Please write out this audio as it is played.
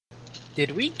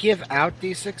Did we give out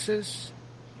D6s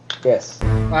Yes.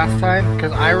 last time?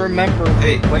 Because I remember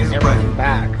putting everything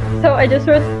back. So I just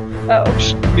wrote. Oh.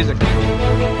 Shh, music.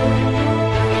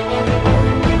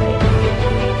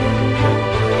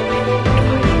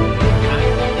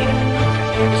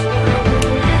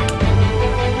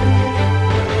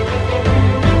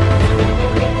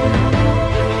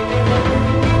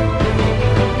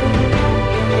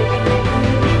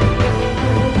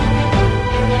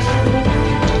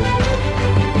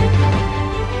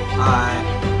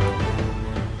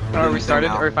 Are we started?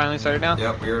 Are we finally started now?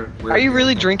 Yep, we're Are you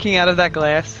really drinking out of that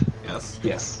glass? Yes.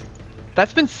 Yes.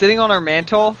 That's been sitting on our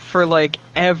mantle for like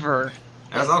ever.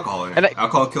 That's alcohol in it. And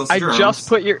Alcohol kills I germs. just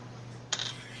put your.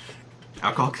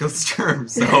 Alcohol kills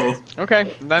germs, so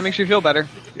Okay, that makes you feel better.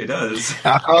 it does.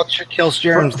 Alcohol kills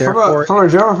germs, From therefore... a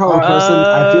germaphobe person,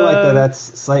 I feel like that's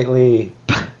slightly...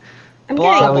 I'm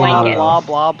Blah getting a blah blanket. blah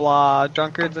blah blah.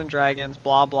 Drunkards and Dragons.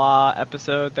 Blah blah.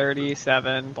 Episode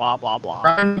 37. Blah blah blah.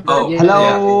 Oh,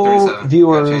 Hello, yeah, 37.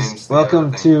 viewers. Gotta change the Welcome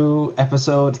other thing. to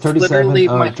episode 37 literally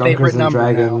my of Drunkards favorite and number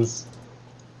Dragons.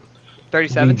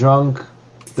 37. The drunk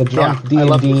Yeah, I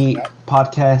love D&D that.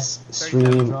 podcast,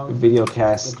 stream,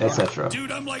 videocast, etc. Dude,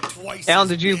 I'm like twice. Alan,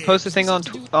 did you post a thing on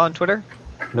on Twitter?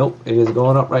 Nope, it is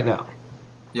going up right now.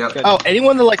 Yep. Good. Oh,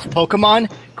 anyone that likes Pokemon,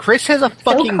 Chris has a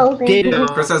fucking cold, ditto.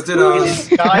 Chris has in dittos.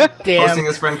 his goddamn Posting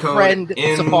his friend code friend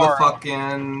in Safari. the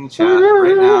fucking chat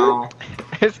right now.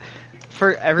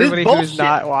 For everybody This is who's bullshit.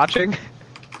 not watching.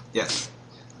 Yes.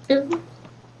 It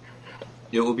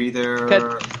will be there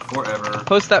Good. forever.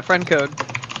 Post that friend code.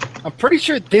 I'm pretty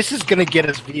sure this is gonna get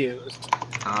us views.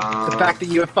 The fact that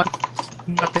you have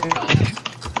fucking nothing else.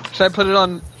 Should I put it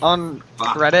on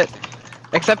Fuck. Reddit?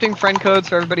 Accepting friend codes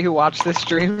for everybody who watched this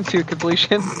stream to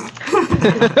completion.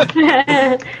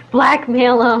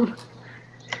 Blackmail them.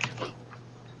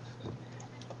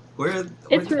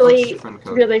 It's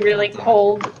really, really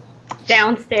cold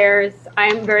downstairs.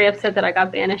 I'm very upset that I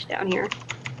got banished down here.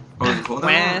 Oh, is it cold Wah,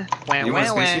 down wah, there? You want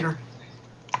a wah, space wah. heater?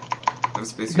 Have a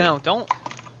space heater? No, don't.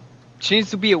 She needs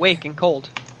to be awake and cold.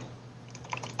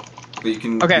 But you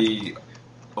can Okay. be,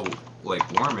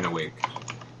 like warm and awake.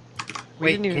 We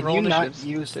Wait, didn't even can roll you not initiatives.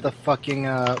 use the fucking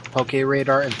Poke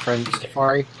Radar in Friend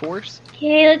Safari? Force?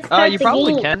 Okay, let's start You the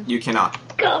probably game. can. You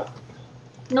cannot. Go.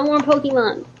 No more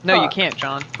Pokemon. No, you Fuck. can't,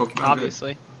 John. Pokemon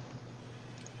Obviously.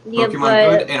 Yeah,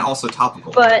 Pokemon good and also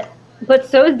topical. but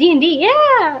so is D&D.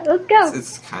 Yeah, let's go.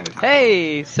 It's kind of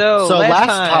Hey, so So last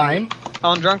last time,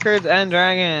 on Drunkards and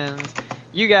Dragons,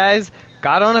 you guys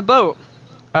got on a boat.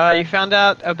 You found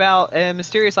out about a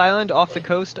mysterious island off the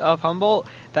coast of Humboldt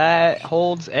that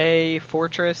holds a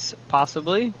fortress,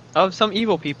 possibly, of some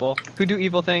evil people who do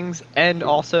evil things, and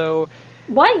also...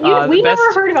 What? the We best-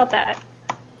 never heard about that.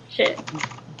 Shit.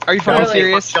 Are you fucking Really?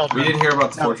 serious? We didn't hear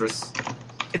about the No. fortress.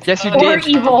 Yes, you Or did.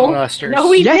 evil. Monsters. No,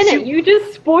 we Yes, didn't. You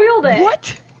just spoiled it.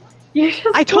 What? You just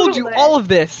I told spoiled you it. all of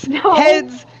this. No.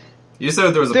 Heads, You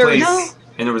said there was a There place, was-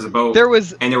 and there was a boat, there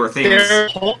was... and there were things.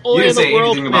 there's a whole You didn't in the say world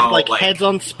anything with about, like like, heads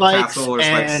on spikes castle or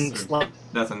spikes and or- like,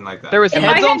 Nothing like that. There was If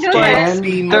heads I on had known spikes. that,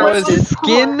 being There I was would've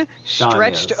skin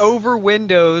stretched Danya's. over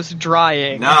windows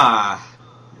drying. Nah.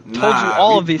 Told you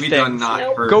all of these we things. done not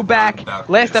Nope. heard Go none back. about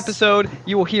Last this. episode,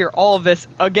 you will hear all of this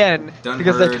again Done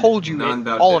because I heard told you none it,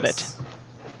 about all this. of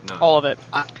it, None. all of it.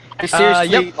 I seriously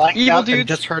yep, blacked evil out and dudes.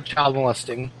 just heard child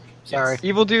molesting. Sorry.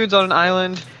 Evil dudes on an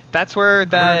island. That's where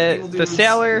Evil the dudes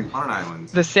sailor, on an island.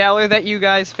 the sailor that you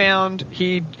guys found.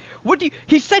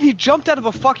 He said he jumped out of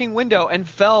a fucking window and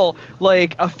fell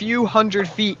like a few hundred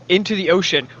feet into the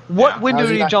ocean. What Yeah. window How's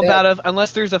did he he not jump dead? out of?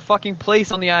 Unless there's a fucking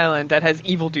place on the island that has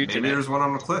evil dudes Maybe in it. there's one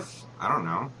on a cliff. I don't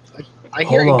know. I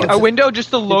hear Hold on. A window,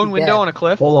 just a lone be window dead. on a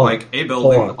cliff. Hold on. Like a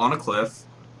building Hold on a cliff,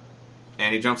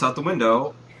 and he jumps out the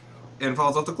window and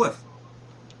falls off the cliff.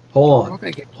 Hold on.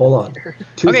 Okay. Hold on.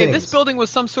 Two Okay, things. this building was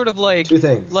some sort of like Two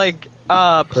things.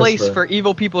 place Christopher. for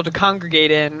evil people to congregate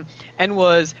in, and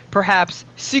was perhaps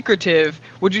secretive.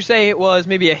 Would you say it was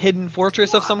maybe a hidden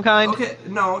fortress of some kind? Okay,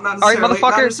 no, not All right, necessarily. Not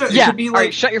motherfucker. necessarily. Yeah. It could be All like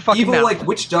right, shut your fucking evil, mouth. like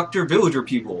witch doctor villager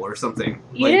people or something.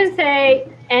 You Like, didn't say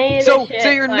any of So, this shit so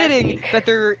you're last admitting week. that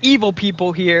there are evil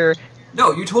people here.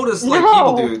 no, you told us like No.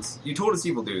 evil dudes. You told us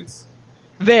evil dudes.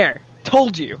 There,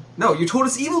 told you. No, you told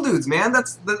us evil dudes, man. That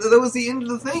was the end of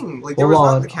the thing. Like there Hold was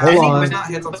on, not the casting, hold there was on. not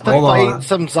heads on To spikes. Hold fight on.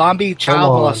 some zombie child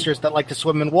Hold on. molesters that like to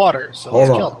swim in water. So Hold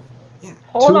let's on. kill them.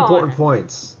 Hold Two on. important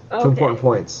points. Okay. Two important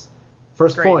points.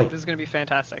 First Great, point. this is gonna be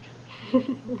fantastic.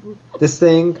 This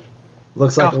thing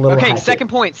looks like a little okay, hatchet. second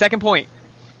point. Second point.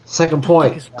 Second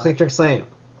point. Clink, drink, slam.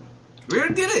 We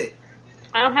already did it.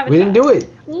 I don't have a We didn't do it.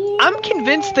 I'm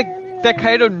convinced that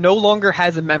Kaido no longer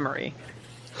has a memory.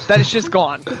 That it's just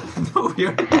gone. No, we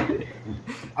already did it.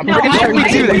 I'm No, pretty I sure don't-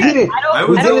 we do We that. didn't. I don't- I We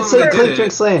was the didn't one say that clink, did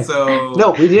drink, it, slam. so...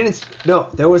 No, we didn't. No,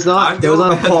 there was not. I'm There was the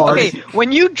not a one that pause. did Okay,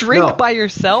 when you drink No. by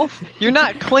yourself, you're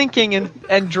not clinking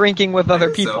and drinking with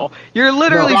other think so. people. You're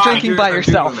literally No. drinking by I'm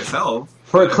yourself. With myself.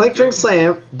 For a but clink, I'm drink, doing-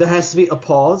 slam, there has to be a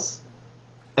pause,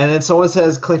 and then someone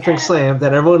says clink, drink, slam.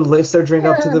 Then everyone lifts their drink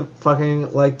up to the fucking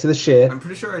to the shit, I'm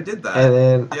pretty sure I did that. and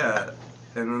then Yeah.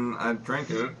 And then I drank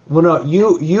it. well, no,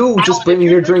 you just Alan, bringing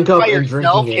if your you're drink up by and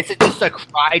yourself, drinking it. is it just a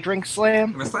cry drink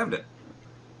slam? I slammed it.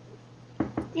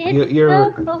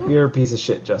 You're a piece of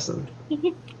shit, Justin.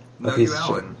 No, piece you, of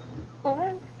shit.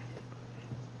 Alan.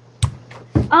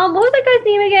 What was that guy's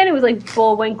name again? It was like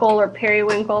Bullwinkle or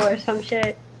Periwinkle or some shit.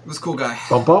 It was a cool guy.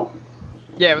 Bump up.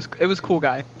 Yeah, it was Cool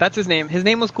Guy. That's his name. His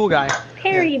name was Cool Guy.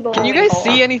 Perry Bullwinkle. Can you guys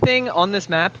see anything on this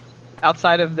map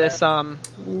outside of this No.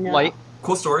 light?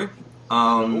 Cool story.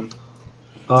 The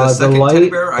second teddy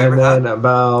light, bear I and ever then had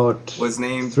about was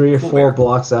named 3 or Cool 4 Bear.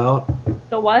 blocks out.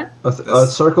 The what? A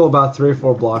circle about 3 or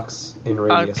 4 blocks in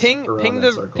radius. Ping around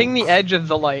that circle. the edge of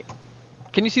the light.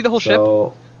 Can you see the whole ship?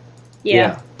 So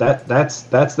Yeah. that's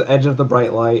the edge of the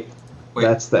bright light. Wait,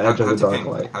 That's the edge of the how'd you dark ping?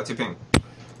 light. How'd you ping?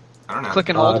 I don't know. Click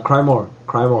and hold. Cry more.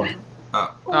 Cry more.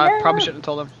 Oh, Probably shouldn't have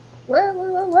told him.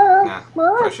 nah.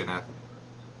 Probably shouldn't have.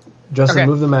 Justin, Okay.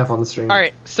 move the map on the screen. All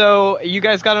right, so you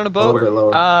guys got on a boat. little bit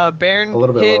lower. Baron A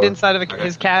little bit hid lower. inside of Okay.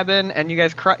 his cabin, and you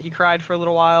guys he cried for a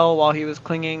little while he was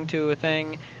clinging to a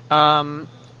thing. That's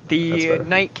The better.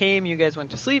 night came. You guys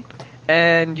went to sleep,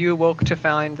 and you awoke to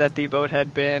find that the boat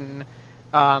had been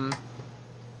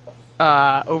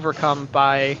overcome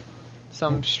by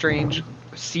some strange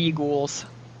sea ghouls.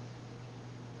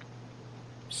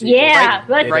 Yeah,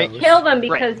 let's right. kill them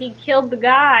because he killed the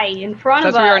guy in front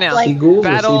That's of where us. we are now. Like, Sea ghouls or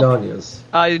Battle- sea danias?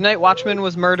 The night watchman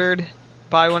was murdered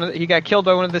by he got killed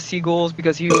by one of the seagulls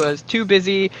because he was too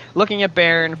busy looking at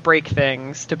Baron break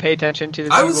things to pay attention to the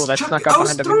seagull that snuck up behind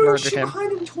him and throwing murdered shit him.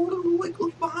 behind him. Totally like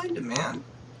look behind him, man.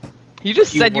 You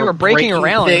just said you were breaking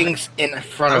around. things in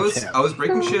front of him. I was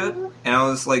breaking shit, and I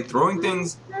was like throwing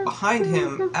things behind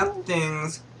him at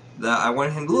things that I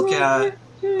wanted him to look at,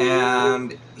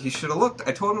 and he should have looked.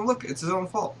 I told him, look, it's his own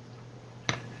fault.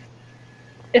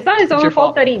 it's not his It's own your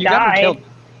fault that he You got him died. killed.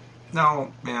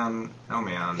 No, man. No,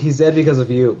 man. He's dead because of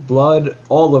you. Blood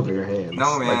all over your hands.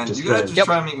 No, man. Like, just You guys drenched. just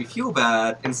try to make me feel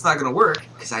bad, and it's not gonna work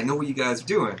because I know what you guys are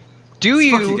doing. Do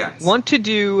Fuck you you guys. want to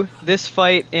do this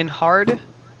fight in hard?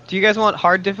 Do you guys want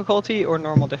hard difficulty or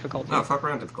normal difficulty? No, fuck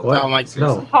around difficult. Well, my-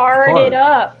 Seriously. Hard Hard. it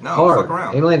up. No, Hard. fuck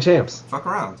around. Aimland champs. Fuck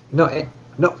around. No,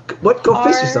 what? Go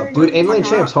fist Hard. yourself, dude. Aimland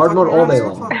Fuck champs. around. Hard mode Fuck all day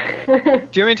around, long. Do you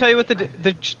want me to tell you what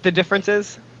the difference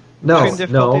is? No, Between no,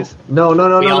 difficulties? no, We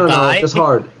all no. die? Just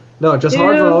hard. No, just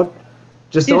hard Dude. mode.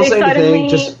 Just Do don't they say anything. suddenly-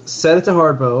 Just set it to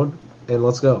hard mode, and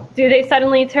let's go. Do they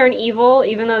suddenly turn evil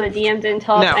even though the DM didn't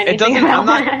tell us No, it anything doesn't. about I'm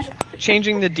not that?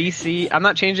 changing the DC. I'm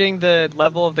not changing the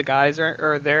level of the guys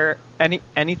or their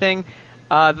anything.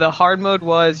 The hard mode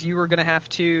was you were gonna have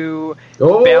to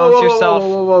Oh, balance whoa, whoa, yourself.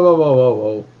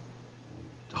 Whoa.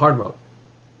 Hard mode.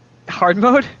 Hard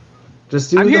mode.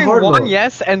 Just do I'm the hearing hard 1 mode.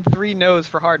 yes and 3 no's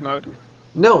for hard mode.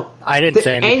 No, I didn't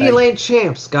say anything. Anti-lane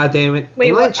champs. God damn it. Wait,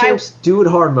 Anti-lane what? champs. Do it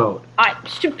hard mode. I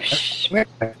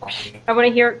want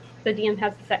to hear what the DM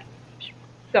has to say.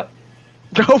 Go.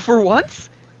 Go for once.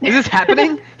 Is this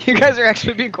happening? You guys are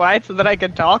actually being quiet so that I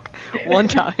can talk one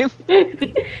time.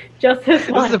 Just this This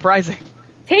is one. surprising.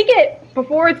 Take it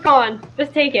before it's gone.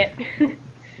 Just take it.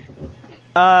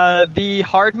 The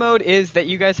hard mode is that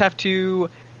you guys have to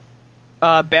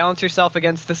balance yourself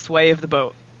against the sway of the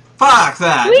boat. Fuck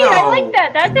that. Sweet, no. I like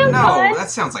that. That sounds No, fun. that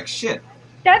sounds like shit.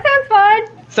 That sounds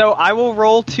fun. So I will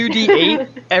roll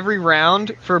 2d8 every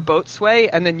round for boat sway,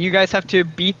 and then you guys have to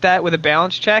beat that with a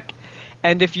balance check.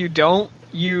 And if you don't,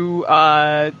 you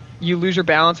lose your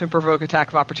balance and provoke attack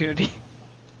of opportunity.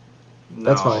 No.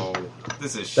 That's fine.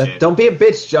 This is shit. Don't be a bitch,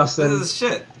 This Justin. is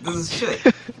shit. This is shit.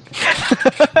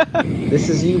 This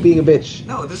is you being a bitch,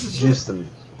 No, this is shit. Justin.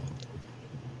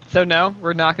 So no,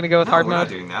 we're not going to go with No, hard we're not mode.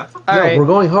 doing that. All No, right, we're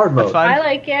going hard mode. that's fine. I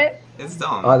like it. It's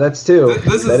dumb. That's 2.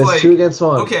 This That is like 2 against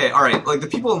 1. Okay, all right. Like the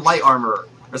people in light armor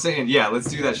are saying, yeah, let's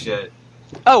do that shit.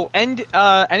 Oh, and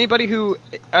anybody who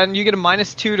you get a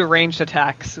 -2 to ranged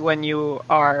attacks when you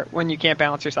can't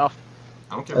balance yourself.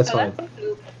 I don't care. That's So fine. that's-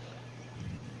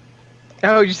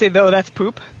 Oh, you say though that's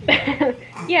poop?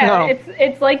 yeah, No.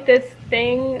 it's like this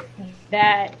thing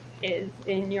that is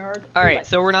in your. All right,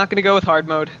 so we're not going to go with hard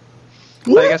mode.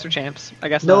 But I guess we're champs. I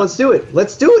guess No, not. let's do it.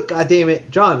 Let's do it. God damn it,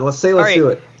 John. Let's say let's Alright. do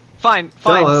it. Fine.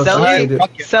 No, let's Selly, do it. Fuck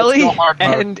it, let's go Selly hard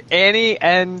mode. and Annie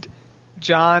and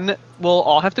John will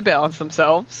all have to balance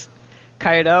themselves.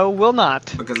 Kaido will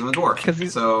not. Because I'm a dwarf. 'Cause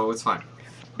he's- So it's fine.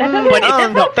 That doesn't But that's no,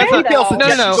 not that's fair, not-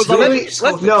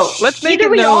 though. No. Let's Let's make Either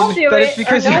it we all known do that it, it's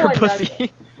because or no you're a one does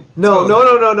pussy.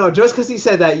 No. Just because he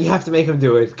said that, you have to make him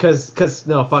do it. Cause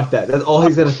no, fuck that. That's all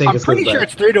he's gonna think I'm is pretty good. sure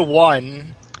it's 3-1.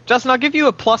 Justin, I'll give you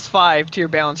a +5 to your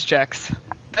balance checks.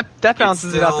 That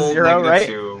bounces it out to 0, right?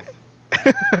 -2.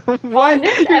 What?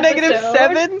 this You're negative episode-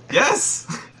 7? Yes.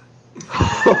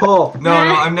 Oh, No,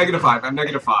 I'm -5. I'm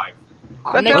 -5.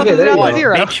 That Okay, bounces there it you out to go.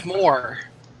 0. Bitch more.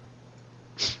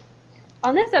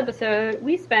 On this episode,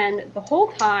 we spend the whole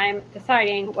time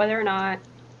deciding whether or not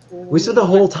we spent the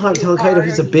whole time telling Kaido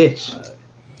he's a bitch.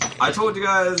 I told you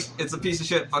guys it's a piece of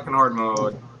shit fucking hard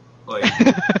mode. Like,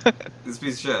 it's a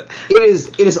piece of shit.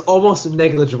 It is almost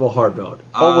negligible hard mode.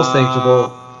 Almost negligible,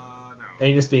 No. and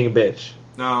you're just being a bitch.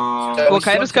 No. So- Well,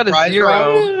 Kaido's got a Surprise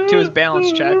 0 to his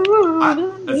balance check.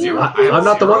 A 0. I'm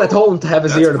not the one that told him to have a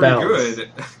That's 0 to pretty balance. good.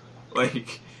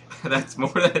 Like, that's more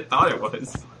than I thought it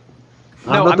was.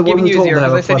 No, not I'm the one giving who you told him 0 to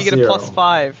have because I said you get a +0.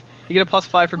 +5. You get a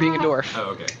 +5 for being a dwarf.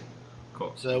 Oh, okay.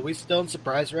 Cool. So are we still in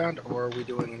surprise round, or are we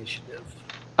doing initiative?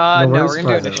 No, No, we're we're in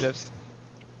gonna do surprise initiatives.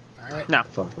 Alright. No,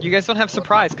 Fuck. you guys don't have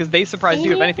surprise because they surprised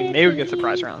you. If anything, they would get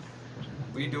surprise round.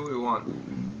 We do what we want.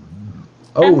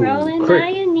 Oh, I'm rolling my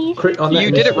crit! Crit on that You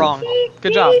did it initiative. wrong.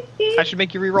 Good job. I should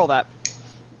make you re-roll that.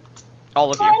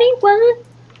 All of you. 21.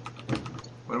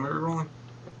 What am I rolling?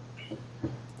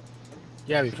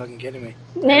 Yeah, you fucking kidding me.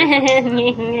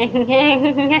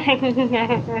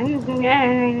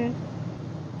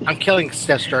 I'm killing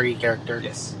Steph's Druggy character.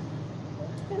 Yes.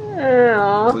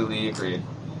 Oh, Completely agreed.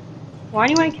 why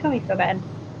do you want to kill me so bad?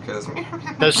 Because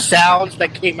Those sounds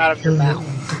that came out of your mouth.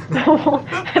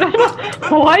 I don't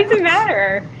know. Why does it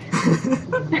matter?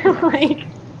 Like,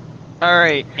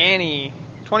 Alright, Annie.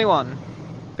 21.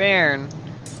 Bairn.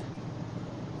 7.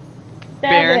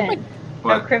 Baron. No,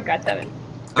 what? Criv got 7.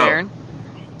 Bairn.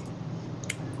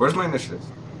 Where's my initiative?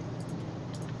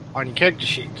 On your character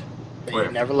sheet that Where?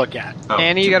 you never look at. Oh.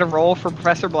 Annie, you gotta roll for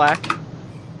Professor Black.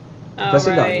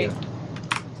 Professor Alright. Danya.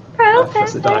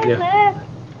 Professor Danya. Black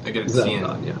I get a Is that 10.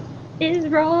 Danya? is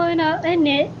rolling up in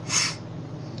it.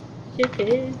 Shit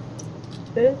is.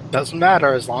 Doesn't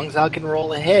matter as long as I can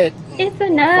roll a hit. It's a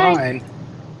 9. Fine.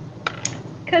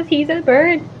 Because he's a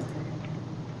bird.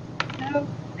 No.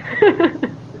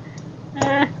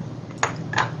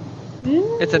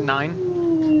 It's a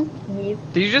 9. Yes.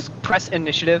 Did you just press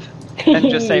initiative and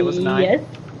just say it was a 9? Yes.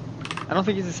 I don't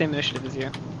think he's the same initiative as you.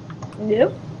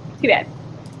 Nope. Too bad.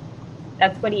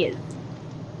 That's what he is.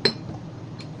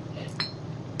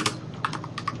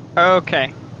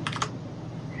 Okay.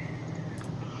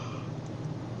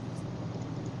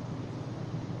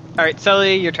 Alright,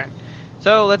 Sully, your turn.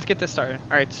 So let's get this started.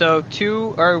 Alright, so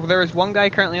there's one guy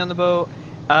currently on the boat.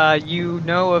 You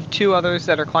know of 2 others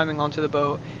that are climbing onto the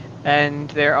boat. And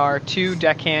there are 2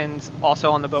 deckhands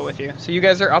also on the boat with you. So you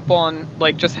guys are up on,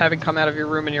 like, just having come out of your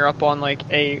room and you're up on, like,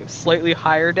 a slightly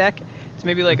higher deck. It's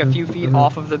maybe, like, a few feet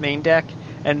off of the main deck.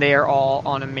 And they are all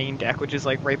on a main deck, which is,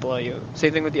 like, right below you.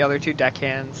 Same thing with the other 2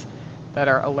 deckhands that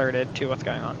are alerted to what's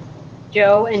going on.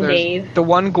 Joe and So there's Dave. the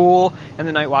one ghoul and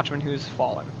the night watchman who's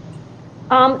fallen.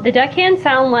 The deckhands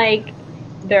sound like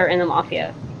they're in the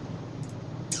mafia.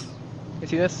 You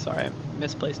see this? Sorry, I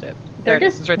misplaced it. They're There it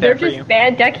is. just It's right there for they're you. just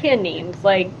bad deckhand names.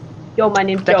 Like, yo, my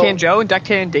name's Deckhand Joe. Joe and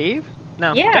Deckhand Dave?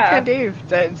 No, Yeah. Deckhand Dave.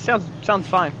 That sounds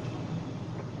fine.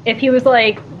 If he was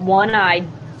like One-Eyed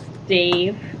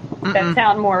Dave, that Mm-mm.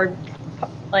 sound more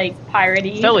like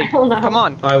piratey. Silly, I don't know. come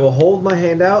on. I will hold my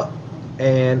hand out,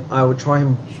 and I will try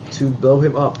to blow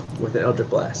him up with an Eldritch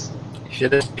Blast.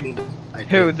 Should have seen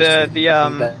Who,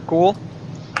 the ghoul?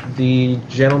 The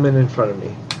gentleman in front of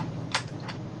me.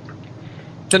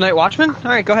 The night watchman?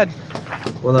 Alright, go ahead.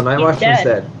 Well, the Night He's Watchman's dead.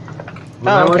 dead. The Oh,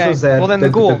 Night okay. Watchman's dead. Well, then the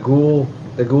ghoul.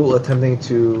 The ghoul attempting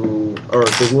to, or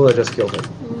the ghoul that just killed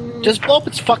him, Just blow up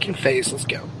its fucking face. Let's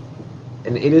go.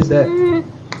 and it is dead.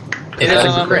 It is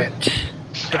a Um, crit.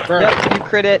 Confirmed. Yep, you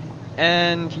crit it,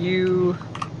 and you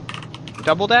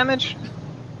double damage?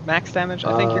 Max damage?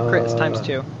 I think your crit is times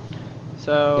 2.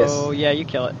 So, Yes. yeah, you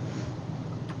kill it.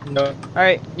 No.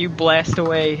 Alright, you blast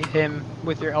away him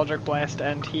with your Eldritch Blast,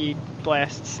 and he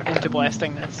blasts into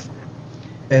blastingness.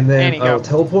 And then Annie, I'll go.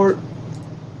 teleport.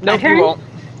 Nope, turn? you won't.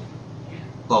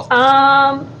 Well,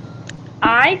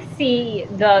 I see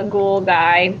the ghoul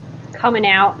guy coming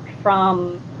out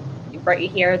from right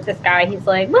here. This guy, he's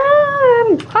like,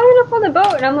 I'm climbing up on the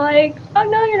boat, and I'm like, oh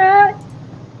no, you're not.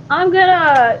 I'm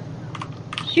gonna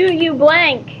shoot you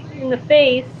blank in the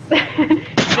face.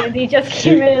 And he just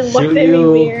came in and looked Shoot at me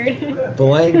you weird.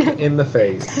 Blank in the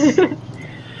face.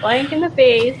 Blank in the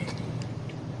face.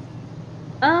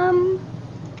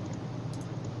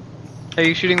 Are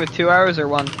you shooting with 2 arrows or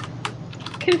 1?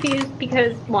 confused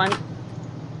because, one,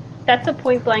 that's a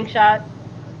point blank shot.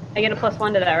 I get a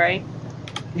 +1 to that, right?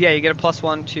 Yeah, you get a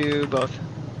 +1 to both.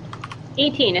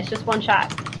 18, it's just one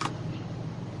shot.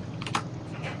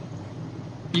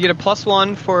 You get a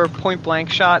 +1 for point blank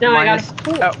shot. No, minus... I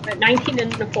got a 4. Oh. 19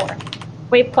 and a 4.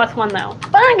 Wait, +1 though.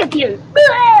 Bang you!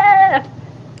 Ah!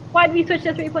 Why did we switch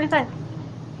to 3.5?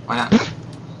 Why not?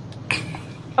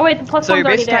 Oh wait, the +1's So your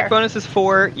already base attack there. bonus is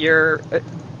 4. Your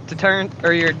deterrent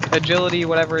or your agility,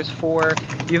 whatever, is 4.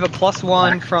 You have a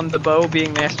 +1 from the bow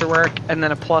being masterwork, and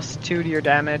then a +2 to your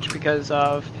damage because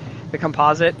of the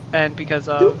composite and because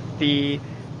of the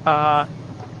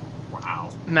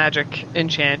magic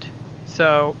enchant.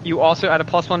 So you also add a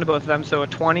 +1 to both of them, so a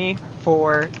 20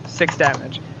 for 6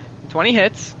 damage. 20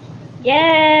 hits, Yay!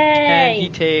 and he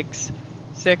takes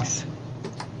 6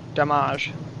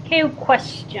 damage. Okay,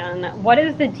 question. What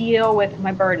is the deal with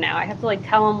my bird now? I have to like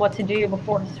tell him what to do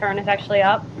before his turn is actually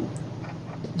up?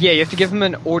 Yeah, you have to give him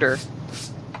an order.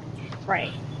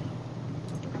 Right.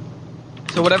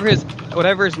 So whatever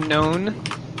is known,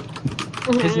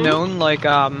 his known, like,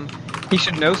 he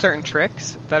should know certain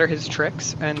tricks that are his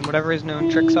tricks, and whatever his known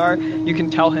tricks are, you can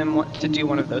tell him what to do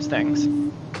one of those things.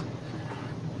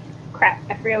 Crap,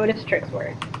 I forget what his tricks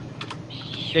were.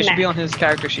 They should be on his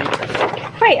character sheet.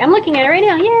 Right, I'm looking at it right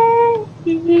now.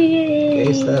 Yay!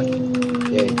 Yay, Steph.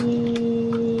 Yay.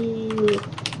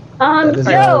 That is,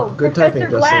 so, good Professor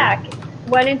typing, Black,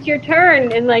 when it's your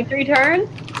turn in like 3 turns,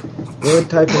 Good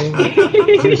typing.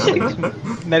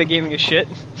 Metagaming is shit.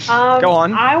 Go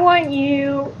on. I want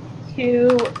you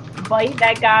to bite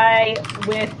that guy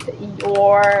with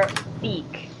your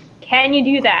beak. Can you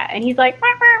do that? And he's like, wah,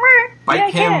 wah, wah. Bite Yeah, I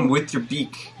him can. with your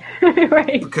beak.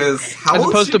 Right. Because how As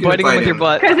else opposed are to you gonna biting him with your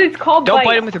butt. Because it's called Don't bite.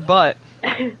 bite him with your butt.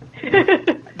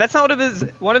 That's not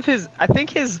one of his. I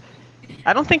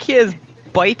don't think he has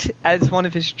bite as one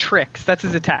of his tricks. That's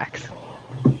his attacks.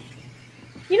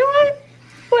 You know what?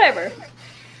 Whatever.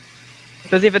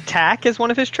 Does he have attack as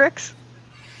one of his tricks?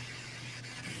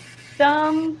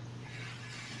 I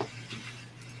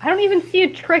don't even see a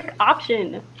trick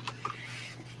option.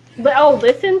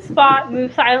 Listen, spot,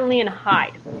 move silently, and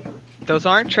hide. Those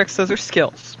aren't tricks, those are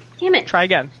skills. Damn it. Try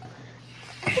again.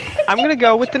 I'm gonna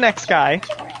go with the next guy,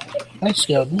 Thanks,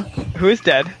 Sheldon. who is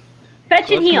dead. Fetch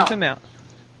So and let's heal. move him out.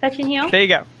 Fetch and heal? There you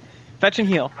go. Fetch and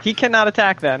heal. He cannot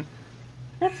attack then.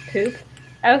 That's poop.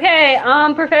 Okay,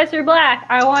 Professor Black,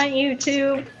 I want you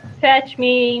to fetch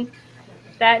me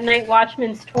that Night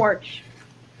Watchman's torch.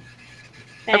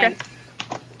 Okay. Thanks.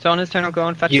 So on his turn, I'll go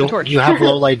and fetch the torch. You have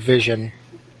low light vision.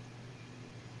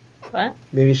 What?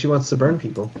 Maybe she wants to burn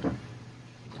people.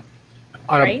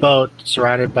 On a Right. boat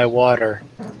surrounded by water.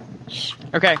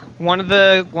 Okay, one of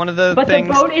the But things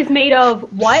the boat is made of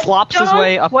what? flops his John?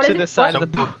 way up What to is the it? side What?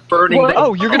 of the boat. Burning What? the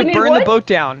Oh, you're I gonna mean, burn what? the boat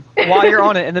down while you're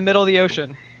on it in the middle of the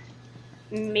ocean.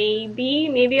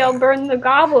 Maybe I'll burn the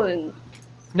goblin.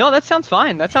 No, that sounds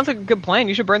fine. That sounds like a good plan.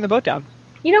 You should burn the boat down.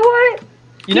 You know what?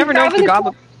 You never know if the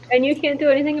goblin. And you can't do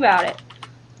anything about it.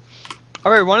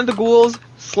 All right, one of the ghouls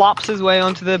slops his way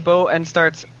onto the boat and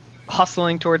starts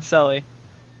hustling towards Selly,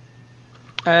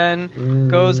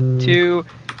 and goes to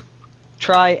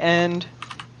try and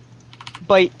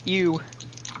bite you.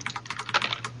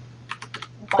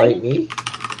 Bite me?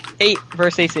 8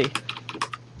 versus AC.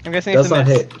 I'm guessing it's Does a not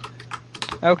miss. hit.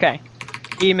 Okay,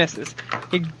 he misses.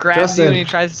 He grabs Justin, you and he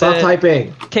tries stop to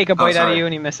typing. take a bite out of sorry. you,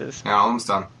 and he misses. Yeah, almost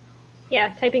done.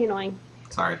 Yeah, typing annoying.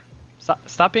 Sorry.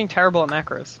 Stop being terrible at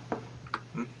macros.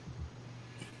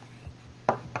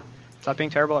 Stop being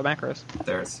terrible at macros.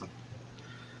 There's.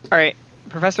 Alright,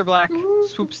 Professor Black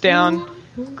swoops down,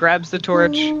 grabs the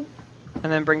torch, and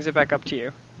then brings it back up to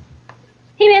you.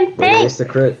 Hey man, Way to hey! waste the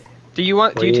crit. Do you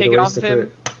Way take to it off waste of the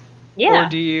him? crit. Yeah. Or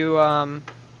do you,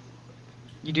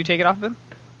 you do take it off of him?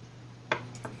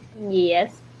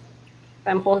 Yes.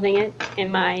 I'm holding it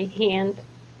in my hand.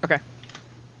 Okay.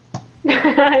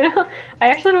 I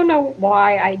actually don't know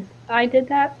why I did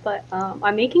that, but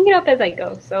I'm making it up as I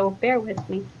go, so bear with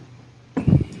me.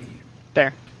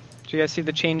 There. Do you guys see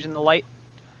the change in the light?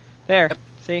 There.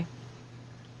 See?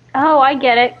 Oh, I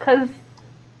get it, cause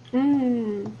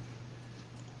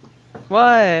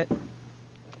What?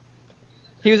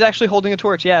 He was actually holding a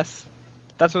torch, yes.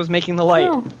 That's what was making the light.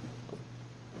 Oh.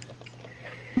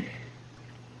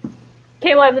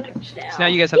 Okay, well I have the torch now. So now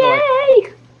you guys have the light.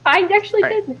 Yay! I actually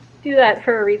Right. did do that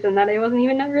for a reason that I wasn't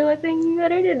even realizing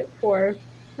that I did it for.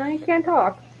 I can't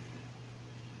talk.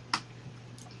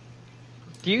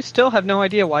 Do you still have no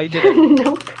idea why you did it?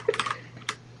 Nope.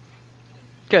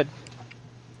 Good.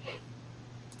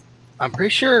 I'm pretty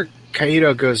sure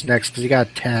Kaito goes next because he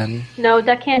got 10. No,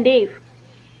 Deckhand Dave.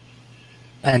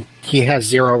 And he has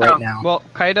 0 right now. Well,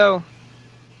 Kaido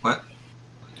What?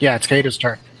 Yeah, it's Kaido's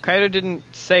turn. didn't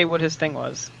say what his thing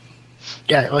was.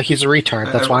 Yeah, well, he's a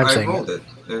retard. That's why I'm I saying rolled it.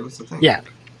 it. It was the thing. Yeah.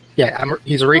 Yeah,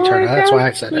 he's a retard. That's why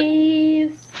I said it.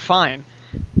 Please. Fine.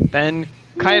 Then,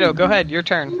 Kaido, go ahead. Your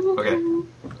turn. Okay.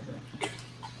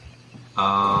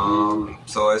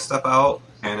 So I step out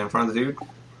and in front of the dude,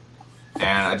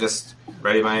 and I just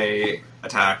ready my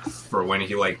attack for when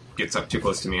he like gets up too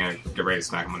close to me and I get ready to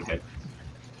smack him on the head.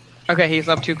 Okay, he's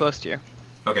up too close to you.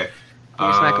 Okay.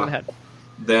 You smack him in the head.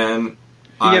 Then You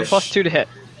I get +2 to hit.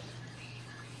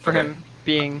 For Okay. him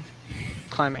being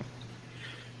climbing.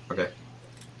 Okay.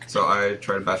 So I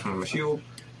try to bash him with my shield.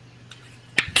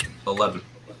 11.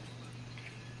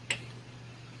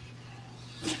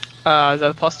 Is that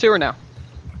a +2 or no?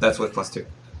 That's with +2.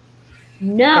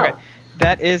 No. Okay.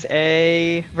 That is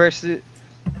a versus.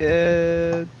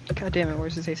 God damn it!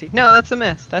 Where's his AC? No, that's a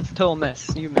miss. That's a total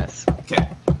miss. You miss. Okay.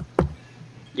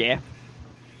 Yeah.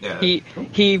 Yeah.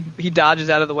 He dodges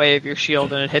out of the way of your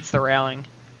shield and it hits the railing.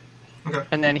 Okay.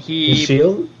 And then His he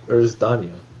shield or his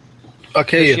Danya?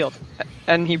 Okay. the shield.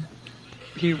 And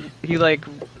he like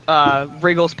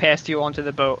wriggles past you onto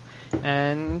the boat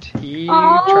and he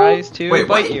Oh. tries to Wait,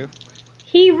 bite what? you.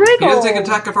 He He wriggled. doesn't take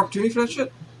attack of opportunity for that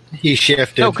shit? He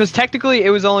shifted. No, because technically it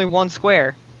was only one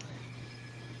square.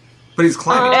 But he's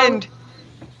climbing. And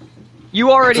you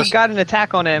already Just- got an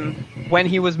attack on him when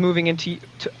he was moving into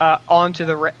onto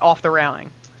the off the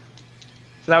railing.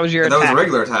 So that was your And that was attack. a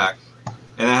regular attack.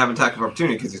 And I have an attack of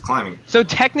opportunity because he's climbing. So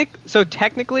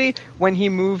technically, when he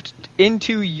moved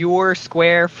into your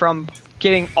square from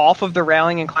getting off of the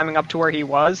railing and climbing up to where he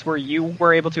was, where you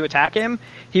were able to attack him,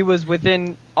 he was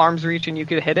within arm's reach and you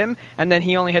could hit him. And then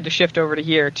he only had to shift over to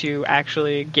here to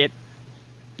actually get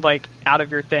like out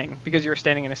of your thing because you were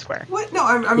standing in a square. What? No,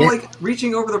 I'm Yeah. like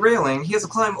reaching over the railing. He has to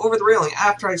climb over the railing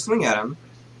after I swing at him.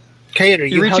 Kaido,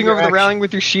 You're reaching over the railing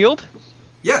with your shield.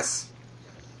 Yes.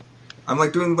 I'm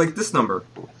like doing like this number.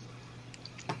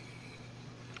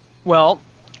 Well,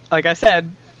 like I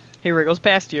said, he wriggles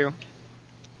past you,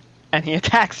 and he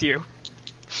attacks you.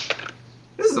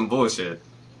 This is some bullshit.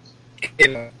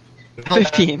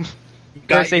 15.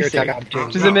 Got Versus your AC, attack opportunity.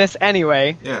 which is a miss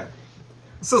anyway. Yeah.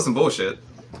 Still some bullshit.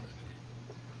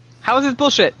 How is this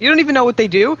bullshit? You don't even know what they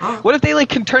do. Huh? What if they like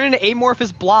can turn into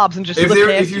amorphous blobs and just If slip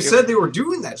they past if you said they were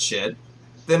doing that shit,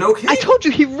 then okay. I told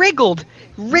you he wriggled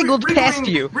past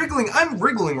you. Wriggling. I'm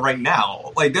wriggling right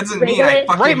now. Like that doesn't Wriggle mean I it.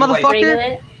 fucking Right, like, motherfucker? Wriggle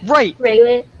it. Right. Wriggle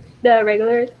it. The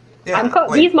regulars. yeah,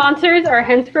 like, These monsters are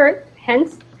henceforth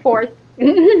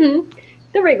the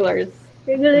Wrigglers.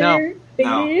 No.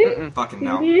 No. Fucking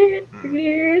no. All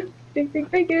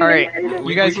Alright.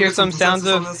 You guys can hear get some sounds consensus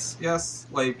of- on this? Yes.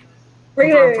 Like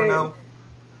confirm for no.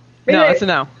 No, that's a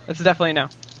no. That's definitely a no.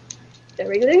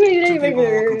 Two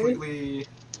people completely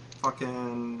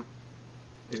fucking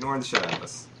ignoring the shit out of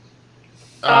us.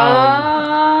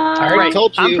 I already Right.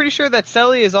 told you. I'm pretty sure that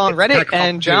Selly is on It's Reddit attack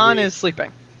and John opportunity. is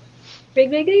sleeping. I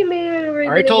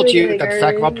already told you that's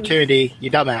attack of opportunity, you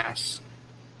dumbass.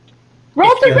 Roll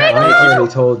to I wriggle!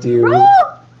 already told you. Roll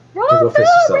go to fix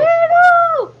yourself.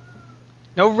 wriggle!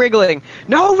 No wriggling.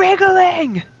 No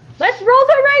wriggling! Let's roll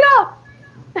to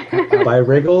wriggle! By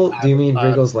wriggle, do you mean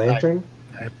Wriggle's lantern?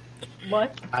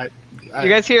 What? You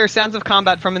guys hear sounds of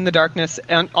combat from in the darkness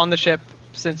on the ship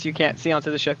since you can't see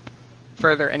onto the ship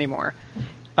further anymore.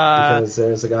 Because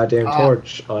there's a goddamn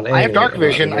torch on I have dark on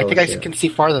vision. I think I ship. can see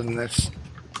farther than this.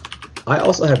 I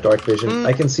also have dark vision.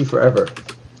 I can see forever.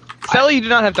 Selly, you do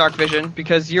not have dark vision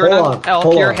because you're Hold not on, elf,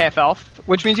 hold you're on. half elf,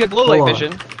 which means you have low Hold light on.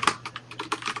 vision.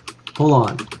 Hold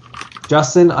on.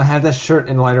 Justin, I have that shirt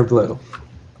in lighter blue.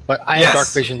 But I have Yes. dark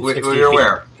vision. 60 We're feet.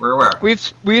 aware. We're aware.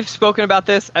 We've spoken about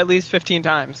this at least 15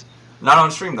 times. Not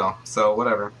on stream though, so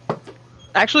whatever.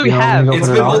 Actually, we You know, have. you It's Open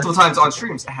it been up. multiple times on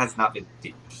streams. It has not been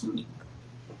 15.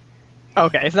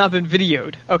 Okay, it's not been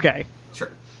videoed. Okay. Sure.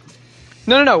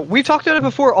 No. We've talked about it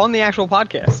before on the actual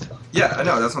podcast. Yeah, I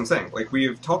know. That's what I'm saying. Like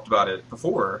we've talked about it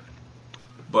before,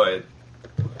 but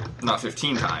not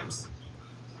 15 times.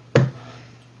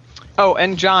 Oh,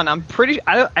 and John, I'm pretty.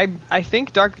 I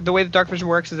think the way that dark vision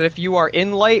works is that if you are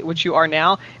in light, which you are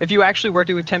now, if you actually were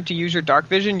to attempt to use your dark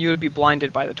vision, you would be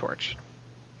blinded by the torch.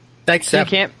 Thanks, So you Steph.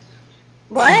 can't.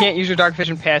 What? You can't use your dark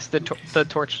vision past the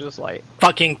torch's light.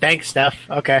 Fucking thanks, Steph.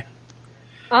 Okay.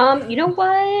 You know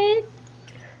what?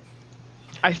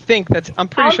 I think that's. I'm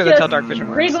pretty I'll sure that's how just dark vision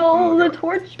works. Wriggle the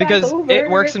torch back Because over. it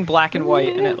works in black and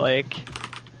white, and it like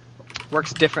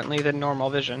works differently than normal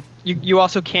vision. You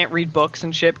also can't read books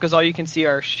and shit because all you can see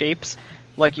are shapes.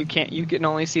 Like you can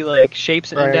only see like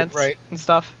shapes and Right, indents right. and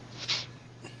stuff.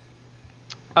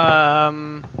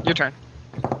 Your turn.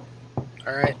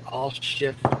 Alright, I'll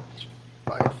shift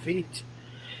 5 feet.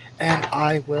 And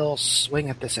I will swing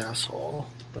at this asshole.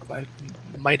 With my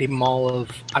mighty maul of...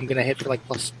 I'm gonna hit for like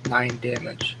 +9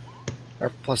 damage.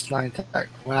 Or +9 attack.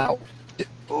 Wow.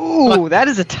 Ooh, that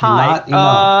is a tie. Not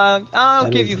enough. I'll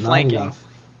That give is you not flanking. enough.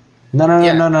 No.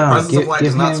 Presence of light Give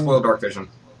does not him- spoil dark vision.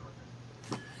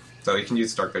 So you can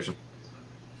use dark vision.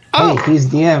 Hey, he's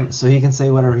DM, so he can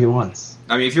say whatever he wants.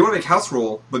 I mean, if you want to make house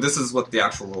rule, but this is what the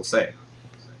actual rules say.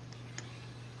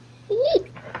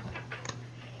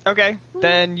 Okay,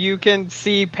 then you can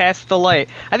see past the light.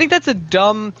 I think that's a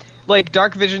dumb, like,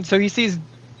 dark vision, so he sees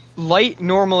light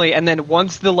normally, and then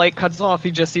once the light cuts off,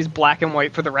 he just sees black and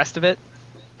white for the rest of it.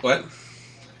 What?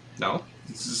 No.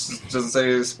 It just doesn't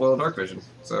say spoil dark vision.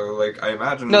 So, like, I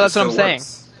imagine No, it that's what I'm still saying.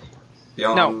 works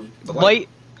beyond No, the light.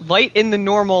 light in the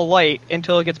normal light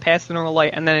until it gets past the normal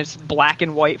light, and then it's black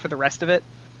and white for the rest of it.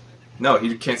 No,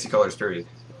 he can't see colors, period.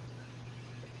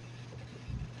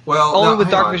 Well, Only no, with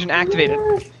hang dark on. vision activated.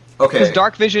 Okay. Because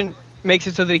dark vision makes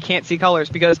it so that he can't see colors,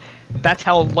 because that's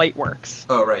how light works.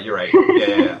 Oh, right, you're right.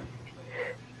 Yeah.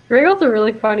 Wriggle's a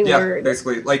really funny Yeah, word.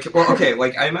 basically. Like, well, okay,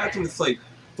 like, I imagine it's, like,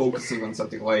 focusing on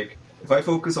something. Like, if I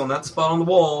focus on that spot on the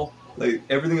wall, like,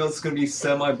 everything else is going to be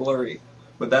semi-blurry.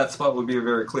 But that spot would be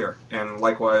very clear. And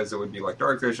likewise, it would be like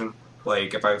dark vision.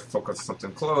 Like, if I focus on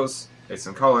something close, it's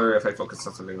in color. If I focus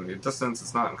on something in the distance,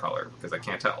 it's not in color, because I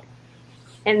can't tell.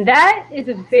 And that is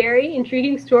a very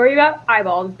intriguing story about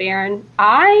eyeballs, Baron.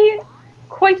 I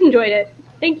quite enjoyed it.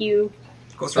 Thank you.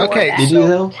 Close right. Okay, Did you,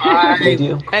 though? I Did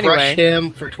you? Anyway. crush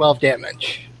him for 12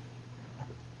 damage.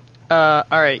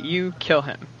 Alright, you kill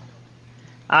him.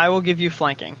 I will give you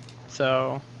flanking,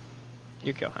 so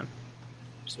you kill him.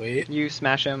 Sweet. You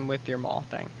smash him with your maul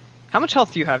thing. How much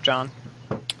health do you have, John?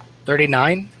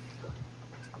 39?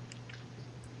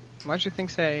 Why'd you think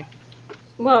say...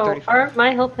 Whoa, 35.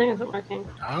 my health thing isn't working.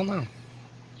 I don't know.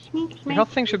 Your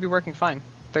health thing should be working fine.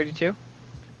 32?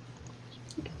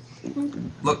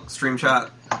 Look, stream chat.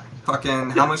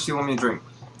 Fucking, how much do you want me to drink?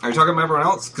 Are you talking about everyone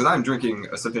else? Because I'm drinking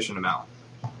a sufficient amount.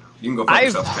 You can go fuck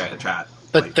yourself, chat.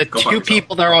 But Like, the go fuck two yourself.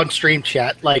 people that are on stream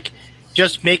chat, like,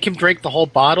 just make him drink the whole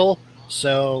bottle,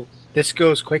 so this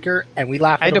goes quicker, and we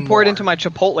laugh at I had to him pour it more. into my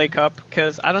Chipotle cup,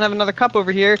 because I don't have another cup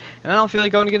over here, and I don't feel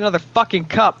like going to get another fucking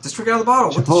cup. Just drink out of the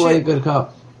bottle. What the Chipotle, shit? good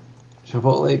cup.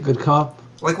 Chipotle, good cup.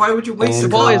 Like, why would you waste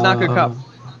And, it? Chipotle is not good cup.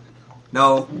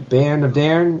 No. Band of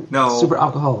Darren, No. super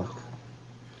alcoholic.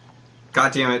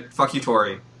 God damn it. Fuck you,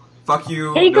 Tori. Fuck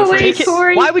you. Take no away face. Take it.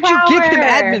 Tori's Why would you give him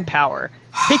power. admin power?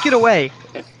 Take it away.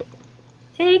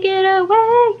 Take it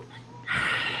away.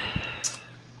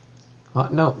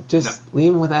 No, just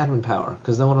leave him with admin power,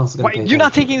 because no one else is going to Wait, take you're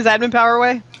not attention. taking his admin power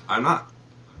away? I'm not.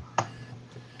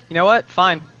 You know what?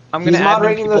 Fine. I'm going to He's admin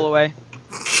moderating people the- away.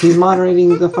 He's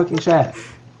moderating the fucking chat.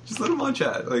 Just let him on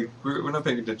chat. Like, we're not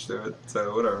paying attention to it,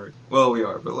 so whatever. Well, we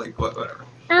are, but like, whatever.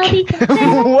 I'll be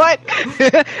What?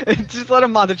 Just let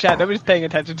him on the chat. Nobody's paying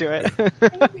attention to it.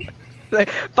 Like,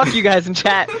 fuck you guys in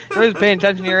chat. Nobody's paying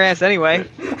attention to your ass anyway.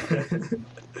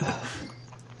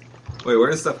 Wait, where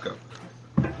does stuff go?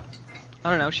 I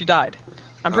don't know. She died.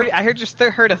 I just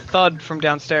heard a thud from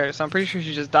downstairs, so I'm pretty sure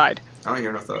she just died. I don't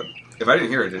hear no thud. If I didn't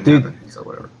hear it, it didn't Dude. happen, so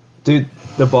whatever. Dude,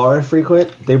 the bar I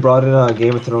frequent, they brought in a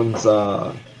Game of Thrones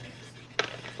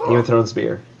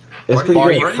beer. It's Why do pretty bar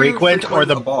good. you why do frequent or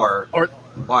the- bar? or-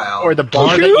 Wow. Or the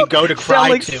bar that you go to cry sound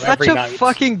like to such every a night.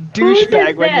 fucking Who is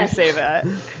douchebag when you this? say that.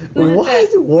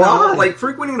 What? Why? No, like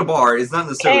frequenting a bar is not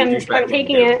necessarily Okay, a douchebag I'm thing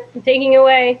taking to do. it. I'm taking it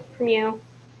away from you.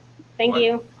 Thank What?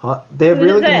 you. They have Who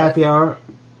really is good this? happy hour.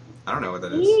 I don't know what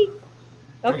that is. Yee.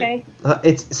 Okay.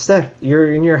 It's Steph.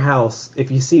 You're in your house.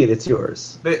 If you see it, it's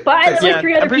yours. But okay, like Yeah,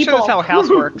 three I'm other pretty sure that's people. how a house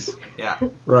works. yeah.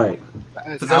 Right. That's how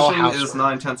a Possession house is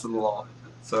works. 9/10 of the law.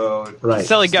 So Right.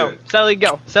 Sally, go. Let's do it. Sally,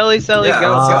 go. Sally, Yeah,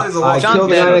 go. Sally's a law. I John's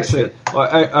killed the dead. guy next to me.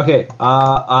 Okay.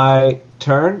 I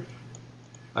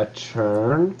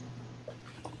turn.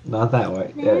 Not that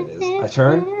way. There it is. I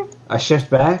turn. I shift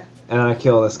back, and I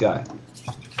kill this guy.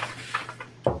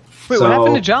 Wait, what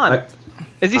happened to John?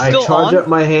 Is he I still charge on? up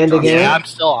my hand again, Yeah, I'm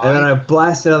still on. and then I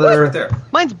blast Right another there.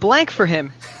 Mine's blank for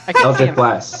him. I can't see Celtic him.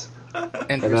 blast.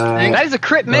 Interesting. That is a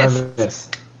crit And I miss. miss.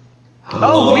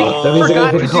 Oh, we that means I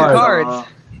forgot gotta to pick do a card. cards.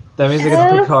 That means I get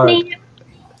to pick a card. me.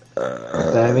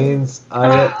 That means I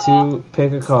get to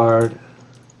pick a card.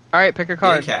 All right, pick a Yeah,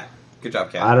 card. cat. Good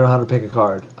job, cat. I don't know how to pick a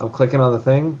card. I'm clicking on the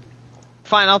thing.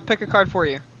 Fine, I'll pick a card for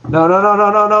you. No.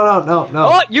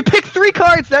 Oh, you picked 3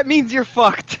 cards. That means you're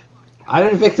fucked. I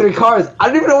didn't pick 3 cards. I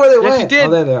don't even know where they Yes, went. you did. Oh,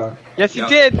 there they are. Yes, you Yep,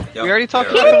 did. yep, We already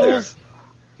talked they're about right the there. rules.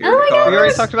 Here are the Oh my cards. God. We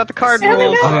already talked about the card Steal rules.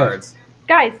 the Okay. cards.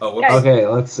 Guys, Oh, whoops. guys, Okay,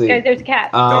 let's see. guys, there's a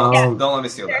cat. Don't, Um, don't let me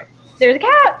steal that. There's a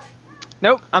cat.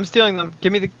 Nope, I'm stealing them.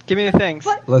 Give me the things.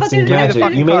 What? Let's But see there's a magic.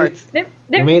 fucking You made cards.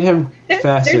 you made him there's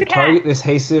faster. a cat. Target this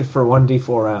hasted for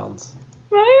 1d4 rounds.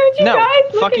 Why aren't you No, guys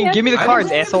looking fucking at give me the I cards,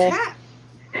 didn't look asshole. at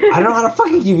the cat. I don't know how to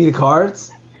fucking give you the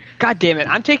cards. God damn it!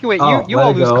 I'm taking away. Oh, You let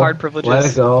all it lose go. card privileges. Let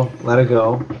it go. Let it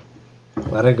go.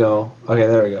 Let it go. Okay,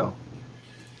 there we go.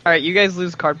 All right, you guys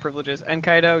lose card privileges, and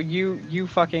Kaido, you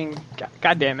fucking.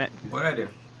 God damn it! What did I do?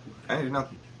 I didn't do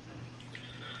nothing.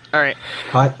 All right.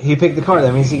 He picked the card.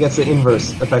 That means he gets the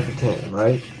inverse affected to him,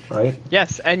 right? Right?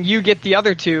 Yes, and you get the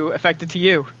other two affected to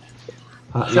you.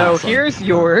 So Nice. here's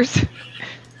yours. You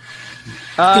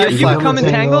You become become entangled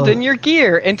entangled. in your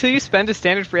gear until you spend a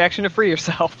standard free action to free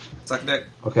yourself. Suck dick.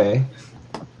 Okay.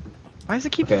 Why does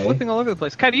it keep Okay. flipping all over the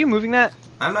place? Kaido, are you moving that?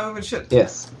 I'm not moving shit.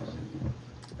 Yes.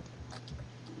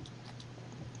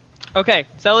 Okay,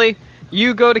 Selly,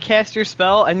 you go to cast your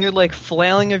spell, and you're like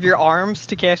flailing of your arms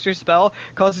to cast your spell,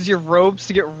 causes your robes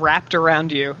to get wrapped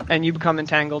around you, and you become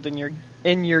entangled in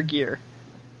your gear.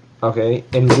 Okay.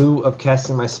 In lieu of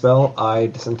casting my spell, I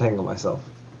disentangle myself.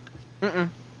 Mm-mm.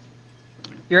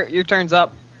 Your turn's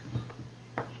up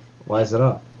Why is it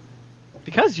up?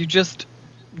 because you just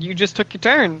took your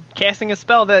turn casting a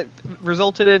spell that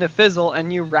resulted in a fizzle,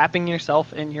 and you wrapping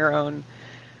yourself in your own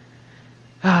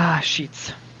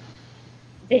sheets.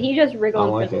 Did he just I wriggle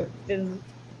don't like and it. fizzle?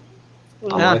 I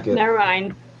don't like it. Never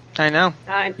mind. I know.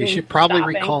 You should probably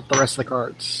recall the rest of the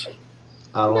cards.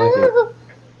 I don't like it. No,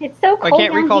 it's so I cold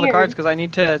can't down recall the here. cards because I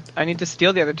need to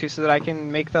steal the other two so that I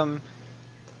can make them.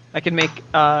 I can make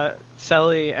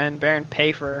Selly and Baron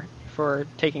pay for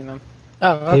taking them.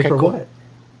 Oh, Pay okay, for cool.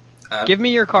 what? Give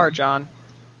me your card, John,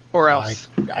 or else.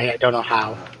 I don't know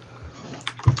how.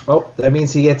 Oh, that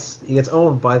means he gets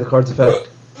owned by the card's effect.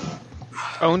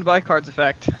 Owned by Cards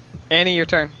Effect. Annie, your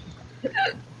turn.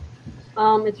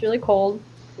 It's really cold.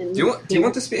 Do you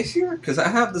want the space heater? Because I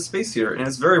have the space heater and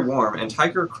it's very warm, and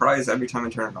Tiger cries every time I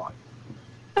turn it on.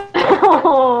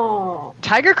 Oh.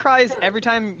 Tiger cries every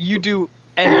time you do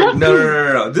anything.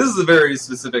 No. This is a very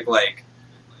specific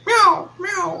meow,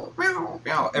 meow, meow,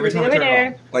 meow. Every time I Over turn it there.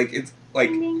 on. Like it's like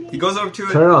he goes over to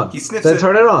it. Turn it on. He sniffs Then it.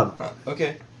 turn it on.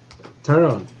 Okay. Turn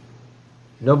it on.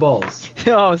 No balls.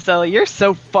 Oh, Selly, you're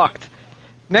so fucked.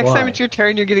 Next Why? time it's your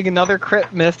turn, you're getting another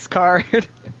crit miss card.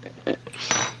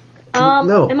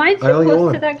 No, Am I too I only get close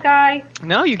one. to that guy?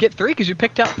 No, you get 3 because you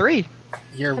picked out 3.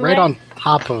 You're Okay. right on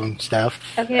top of him, Steph.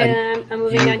 Okay, And I'm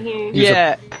moving you- down here. Use a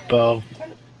Yeah, bow.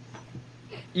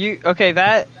 you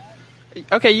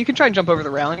you can try and jump over the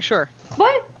railing, sure.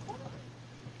 What?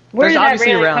 Where There's did that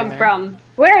obviously a railing railing come there. from?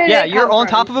 Where did Yeah, it you're come on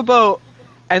from? top of a boat,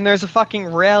 and there's a fucking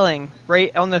railing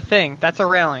right on the thing. That's a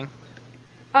railing.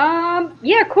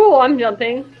 Yeah, cool. I'm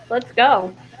jumping. Let's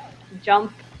go.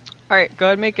 Jump. All right, go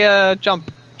ahead and make a jump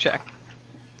check.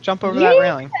 Jump over that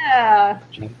railing. Yeah,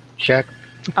 Check.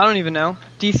 I don't even know.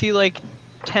 DC like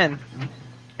 10.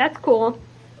 that's cool.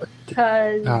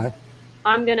 Cause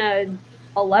I'm gonna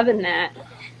 11 that.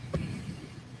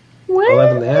 What?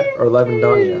 11 that or 11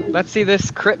 Danya? Let's see this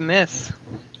crit miss.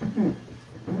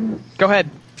 Go ahead.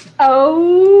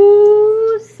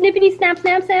 Oh, snippity snap,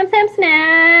 snap, snap, snap,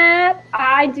 snap.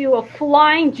 I do a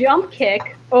flying jump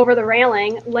kick over the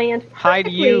railing, land Hi to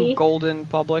perfectly you, golden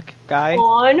public guy.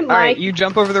 on my... Alright, you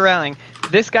jump over the railing.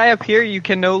 This guy up here you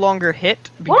can no longer hit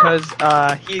because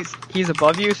he's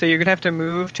above you, so you're gonna have to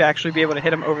move to actually be able to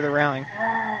hit him over the railing.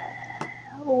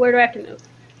 Where do I have to move?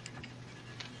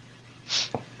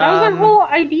 That was my whole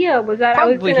idea, was that I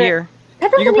was Probably gonna... here. That You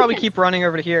doesn't can make probably sense. keep running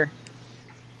over to here.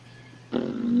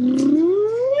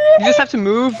 You just have to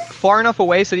move far enough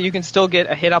away so that you can still get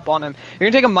a hit up on him. You're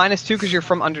gonna take a -2 because you're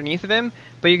from underneath of him,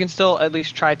 but you can still at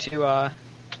least try to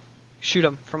shoot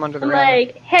him from under the I'm railing.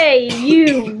 like, hey,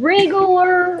 you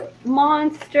wriggler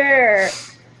monster.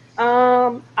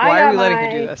 Why are we letting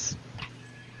her do this?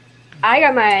 I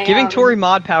got my Giving Tori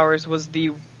mod powers was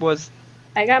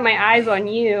I got my eyes on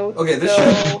you. Okay, this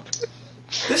so...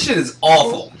 This shit is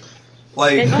awful.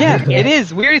 Like, It's- yeah, Yeah. it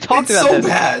is. We already talked It's about so this.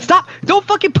 bad. Stop! Don't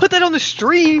fucking put that on the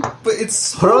stream. but it's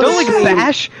so Bro, Don't like Stream.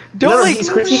 bash. Don't No, like he's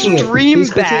critiquing it. stream He's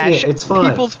critiquing bash it. It's fun.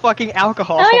 people's fucking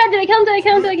alcohol. Oh my god, did I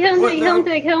come? What, no?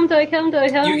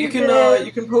 Do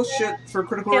You can post shit for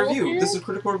critical Kill review. him? This is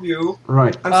critical review.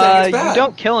 Right. I'm saying it's You bad.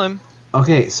 don't kill him.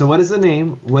 Okay, so what is the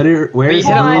name? Where is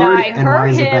hit it him. lured, I and why heard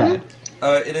is it him.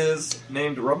 bad? It is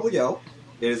named Rebel Yell.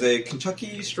 It is a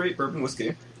Kentucky straight bourbon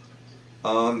whiskey.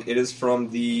 It is from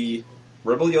the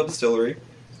Rebel Yell distillery,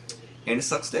 and it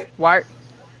sucks dick. Why?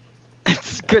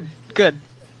 It's good,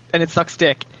 and it sucks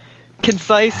dick.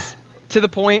 Concise, to the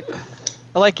point.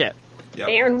 I like it. Yep.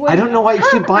 I don't know why you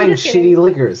keep buying shitty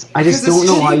liquors. I just Because don't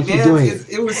it's know why you cheap, keep man. doing it.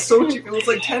 It was so cheap. It was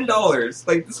like $10.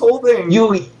 Like this whole thing.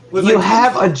 You With You my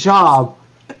have a job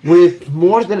with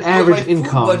more than average my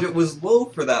income. food budget was low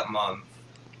for that month.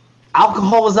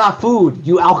 Alcohol is not food,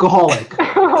 you alcoholic.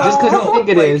 Just because you think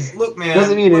it is, Look, man.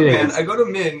 doesn't mean it man, is. I go to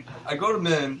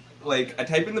Min. Like, I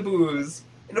type in the booze,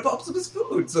 and it pops up as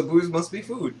food. So booze must be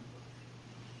food.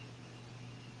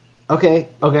 Okay.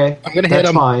 I'm gonna hit That's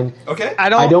him. fine. Okay. I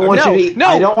don't want you to eat.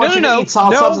 I don't want you to eat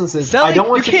solid substances. Sally, I don't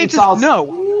want you you to can't eat just solid.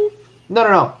 no. No.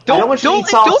 I don't want you to eat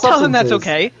solid Don't substances. tell him that's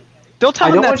okay. Don't tell I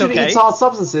him don't that's want you to okay. eat solid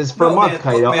substances for a No, month, man,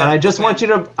 Kaido, look, man, and I just look, want you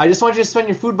to spend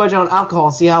your food budget on alcohol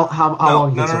and see how long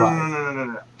you can survive.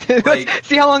 No. Like,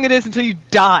 See how long it is until you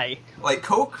die. like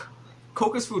Coke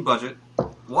is food budget.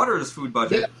 Water is food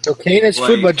budget. Cocaine is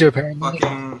food Like, budget, apparently.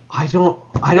 Fucking. I don't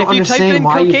If you type understand in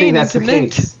why you cocaine think that's the into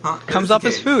Mint, case. Huh? comes That up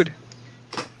is as the case.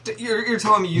 food. You're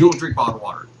telling me you don't drink bottled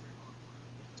water?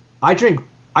 I drink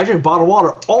bottled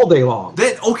water all day long.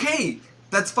 Then okay,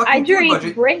 that's fucking I food drink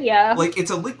budget. Bria. Like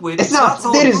it's a liquid. It's not-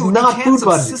 solid that is food. not You can't food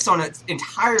budget. subsist on it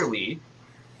entirely.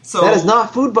 So That is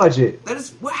not food budget. That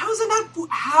is. How is it not food?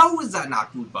 How is that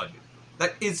not food budget?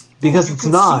 That is food. Because you it's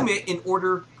consume not. it in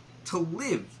order to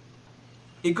live.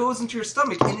 It goes into your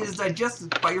stomach and it is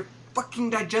digested by your fucking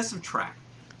digestive tract.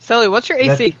 Sally, what's your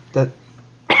AC? That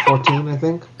 14, I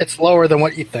think. It's lower than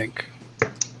what you think.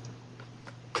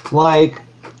 Like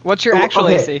What's your Oh, actual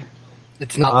okay. AC?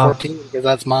 It's not 14 because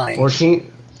that's mine.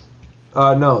 14.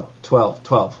 No, 12.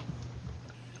 12.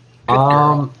 Good girl.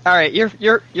 All right,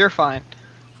 you're fine.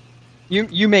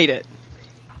 You made it,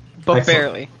 but Excellent.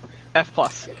 barely. F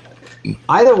plus.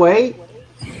 Either way,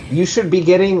 you should be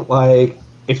getting like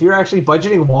if you're actually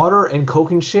budgeting water and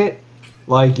Coke and shit.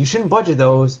 Like you shouldn't budget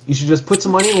those. You should just put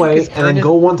some money away and then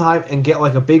go one time and get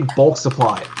like a big bulk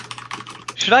supply.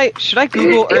 Should I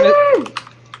Google Ernest?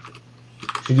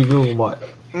 Should you Google what?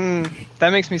 That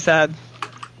makes me sad.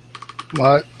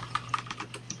 What?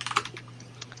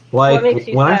 Like What makes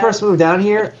you when I sad? first moved down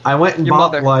here, I went and Your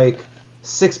bought mother. like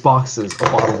 6 boxes of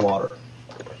bottled water.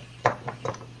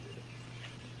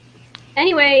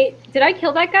 Anyway, did I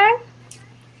kill that guy?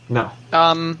 No.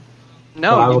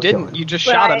 No, I you will kill didn't. him. You just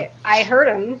But shot him. I heard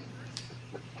him.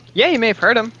 Yeah, you may have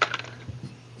hurt him.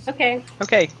 Okay.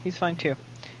 Okay, he's fine too.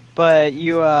 But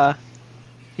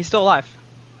he's still alive.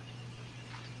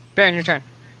 Baron, your turn.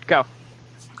 Go.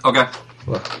 Okay.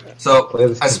 Look, So Play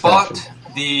this I spot contraption.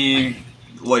 the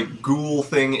like ghoul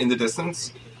thing in the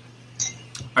distance.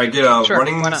 I get a Sure,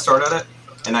 running why not? start start at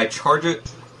it, and I charge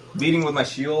it, leading with my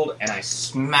shield, and I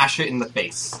smash it in the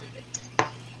face.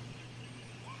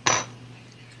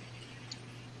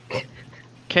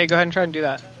 Okay, go ahead and try and do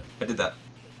that. I did that.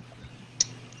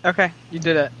 Okay, you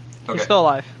did it. Okay. He's still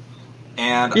alive.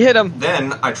 And You hit him.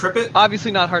 Then I trip it.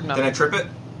 Obviously not hard enough. Then I trip it.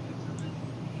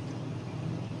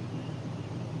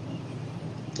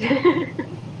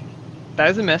 That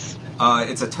is a miss.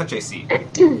 It's a touch AC.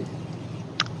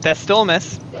 That's still a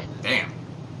miss. Damn.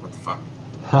 What the fuck?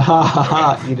 Ha ha ha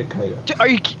ha! Eat it, Kaido.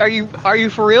 Are you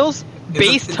for reals? It's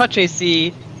Base a- touch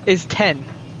AC is 10.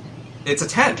 It's a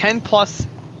 10. 10 plus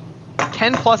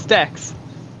dex.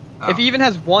 Oh. If he even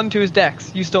has 1 to his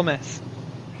dex, you still miss.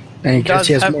 And in case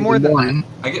he has have more more than than- one.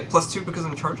 I get +2 because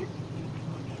I'm charging.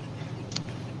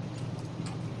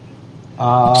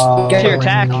 To your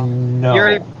attack. No.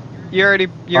 You already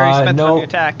spent it no. on your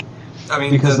attack. I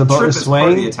mean, Because the the boat trip is is part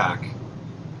of the swaying? attack.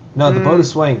 No, the boat is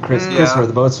swaying, Chris. Yeah. Christopher,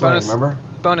 the boat's swaying, Bonus. remember?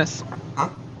 Bonus. Huh?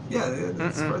 Yeah,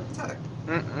 that's Mm-mm. part of the attack.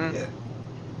 Mm-mm. Yeah.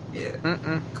 Yeah.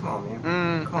 Mm-mm. Come on,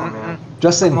 man. Come on, man.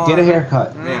 Justin, Come get a on.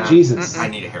 haircut. Man. Jesus. I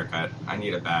need a haircut. I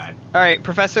need it bad. Alright,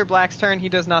 Professor Black's turn. He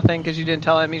does nothing because you didn't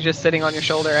tell him. He's just sitting on your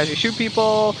shoulder as you shoot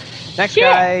people. Next Shit.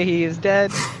 guy, he is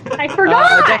dead. I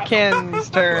forgot. Deckhan's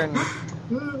turn.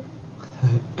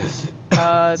 This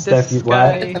Steph, you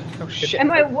guy. black? Oh shit.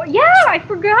 Am I? Yeah, I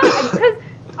forgot because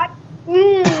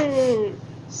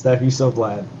Steph, you so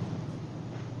glad.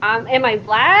 am I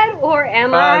Vlad or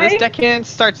am This I? deckhand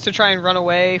starts to try and run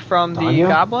away from the Danya?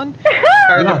 goblin.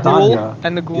 Or You're the not ghoul. Danya.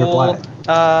 And the You're ghoul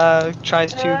black.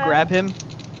 tries to grab him.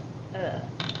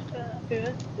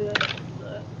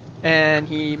 And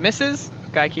he misses.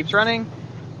 Guy keeps running.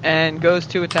 And goes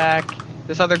to attack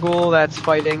this other ghoul that's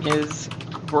fighting his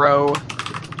bro,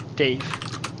 Dave.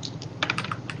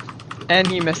 And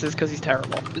he misses because he's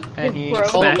terrible. And he Bro.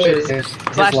 smashes His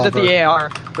at lover. the AR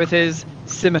with his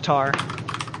scimitar,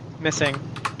 missing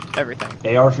everything.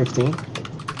 AR-15?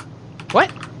 What?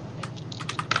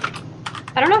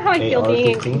 I don't know how I feel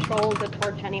being in AR-15? control of the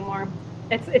torch anymore.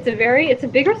 It's a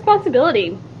big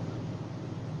responsibility.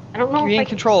 I don't know Be if in I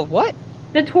control of what?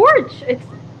 the torch. It's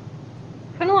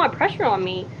putting a lot of pressure on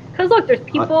me. Cause look, there's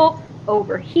people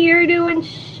over here doing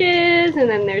shiz, and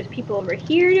then there's people over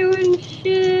here doing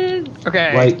shiz.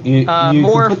 Okay. Like you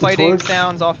more can put the fighting torch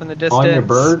sounds off in the distance. on your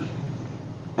bird,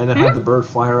 and then have the bird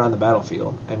fly around the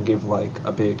battlefield and give like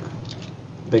a big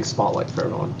spotlight for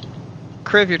everyone.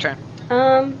 Kriv, your turn.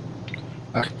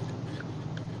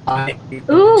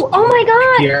 Ooh, oh my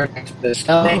god! Here next to this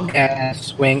thing and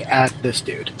swing at this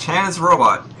dude. Chan is a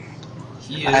robot.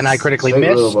 He is And I critically Straight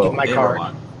miss robo. with my a card.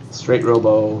 robot. Straight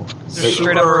robo.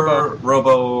 Straight up Super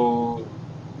Robo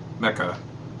Mecha.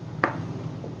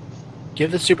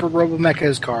 Give the Super Robo Mecha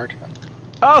his card.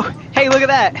 Oh, hey, look at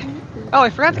that! Oh, I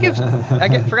forgot to give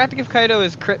forgot to give Kaido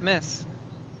his crit miss.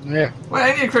 Yeah. Wait,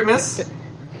 I need a crit miss.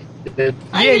 Yeah,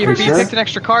 you sure? picked an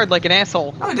extra card like an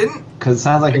asshole. No, I didn't. Because it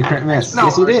sounds like a crit miss. No,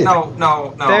 Yes, you did. No.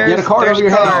 You had a card There's over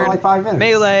your head card. for like 5 minutes.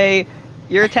 Melee.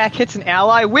 Your attack hits an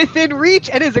ally within reach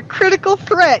and is a critical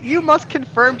threat. You must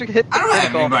confirm to hit the I don't have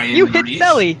critical. anybody You in hit reach.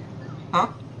 Selly. Huh?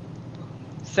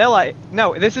 Selly.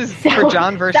 No, this is for Selly.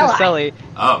 John versus Selly. Selly.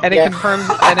 Oh. And it Yeah. confirms,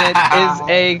 and it is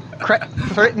a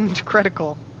threatened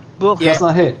critical. Ugh. Yeah. Does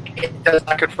not hit. It does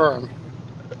not confirm.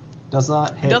 Does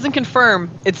not It hit. doesn't confirm,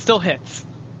 it still hits.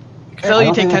 I Selly, you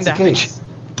don't take think 10 that's the damage. case.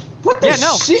 What the Yeah,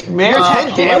 no. shit, man?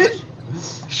 10 damage?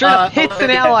 Straight up hits an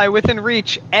 11 ally within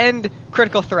reach and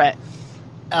critical threat.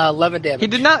 11 damage. He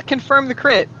did not confirm the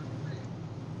crit,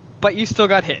 but you still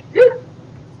got hit. It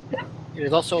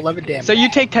is also 11 damage. So you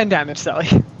take 10 damage, Sally.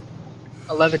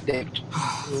 11 damage.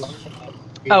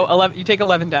 Oh, 11. You take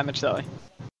 11 damage, Sally.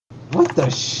 What the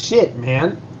shit,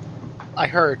 man? I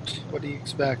heard. What do you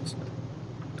expect?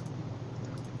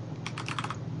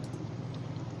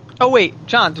 Oh wait,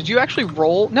 John, did you actually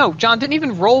roll? No, John didn't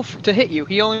even roll to hit you.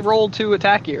 He only rolled to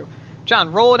attack you.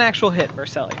 John, roll an actual hit for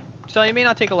Sally. Sally, you may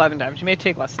not take 11 damage. You may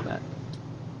take less than that.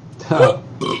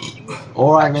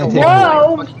 Or I may take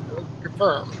Whoa! more.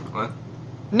 Confirm. What?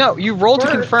 No, you rolled to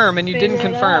Work. confirm and you didn't Figure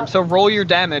it confirm. out. So roll your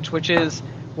damage, which is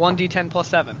 1d10 plus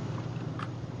 7.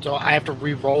 So I have to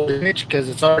re-roll damage because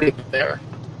it's already there.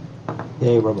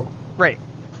 Yay, Robo. Right.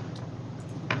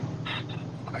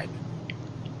 Right.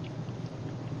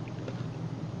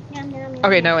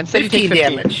 Okay, no, instead you take 15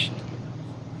 15. damage.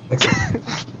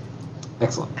 Excellent.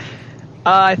 Excellent.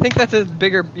 I think that's a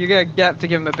bigger. You're gonna have to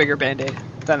give him a bigger band-aid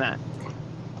than that.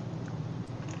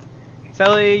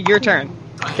 Sally, your turn.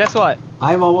 Guess what?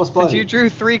 I'm almost Since bloody. you drew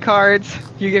 3 cards,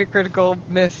 you get a critical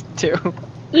miss too.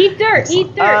 Eat dirt,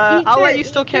 eat dirt, eat I'll dirt, let you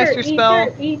still eat cast dirt, your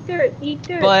spell. Eat dirt, eat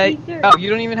dirt, But eat dirt. oh, you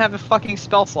don't even have a fucking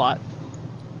spell slot.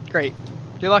 Great,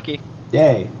 you're lucky.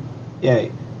 Yay.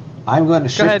 Yay. I'm going to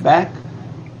shift ahead. back,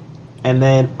 and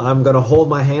then I'm going to hold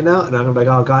my hand out, and I'm going to be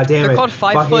like, oh, god damn They're it. called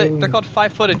 5 fucking- foot. They're called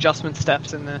 5 foot adjustment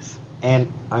steps in this.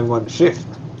 And I'm going to shift.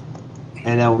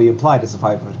 And that will be implied as a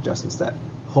 5-foot adjustment step.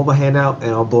 Hold my hand out,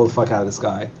 and I'll blow the fuck out of this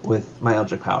guy with my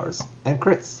eldritch powers. And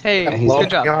crits. Hey, and he's Blow good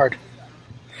up job. Yard.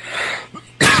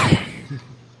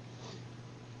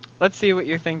 Let's see what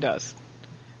your thing does.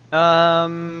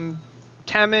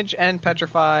 Damage and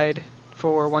petrified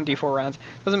for 1d4 rounds.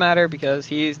 Doesn't matter because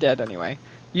he's dead anyway.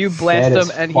 You blast Dead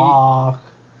him as and fuck.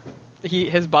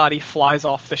 his body flies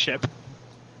off the ship.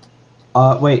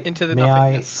 Wait, Into the may I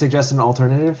nothingness. suggest an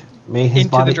alternative? May his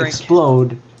Into the body drink.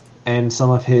 explode, and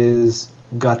some of his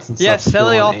guts and Yes, stuff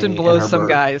Sally spill on often Amy and blows her some bird.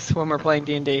 guys when we're playing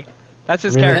D&D. That's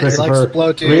his Really, character. Chris- Christopher?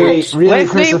 Explode, dude. Really,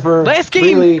 last Christopher? game,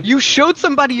 Really? you showed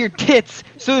somebody your tits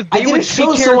so that I they didn't would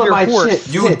show take care of someone your my horse.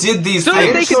 shit. You did these So that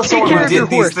things. they show can take someone care my of your did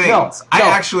these horse. things. I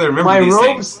actually remember my these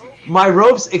robes, things. My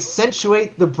robes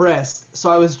accentuate the breast,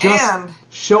 so I was just And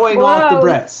showing off the Whoa.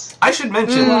 breasts. I should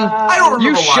mention, Wow. I don't remember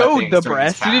You a lot of showed things the during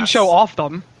breasts. this You didn't past. show off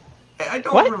them. I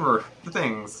don't What? remember the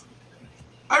things.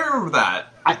 I remember that.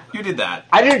 You did that.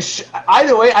 I didn't.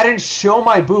 Either way, I didn't show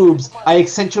my boobs. I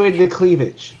accentuated the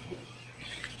cleavage.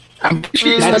 I'm pretty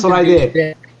sure That's what I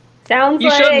did. Sounds You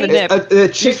like showed him the nip. The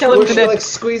chick showed where the she nip. like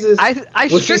squeezes. I when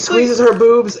she strictly squeezes her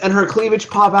boobs and her cleavage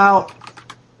pop out.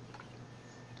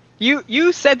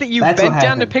 you said that you That's bent what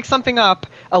down to happened. pick something up,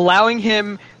 allowing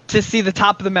him to see the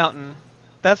top of the mountain.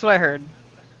 That's what I heard.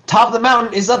 Top of the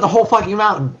mountain is not the whole fucking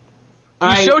mountain.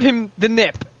 You showed him the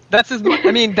nip. That's his.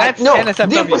 I mean, that's no. NSFW.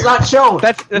 Nip was not shown.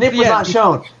 That's Nip the was end. not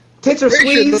shown. Tits are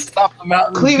Pretty sure this squeezed. top of the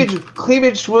mountain.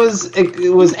 Cleavage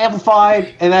was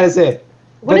amplified, and that is it.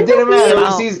 But it Wouldn't didn't that be- matter Wow.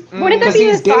 because he's Wouldn't that because be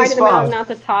the he's gay side as of the mountain, fuck. not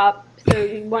the top? So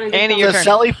you wanted to Annie, tell your me-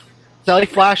 turn. Sally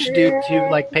Flash dude to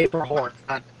like paper horn.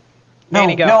 No,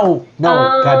 Annie, go.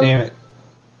 no, god damn it.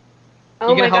 Oh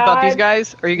You gonna my help out these God.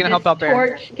 guys, or are you gonna help This out Baron?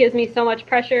 torch gives me so much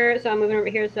pressure, so I'm moving over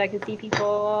here so I can see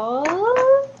people.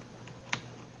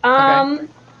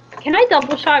 Can I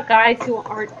double shot guys who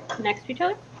aren't next to each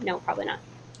other? No, probably not.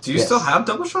 Do you Yes. still have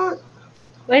double shot?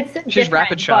 It's She's different,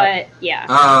 rapid shot. but yeah,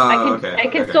 Oh, I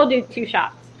can still do 2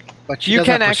 shots. But she You does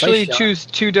can have actually precise shot. choose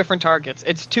 2 different targets.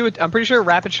 It's 2. I'm pretty sure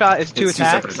rapid shot is 2 It's 2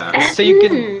 separate attacks. attacks. So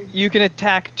you can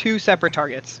attack 2 separate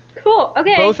targets, Cool.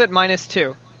 Okay. both at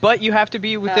 -2. But you have to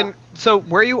be within. So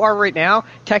where you are right now,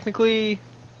 technically.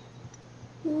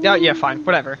 Yeah, fine,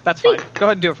 whatever. That's fine. Go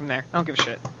ahead and do it from there. I don't give a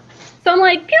shit. So I'm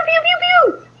like pew pew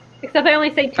pew pew. Except I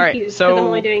only say 2 All right, pews because so I'm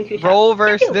only doing 2 shots. roll Pew,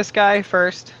 versus pew. this guy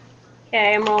first.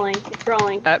 Okay, I'm rolling. It's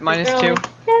rolling. At It's -2. rolling.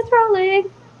 It's rolling.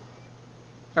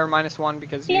 Or -1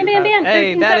 because Bam, you bam, have, bam,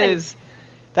 hey, 13-7.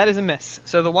 that is a miss.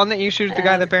 So the one that you shoot at the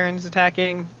guy that Baron's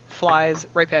attacking flies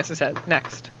right past his head.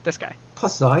 Next, this guy.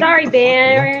 +9. Sorry,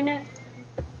 Baron.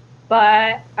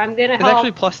 But I'm gonna It's help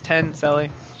actually +10, Sally,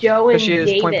 Joe and because she is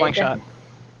David. point blank shot.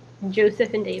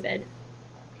 Joseph and David.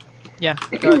 Yeah,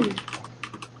 good.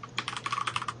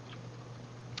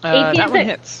 18 that one six.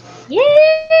 hits.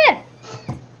 Yeah.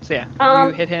 So yeah,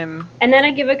 you hit him. And then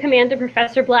I give a command to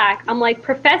Professor Black. I'm like,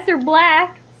 Professor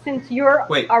Black, since you're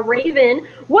Wait. a raven,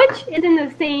 which is in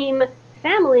the same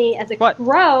family as a What?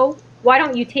 crow, why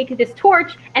don't you take this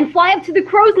torch and fly up to the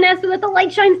crow's nest so that the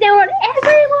light shines down on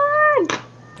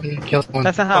everyone? Kill someone.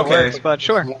 That's not how Okay. it works, but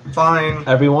sure. Fine.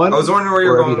 Everyone? I was wondering where you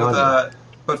were Or have going with done it? that,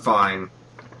 but fine.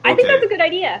 I think Okay. that's a good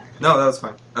idea. No, that was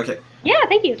fine. Okay. Yeah,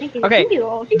 thank you, thank you. Okay, Thank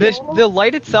you. Thank you. the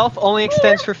light itself only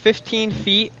extends for 15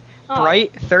 feet, Oh,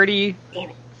 bright, 30,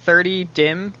 damn it. 30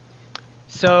 dim.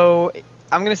 So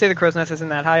I'm going to say the crow's nest isn't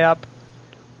that high up.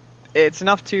 It's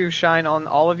enough to shine on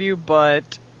all of you,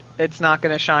 but it's not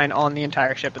going to shine on the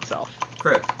entire ship itself.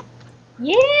 Crit,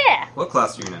 Yeah. what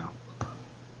class are you now?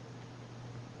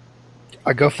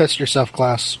 I go fist yourself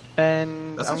class.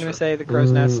 And That's I'm not going true. to say the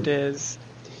crow's nest is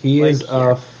He Like is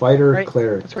here. a fighter right.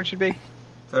 cleric. That's where it should be.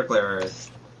 Fair clear. It's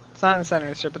not in the center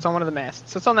of the ship. It's on one of the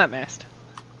masts. So it's on that mast.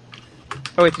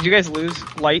 Oh wait, did you guys lose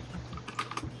light?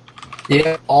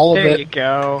 Yeah, all of There it. you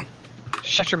go.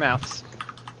 Shut your mouths.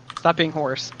 Stop being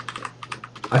hoarse.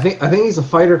 I think he's a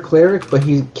fighter cleric, but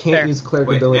he can't Fair. use cleric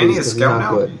Wait, abilities Annie is because he's scout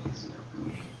not now? good.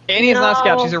 Annie is not a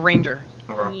scout. No. She's a ranger.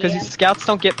 Okay. Because Yeah. scouts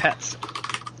don't get pets.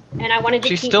 And I wanted to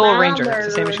She's keep still a my ranger. It's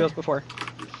the same as bird. she was before.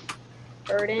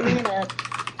 Birding it up.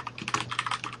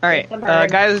 Alright, It's a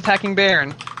bird. guy is attacking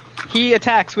Baron. He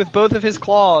attacks with both of his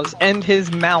claws and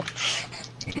his mouth.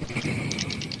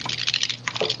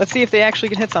 Let's see if they actually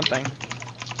can hit something.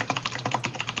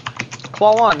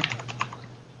 Claw 1.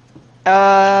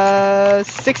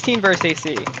 16 versus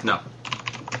AC. No.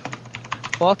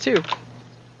 Claw 2.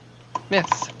 Miss.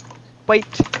 Bite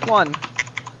 1.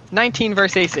 19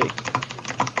 versus AC.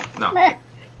 No. Meh.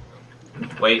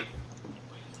 Wait.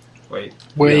 Wait.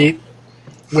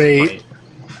 Wait.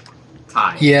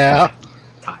 Tie. Yeah.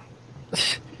 Tie.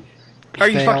 Are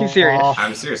you fucking serious? off.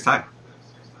 I'm serious. Tie.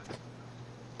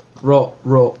 Roll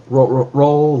off.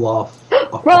 Roll up.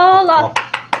 Roll up.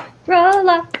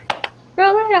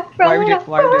 Roll it up. Why would Roll you- it up.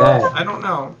 why would you- roll it up. I don't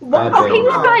know. Bad Okay, thing. you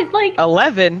guys, like,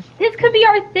 11? this could be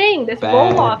our thing, this Bad.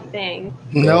 roll-off thing.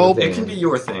 Nope. It can be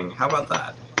your thing. How about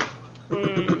that?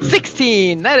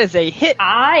 16! That is a hit!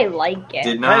 I like it.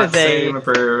 Did not is a- say my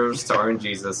prayers to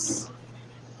RNGesus.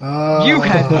 You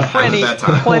had plenty, Bad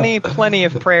time. plenty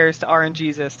of prayers to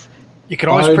RNGesus. You can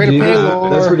always pray to Jesus. Paylor.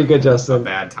 That's pretty good, A Justin.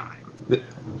 bad time.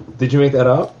 Did you make that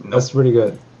up? Nope. That's pretty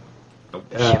good. Nope.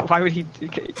 Yeah. Why would he? Do you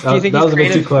think That he's was a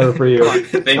bit too creative? clever for you.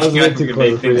 Thank That was you a guys bit for too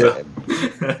making clever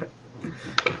things for you. up.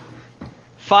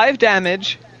 5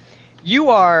 damage. You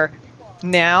are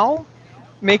now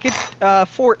make a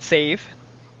fort save.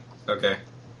 Okay.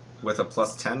 With a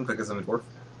 +10 because I'm a dwarf.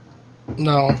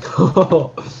 No.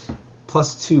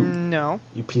 +2, No,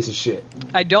 you piece of shit.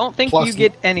 I don't think Plus you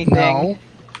get anything No.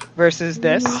 versus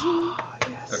this.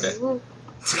 Yes.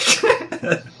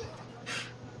 Okay.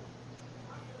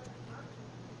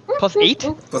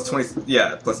 +8. +20.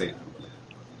 Yeah, +8.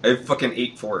 I have fucking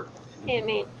 8 fort. Damn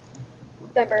it.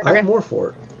 The bird. I have more for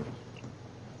it.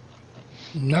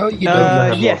 No, you I don't.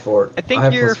 have yeah. more for it. I think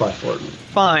have you're +5 for it.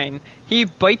 Fine. He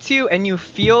bites you, and you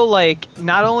feel like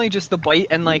not only just the bite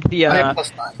and like the I have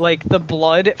 +9. like the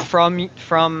blood from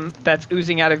that's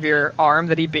oozing out of your arm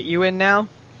that he bit you in now,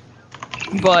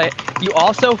 but you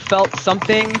also felt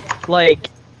something like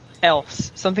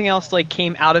else. Something else like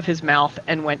came out of his mouth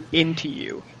and went into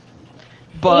you.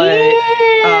 But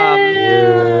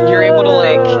you're able to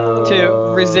like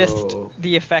to resist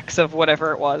the effects of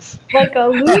whatever it was. Like a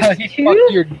loose He tooth?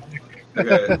 fucked your-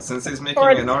 Okay, since he's making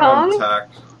Or an arm tongue? attack,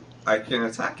 I can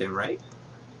attack him, right?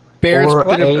 Bears Or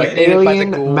been an impregnated by the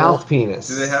alien ghoul. mouth penis.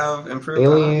 Do they have improved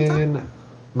arm attack? Alien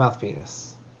mouth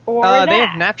penis. Or They that.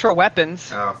 have natural weapons.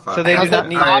 Oh, fuck. So they do not All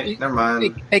need- right, never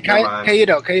mind. Hey, Never mind.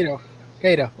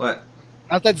 Kato. What?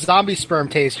 How's that zombie sperm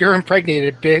taste? You're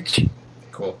impregnated, bitch.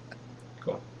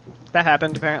 Cool. That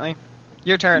happened, apparently.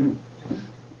 Your turn.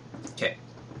 Okay.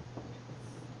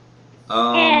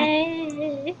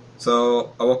 Hey.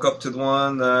 So I walk up to the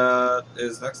one that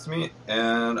is next to me,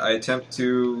 and I attempt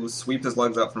to sweep his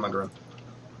legs out from under him.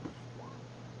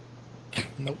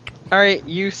 Nope. Alright,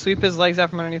 you sweep his legs out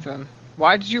from underneath him.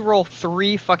 Why did you roll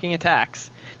 3 fucking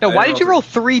attacks? No, I why didn't did you roll roll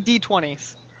 3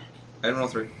 d20s? I didn't roll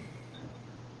 3.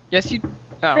 Yes, you...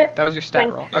 Oh, Trip, that was your stat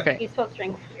strength. roll. Okay. You spelled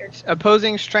strength weird.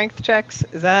 Opposing strength checks?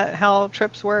 Is that how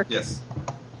trips work? Yes.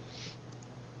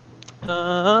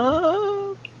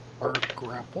 Or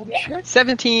grapple check.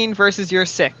 17 versus your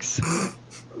 6.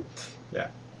 Yeah.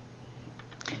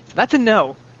 So that's a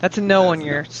no. That's a no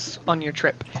That's on your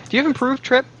trip. Do you have improved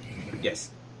trip?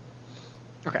 Yes.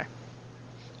 Okay.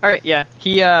 Alright, yeah.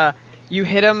 You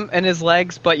hit him in his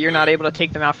legs, but you're not able to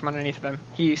take them out from underneath of him.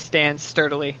 He stands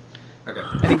sturdily. Okay.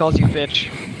 And he calls you bitch.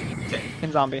 Okay.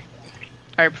 In zombie.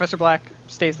 Alright, Professor Black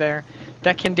stays there.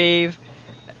 Deccan Dave.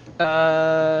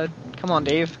 Come on,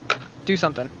 Dave. Do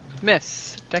something.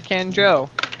 Miss. Deckhand Joe.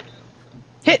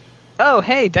 Hit! Oh,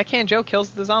 hey, Deckhand Joe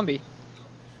kills the zombie.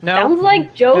 No. Sounds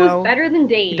like Joe's No, better than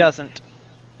Dave. He doesn't.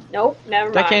 Nope, never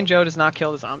mind. Deckhand Joe does not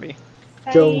kill the zombie.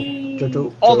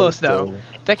 Joe. Almost, though.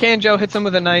 Deckhand Joe hits him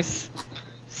with a nice,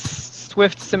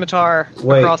 swift scimitar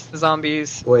Wait. across the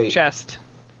zombie's Wait. chest.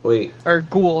 Wait, Or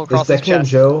ghoul is across his Deckhand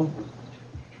chest. Joe?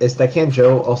 Is Deckhand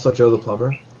Joe also Joe the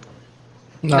plumber?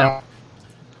 No.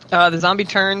 The zombie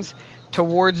turns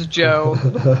towards Joe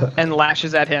and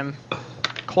lashes at him.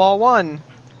 Claw 1.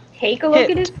 Take a look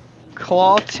Hit. at his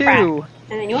Claw 2. crap,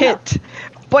 and then you'll know. Hit.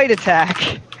 Bite attack.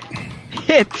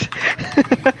 Hit.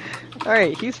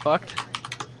 Alright, he's fucked.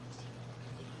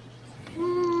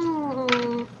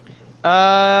 Mm.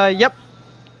 Yep.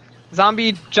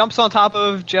 Zombie jumps on top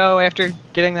of Joe after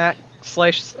getting that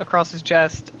slice across his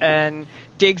chest and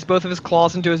digs both of his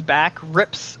claws into his back,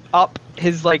 rips up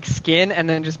his like skin, and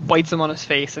then just bites him on his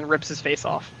face and rips his face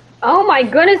off. Oh my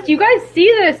goodness, do you guys see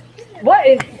this? What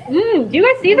is... do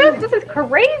you guys see this? This is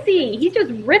crazy. He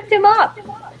just ripped him up.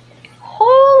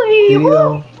 Holy... Did he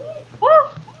though?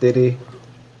 Oh, Did he?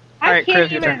 I Alright, can't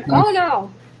Chris, your even... turn. Oh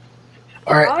no.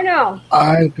 All right. Oh no.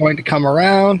 I'm going to come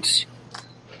around,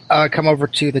 come over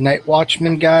to the Night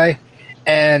Watchman guy,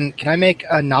 and can I make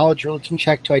a knowledge religion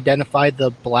check to identify the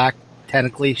black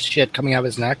tentacly shit coming out of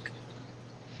his neck?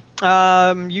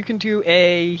 You can do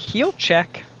a heal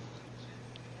check.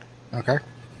 Okay.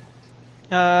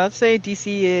 Let's say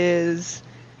DC is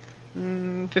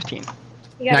 15.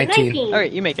 You got 19. 19. All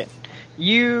right, you make it.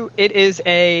 It is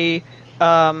a,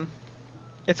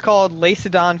 it's called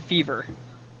Lacedon fever.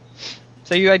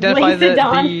 So you identify Lacedon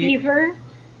the fever.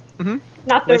 Mhm.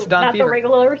 Not the Lacedon fever.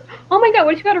 regulars. Oh my god,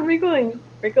 what you got a wriggling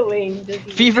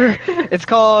disease? fever. It's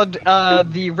called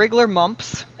the Wriggler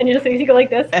mumps, And you just go like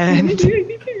this. and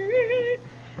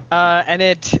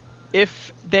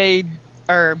if they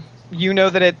are, you know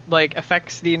that it like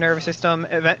affects the nervous system,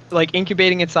 like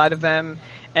incubating inside of them,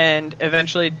 and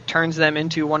eventually turns them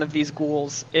into one of these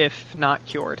ghouls if not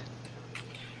cured.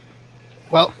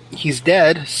 Well, he's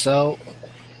dead, so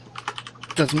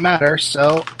doesn't matter.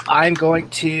 So I'm going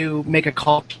to make a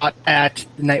call shot at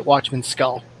the Night Watchman's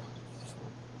skull.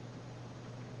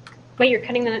 Wait, you're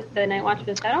cutting the Night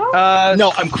Watchman's head off?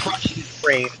 No, I'm crushing his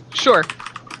brain. Sure.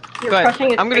 You're Go ahead. crushing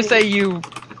his I'm gonna brain. say you,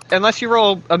 unless you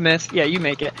roll a miss. Yeah, you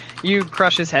make it. You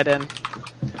crush his head in.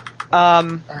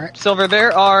 Alright. Silver,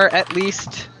 there are at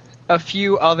least a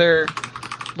few other,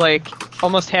 like,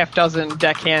 almost half dozen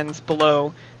deckhands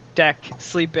below deck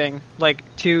sleeping, like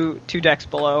two decks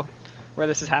below where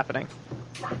this is happening.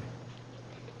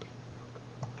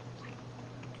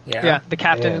 Yeah, the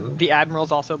captain, Man. the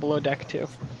admiral's also below deck too.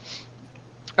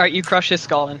 Alright, you crush his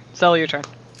skull in. Sell your turn.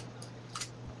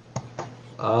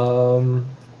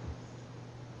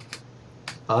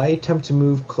 I attempt to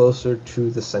move closer to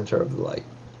the center of the light.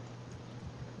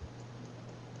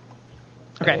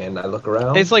 Okay. And I look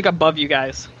around. It's like above you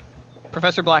guys.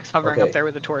 Professor Black's hovering Okay. up there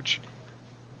with a torch.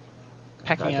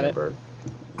 Pecking at Gotcha, it. bird.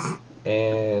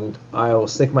 And I'll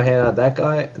stick my hand at that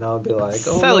guy, and I'll be like,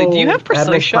 "Oh Sally, no, do you have precise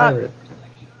Admiral's shot? pirate."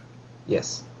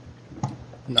 Yes.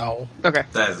 No. Okay.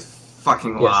 That is a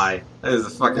fucking Yes. lie. That is a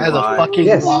fucking That's lie. a fucking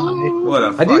Yes. lie. What a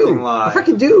I fucking do. lie. I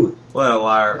fucking do. What a I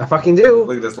liar. fucking do.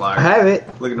 Look at this liar. I have it.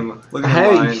 Look at him. Look I at him have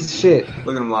it, you lying. piece of shit.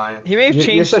 Look at him lying. He may have You're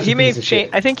changed. such a He may piece have of shit.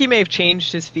 changed. I think he may have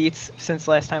changed his feats since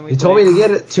last time we. You told me played. to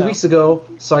get it 2 weeks ago,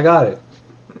 so I got it.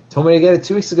 Told me to get it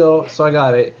 2 weeks ago, so I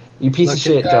got it. You piece Look of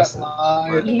shit, at that Justin.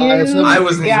 lie. You Lies of- I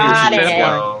wasn't here got 2 weeks it.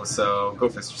 ago, so go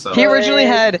fist yourself. He originally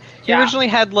had. He Yeah. originally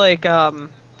had like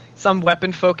some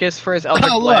weapon focus for his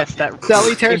Eldritch Oh, look. Blast that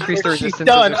Sally Terry, increased the she's resistance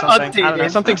done, or something. I don't know,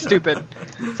 updated. something stupid,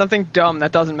 something dumb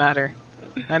that doesn't matter.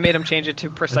 I made him change it to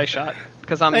precise shot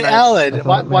because I'm Hey, nice. Alan,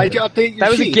 why'd you update your That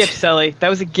was sheet? a gift, Selly. That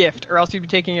was a gift, or else you'd be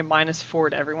taking a -4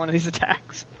 to every one of these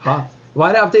attacks. Huh?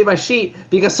 Why'd I update my sheet?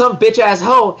 Because some bitch ass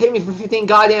hoe hit me for 15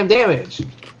 goddamn damage.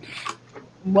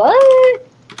 What?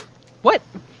 What?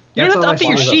 You That's don't why have to update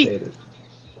my your sheet sheet. is updated.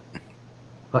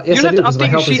 Yes, You I don't do, have 'cause to my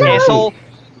update your health is sheet, in my asshole.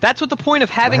 That's what the point of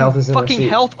having health is in my fucking sheet.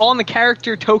 health on the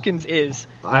character tokens is.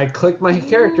 I clicked my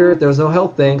character, there was no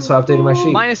health thing, so I updated my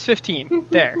sheet. -15.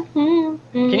 There. Can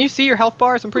you see your health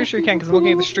bars? I'm pretty sure you can because I'm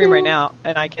looking at the stream right now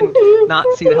and I can not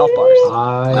see the health bars.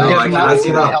 No, I cannot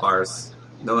see the health bars.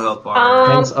 No health bars.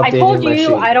 Hence I updating told my you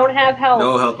sheet. I don't have health.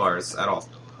 No health bars at all.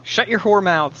 Shut your whore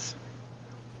mouths.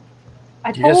 I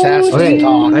You just told asked you. Okay,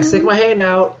 talk. I stick my hand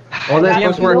out. All that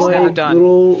DM's fucking work's like, never done.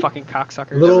 little Fucking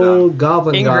cocksuckers. little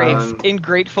goblin guy,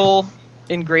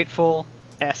 Ingrateful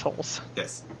assholes.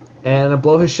 Yes. and I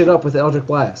blow his shit up with Eldritch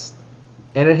Blast,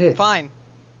 and it hits. Fine.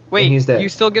 Wait, he's dead. you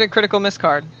still get a critical miss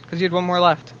card because you had one more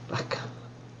left.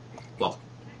 Well,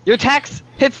 Your tax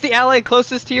hits the ally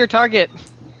closest to your target.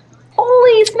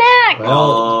 Holy smack!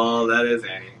 Well, that is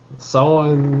Annie.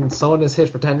 someone is hit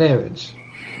for 10 damage.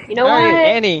 You know All what? right,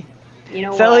 Annie. You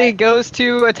know Selly what? goes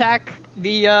to attack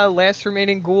the last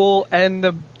remaining ghoul, and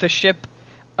the ship.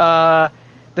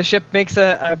 The ship makes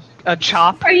a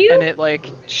chop, Are you- and it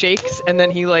like shakes, and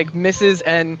then he like misses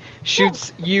and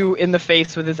shoots you in the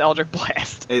face with his Eldritch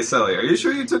Blast. Hey, Sally, are you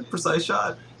sure you took precise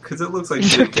shot? Because it looks like you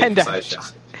didn't take 10 precise damage.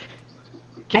 shot.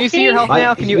 Can I you see your think- health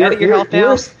now? Can you You're- edit your you're- health now?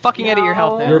 you're- Fucking edit your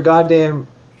health No. now.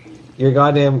 You're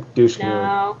goddamn douche canoe,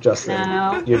 No. Justin.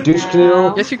 No. You're douche No.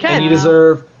 canoe, Yes, you and can. you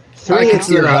deserve I 3 can hits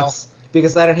see in the your nuts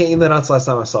because I didn't hit you in the nuts last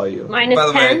time I saw you. Minus By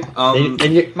the 10. way,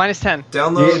 And you, -10. You're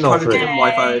download getting all Project three. M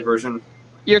Wi-Fi version,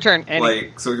 Your turn, Annie.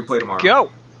 like, so we can play tomorrow. Go.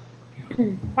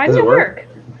 Why Does does it it work?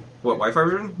 What, Wi-Fi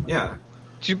version? Yeah.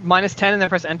 Did you -10 and then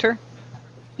press enter?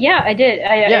 Yeah, I did.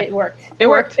 Yeah. It worked. It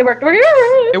worked. It worked.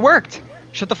 It worked.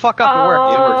 Shut the fuck up. It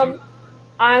worked. It worked.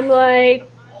 I'm like,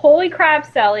 holy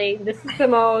crap, Sally. This is the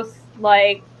most,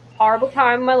 like, horrible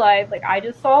time of my life. Like, I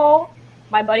just saw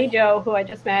my buddy Joe, who I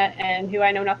just met and who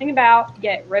I know nothing about,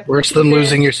 get ripped. Worse to than pieces.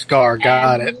 losing your scar.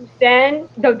 Got And it. Then,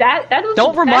 no, that was.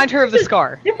 Don't remind that- her of the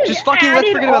scar. This is Just fucking let's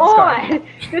added forget about the scar. on.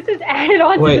 This is added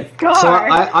on wait, to the so scar.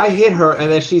 I hit her,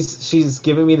 and then she's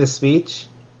giving me the speech.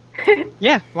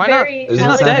 Yeah, why Very Is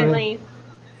this elegantly.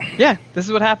 not? Yeah, this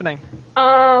is what's happening.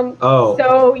 Oh,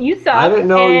 So you suck. I didn't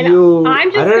know and you. I'm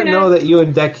just I didn't gonna, know that you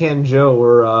and Deckhand Joe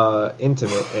were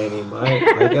intimate, Annie.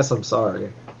 I guess I'm sorry.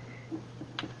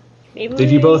 Maybe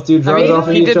Did you both do drugs maybe off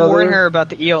of He each did other? warn her about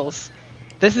the eels.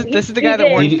 This is the He guy that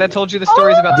did. warned Did you- that told you the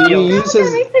stories about the Did you eels. use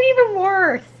his- That makes it even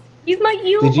worse. He's my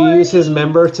eel Did you use his buddy.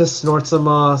 member to snort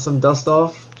some dust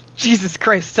off? Jesus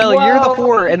Christ, Sally, you're the Whoa.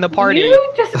 whore in the party.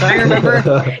 You just, Don't you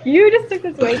remember? you just took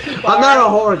this way too far. I'm not a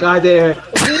whore, goddamn.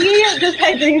 We just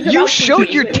had dreams You about showed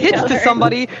competing your with each tits to other.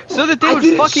 somebody so that they I would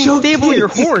didn't fucking show stable your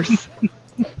tits. horse.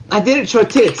 I didn't show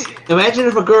tits. Imagine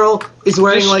if a girl is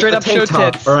wearing Just like straight a up show tank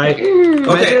top, tits. all right? Imagine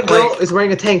Okay, a girl like, is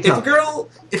wearing a tank If a top. girl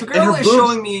And her is boobs-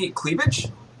 showing me cleavage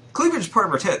is part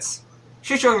of her tits.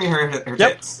 She's showing me her Yep.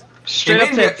 tits. Straight up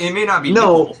tits. It may not be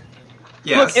No. nipple.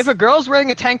 Yes. Look, if a girl's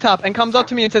wearing a tank top and comes up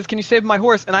to me and says, "Can you save my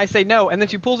horse?" and I say no, and then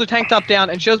she pulls her tank top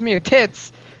down and shows me her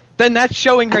tits, then that's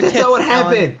showing her That's tits. not what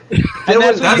Alan. happened. And There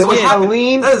that's was, what there you was did. a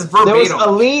lean. That is There was verbatim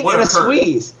a lean what and a occurred.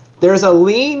 squeeze. There's a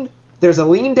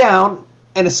lean down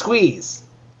and a squeeze.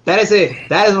 That is it.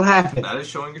 That is what happened. that is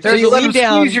showing your There's tits. you a let lean him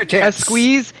down, squeeze your a tits.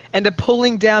 squeeze, and a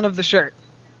pulling down of the shirt.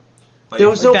 Like, There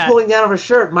was like no that. pulling down of her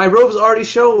shirt. My robes already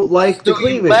show like the So you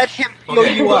cleavage. let him feel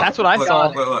okay, you look, up. That's what I look, saw.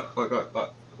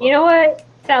 Look. You know what,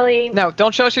 Sally? No,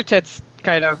 don't show us your tits,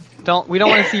 Kaido. We don't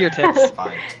want to see your tits.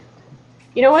 Fine.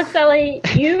 You know what, Sally?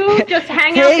 You just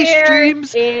hang out Hey, there.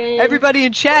 streams! in- Everybody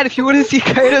in chat, if you want to see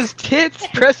Kaido's tits,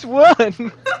 press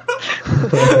 1.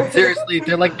 Seriously,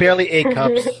 they're like barely A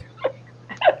cups.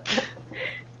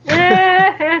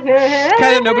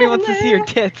 Kaido, nobody wants to see your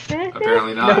tits.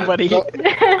 Apparently not. Nobody. So,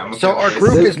 I'm so okay our with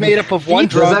group this. is made up of one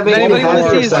Does drug. that make one you Anybody want to happy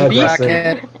see or his sad, beat? Justin?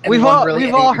 crackhead, and We've one all really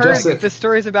we've all A heard Justin. the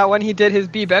stories about when he did his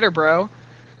Be Better, bro.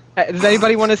 Does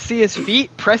anybody want to see his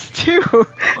feet? Press 2. What?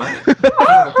 Yeah, okay,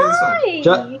 that's fine. Hi.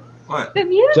 Ju- What? The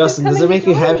music Justin, is does it coming make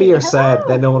you through. happy or sad Hello,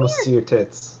 that no one will come see your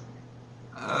tits?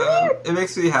 It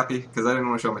makes me happy because I didn't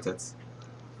want to show my tits.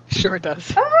 Sure it does.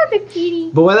 here. Oh, the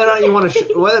kitty. But whether or not you want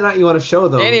to, whether or not you want to show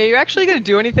them, Annie, are you actually going to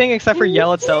do anything except for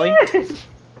yell at Sully?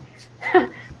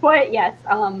 But yes,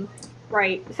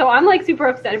 right. So I'm like super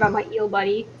upset about my eel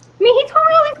buddy. I mean, he told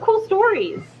me all these cool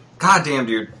stories. God damn,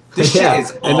 dude. This Yeah, shit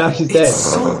is and now awful. he's dead. It's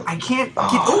so I can't get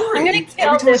over I'm it. gonna It's kill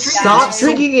every time I this drink guy. stop it's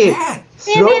drinking so it. bad.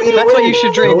 Throw it That's away. what you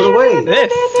should drink. Throw it away.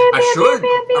 This. I should.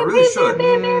 I really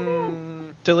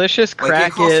should. delicious Like,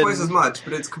 it costs twice as Kraken. much,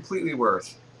 but it's completely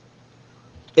worth.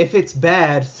 If it's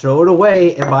bad, throw it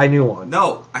away and buy a new one.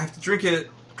 No, I have to drink it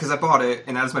because I bought it,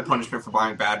 and that is my punishment for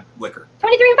buying bad liquor.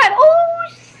 23 and 5. Oh,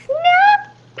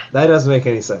 snap! That doesn't make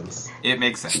any sense. It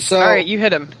makes sense. So, All right, you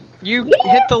hit him. You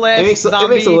Yeah. hit the last It makes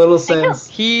zombie. a little sense.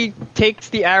 He takes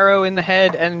the arrow in the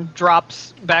head and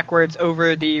drops backwards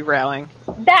over the railing.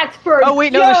 That's for Oh,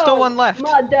 wait, no, there's still one left.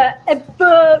 Mother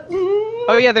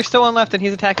Oh yeah, there's still one left, and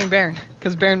he's attacking Baron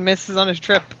because Baron misses on his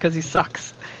trip because he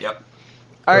sucks. Yep.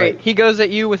 All right, Right. he goes at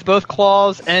you with both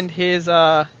claws and his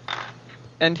bite.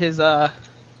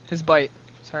 Sorry,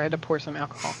 I had to pour some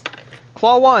alcohol.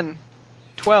 Claw 1,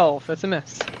 12. That's a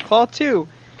miss. Claw 2,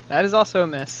 that is also a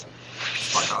miss.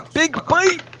 Spot dodge. Big Spot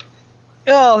dodge. bite.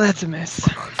 Oh, that's a miss.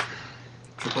 Spot dodge.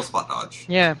 Triple spot dodge.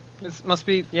 Yeah, this must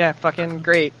be fucking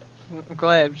great. I'm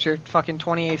glad it's your fucking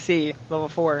 20 AC level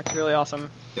 4. It's really awesome.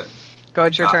 Yep. Go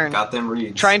ahead, it's your turn. Got them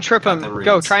reads. Try and trip Got him. them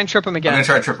Go, reads. try and trip him I'm again. gonna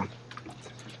try to trip him.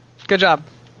 Good job.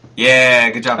 Yeah,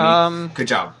 good job, me. Good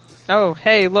job. Oh,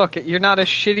 hey, look, you're not a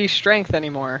shitty strength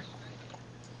anymore.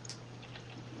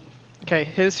 Okay,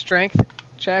 his strength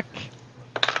check.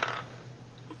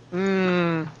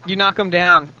 You knock him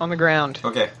down on the ground.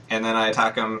 Okay, and then I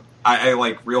attack him. I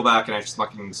like reel back and I just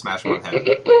fucking smash him on the head.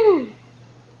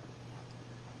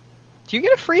 Do you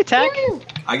get a free attack?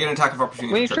 I get an attack of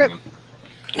opportunity When you for tripping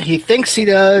trip. him. he thinks he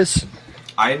does.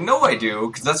 I know I do,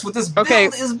 because that's what this build Okay.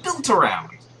 is built around.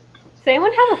 Does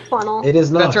anyone have a funnel? It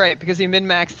is not. That's right, because he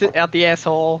min-maxed it out the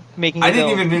asshole, making I it didn't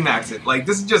build. even min-max it. Like,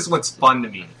 this is just what's fun to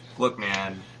me. Look,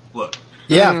 man. Look.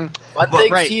 Yeah. Mm. One Look,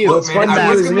 thing right. to you. Look, man, fun to I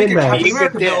was use gonna make a min-max. Captain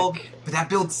America Dick. build, but that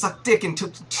build sucked dick and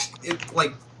took it,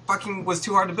 like, fucking was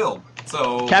too hard to build.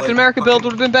 So, Captain like, America build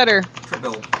fucking would have been better. trip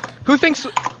build. Who thinks...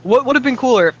 What would have been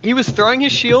cooler? He was throwing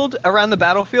his shield around the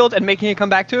battlefield and making it come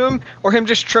back to him, or him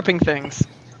just tripping things?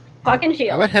 Fucking How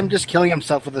shield. about him just killing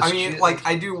himself with a I mean, shield? like,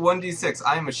 I do 1d6.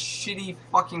 I am a shitty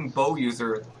fucking bow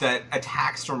user that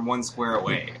attacks from 1 square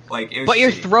away. Like, it was But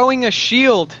you're shitty. throwing a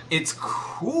shield. It's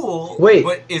cool, Wait.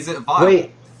 but is it viable?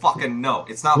 Wait. Fucking no.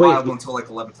 It's not Wait. viable until, like,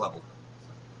 11th level.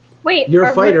 Wait, You're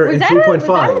a fighter was in that 3.5. Was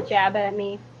that a jab at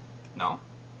me? No?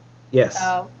 Yes.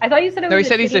 Oh, I thought you said it was No, he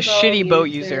said he's a shitty bow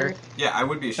user. Yeah, I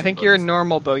would be a shitty I think bow you're a user.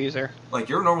 normal bow user. Like,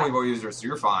 you're normally a bow user, so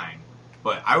you're fine.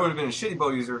 But I would have been a shitty bow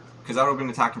user, because I would have been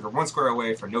attacking from 1 square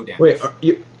away for no damage. Wait,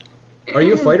 are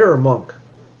you a fighter or a monk?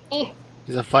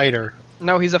 He's a fighter.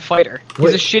 No, he's a fighter. He's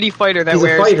Wait, a shitty fighter that he's a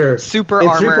wears fighter super in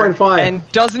armor 3.5.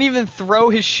 and doesn't even throw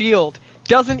his shield.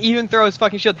 Doesn't even throw his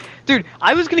fucking shield. Dude,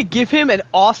 I was gonna give him an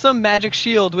awesome magic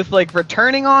shield with like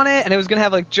returning on it, and it was gonna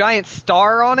have like giant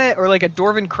star on it or like a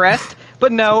dwarven crest.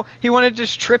 But no, he wanted to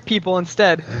just trip people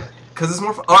instead. Because it's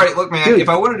more fun. Alright, look, man, Dude. if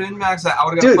I wanted to min-max that, I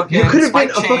would have Dude, got you fucking could have spike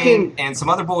been a chain fucking- and some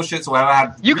other bullshit, so I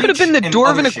had You could have been the reach and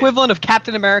dwarven other shit. equivalent of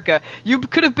Captain America. You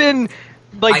could have been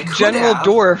I like could General have.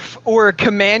 Dwarf or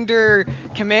Commander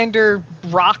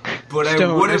Rock But I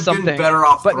Stone would or have something. been better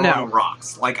off But throwing no.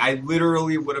 rocks. Like, I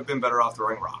literally would have been better off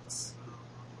throwing rocks.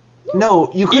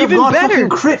 No, you could have Even gone better. fucking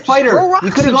crit fighter. Throw rocks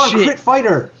You could have and gone shit. crit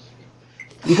fighter.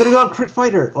 You could have gone crit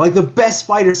fighter. Like the best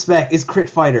fighter spec is crit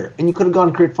fighter, and you could have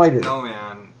gone crit fighter. No,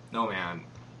 man. No, man.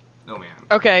 No, man.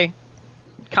 Okay,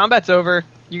 combat's over.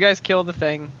 You guys killed the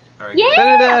thing. Alright.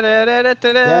 Yeah!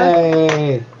 Da-da-da-da-da-da-da.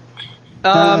 Yay!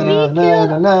 Um, We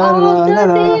killed all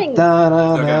the things. All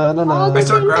I the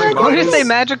start grabbing things. I'm gonna bodies. say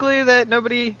magically that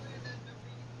nobody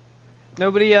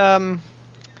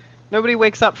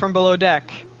wakes up from below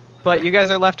deck, but you guys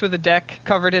are left with a deck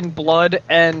covered in blood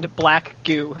and black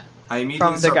goo. I immediately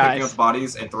from the start picking guys. up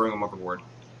bodies and throwing them overboard.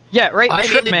 Yeah, right. I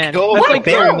Trip need to Man. go That's with like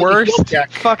Baron the with the worst shield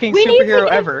deck. fucking We need to superhero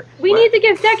give- ever. We What? need to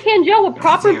give Deckhand Joe a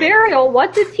proper Damn it. burial.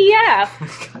 What's a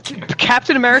TF? God damn it.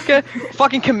 Captain America,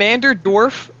 fucking Commander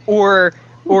Dwarf, or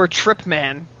Trip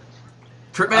Man.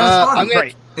 Trip Man is fun. I'm gonna-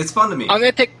 Right. It's fun to me. I'm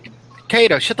gonna take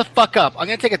Kato. Shut the fuck up. I'm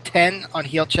gonna take a 10 on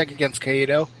heal check against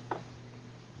Kato.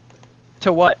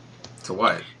 To what? To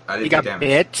what? I He didn't got take damage.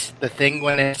 bit. The thing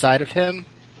went inside of him.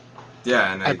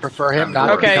 Yeah, and I prefer him not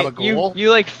Okay, become a ghoul.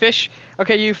 you like fish.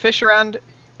 Okay, you fish around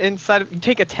inside of. You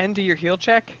take a 10 to your heal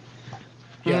check.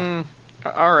 Yeah.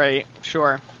 All right,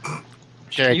 sure.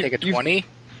 Should I you- take a you- 20?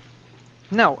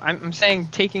 No, I'm saying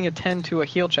taking a 10 to a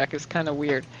heal check is kind of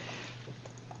weird.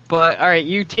 But all right,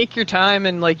 you take your time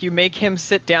and like you make him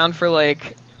sit down for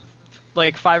like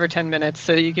 5 or 10 minutes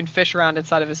so you can fish around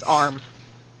inside of his arm.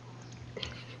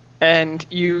 And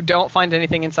you don't find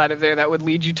anything inside of there that would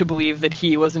lead you to believe that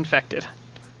he was infected.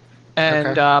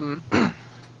 And Okay.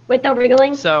 With the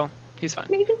wriggling? so he's fine.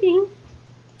 Wriggling.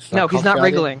 It's No, he's not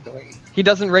comfortable. wriggling. He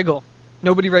doesn't wriggle.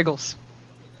 Nobody wriggles.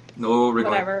 No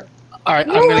wriggling. Whatever. All right,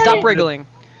 No I'm gonna way. Stop wriggling.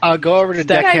 Go over to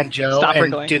Stack. Deckhand Joe Stop and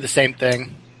wriggling. do the same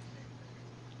thing.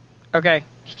 Okay.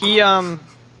 He I'm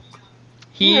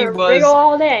gonna was wriggle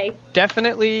all day.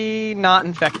 definitely not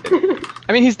infected.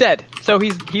 I mean, he's dead, so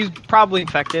he's probably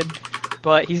infected,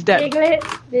 but he's dead. Wriggle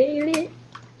it,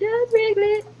 just wriggle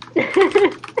it.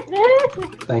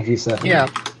 Thank you, Seth. Yeah.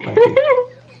 Thank you.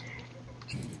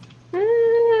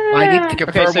 I need to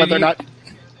confirm Okay, so whether or you- not.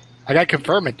 I gotta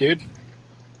confirm it, dude.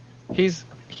 He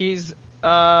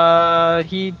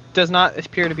does not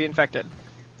appear to be infected.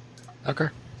 Okay.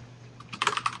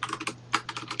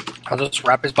 I'll just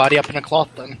wrap his body up in a cloth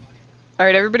then. All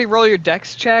right, everybody, roll your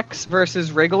dex checks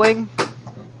versus wriggling.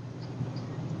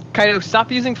 Kaido, stop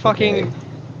using fucking Okay.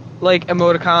 like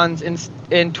emoticons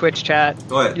in Twitch chat.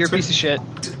 What? You're a piece of shit.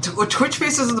 Twitch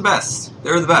faces are the best.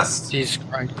 They're the best. Jesus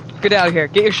Christ. Get out of here.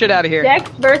 Get your shit out of here. Dex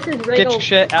versus Get wriggles your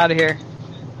shit out of here.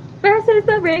 versus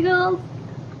the wriggles.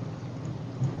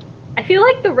 I feel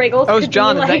like the wriggles. Oh, could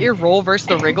John, be is like... that your roll versus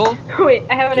the wriggle? Wait,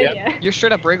 I have an Yep. idea. You're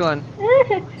straight up wriggling.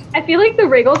 I feel like the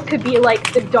Wriggles could be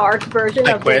like the dark version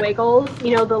I of quit. the Wiggles.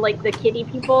 You know, the kitty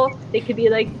people. They could be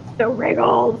like the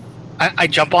Wriggles. I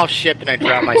jump off ship and I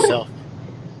drown myself.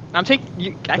 I'm taking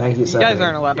you. Thank you, You guys Stephanie.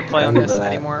 aren't allowed to play on Don't do this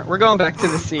that. anymore. We're going back to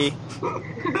the sea.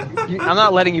 I'm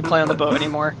not letting you play on the boat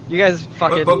anymore. You guys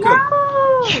fucking. Boat good.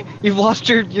 No! You've lost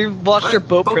your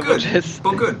boat Boat privileges.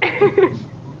 Good. Boat good.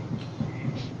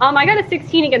 I got a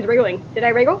 16 against wriggling. Did I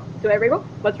wriggle? Do I wriggle?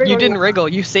 What's wriggling? You didn't wriggle.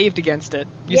 You saved against it.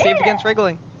 You Yeah. saved against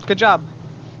wriggling. Good job.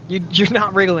 You're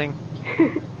not wriggling.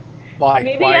 Why?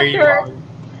 Maybe Why are you after- wrong?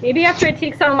 Maybe after I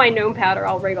take some of my gnome powder,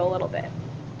 I'll wriggle a little bit.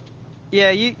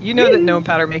 Yeah, you know that gnome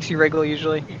powder makes you wriggle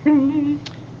usually.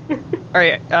 All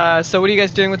right. So what are you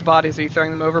guys doing with the bodies? Are you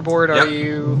throwing them overboard? Or Yep. are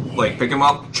you? Like, pick him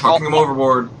up, chucking him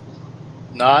overboard.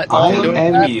 Not I doing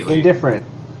am that. immediately. indifferent.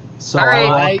 So All right,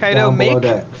 I walk Kaido, down below make-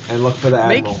 deck and look for the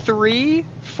Make admiral. 3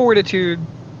 fortitude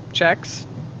checks.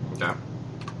 Yeah.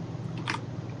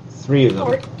 3 of them.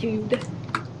 Fortitude. Can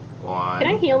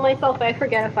I One. heal myself? I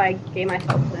forget if I gave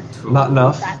myself this. Two. Not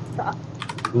enough. That stuff.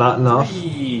 Not enough.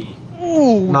 Three.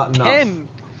 Ooh, Not enough. 10.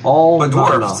 All A not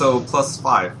dwarf, enough. so plus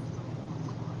 5.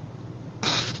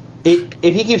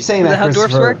 If he keeps saying Is that that, how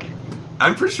dwarfs Christopher, work?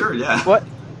 I'm pretty sure, yeah. What?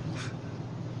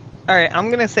 All right,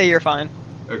 I'm gonna say you're fine.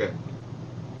 Okay.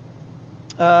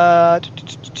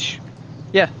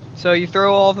 Yeah. So you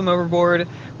throw all of them overboard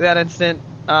with that instant.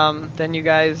 Then you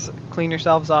guys clean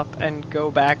yourselves up and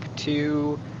go back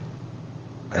to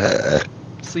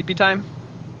sleepy time.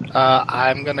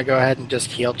 I'm gonna go ahead and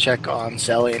just heal check on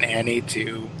Sally and Annie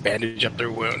to bandage up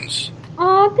their wounds.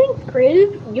 Oh, thanks, Chris.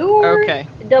 You're Okay.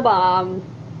 the bomb.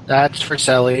 That's for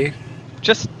Sally.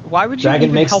 Just why would you Dragon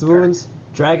even makes help the her? wounds.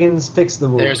 Dragons fix the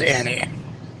wounds. There's Annie.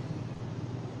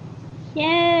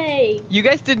 Yay! You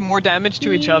guys did more damage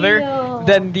to each other Yeah.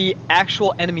 than the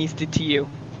actual enemies did to you.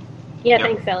 Yeah, Yep.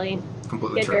 thanks, Ellie.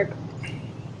 Completely Good true. jerk.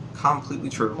 Completely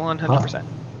true. 100%.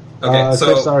 Okay, Chris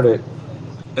so started.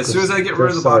 as soon as I get rid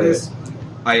of the bodies,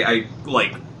 I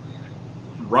like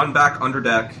run back under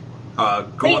deck,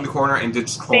 go in the corner and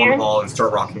just crawl on the Baron? ball and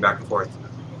start rocking back and forth.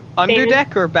 Under Baron?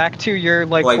 deck or back to your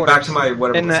like Like back quarters to my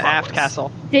whatever in the spot aft was.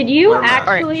 castle. Did you Whatever that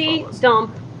actually spot was.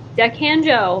 dump Deckhand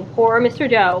Joe, poor Mr.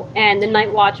 Joe, and the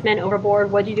Night Watchman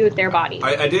overboard? What'd you do with their bodies?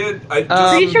 I did. I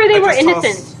just, Pretty sure they I were just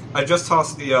innocent. I just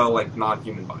tossed the like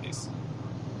non-human bodies.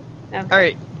 Okay. All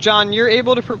right, John, you're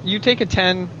able to you take a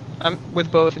 10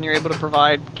 with both, and you're able to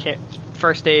provide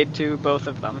first aid to both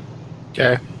of them.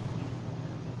 Okay.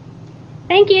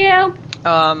 Thank you.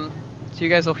 So you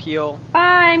guys will heal. Bye.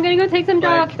 I'm gonna go take some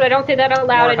Like, drugs, but I don't say that out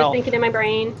loud. more I just health. think it in my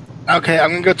brain. Okay,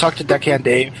 I'm gonna go talk to Deckhand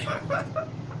Dave.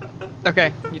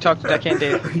 Okay, you talk to Deckhand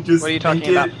Dave. I just What are you talking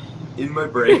think about? it in my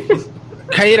brain.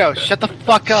 Kaido, shut the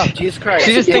fuck up, Jesus Christ.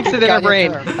 She just Yeah, thinks it in her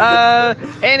brain. goddamn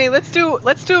term. Annie, let's do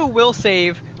a will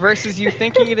save versus you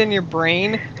thinking it in your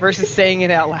brain versus saying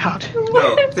it out loud.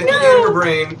 No, thinking it in her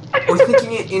brain or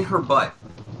thinking it in her butt.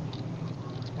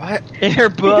 What? In her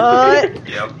butt.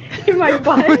 Yep. In my Is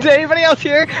butt. anybody else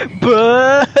here?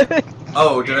 Butt.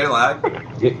 Oh, did I lag?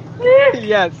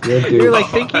 Yes. Yeah, dude. You're like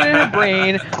thinking it in her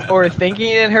brain or thinking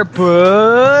it in her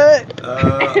butt.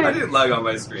 I didn't lag on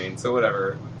my screen, so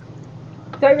whatever.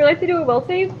 Do I really have to do a will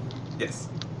save? Yes.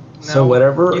 So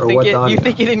whatever, You or think what, it, Donnie? you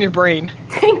think it in your brain.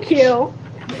 Thank you.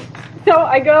 So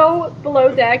I go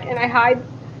below deck and I hide.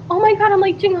 Oh my god, I'm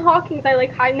like Jing Hawkins. I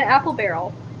like hide in the apple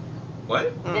barrel.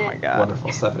 What? Oh my god.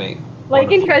 Wonderful, Stephanie.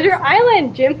 Like in Wonderful. Treasure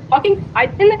Island, Jim fucking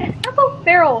hides in the apple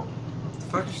barrel. What the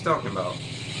fuck are you talking about?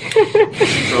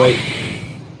 Wait,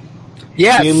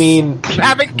 Yes. do you mean You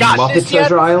haven't gotten Muppet this yet?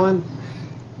 Treasure Island?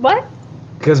 What?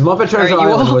 Because Muppet Treasure Alright, you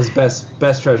Island all- was best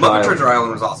Treasure Muppet Island. Treasure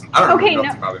Island was awesome. I don't Okay, remember no,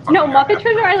 nothing about it. no, Fucking Muppet happened.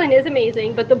 Treasure Island is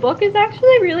amazing, but the book is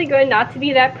actually really good. Not to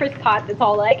be that Chris Pot that's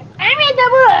all like, I read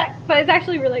the book, but it's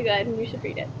actually really good, and you should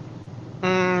read it.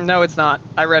 No, it's not.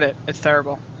 I read it. It's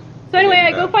terrible. So anyway, Yeah,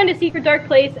 I go find a secret dark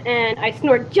place, and I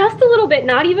snort just a little bit,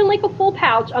 not even like a full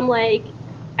pouch. I'm like,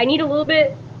 I need a little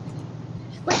bit.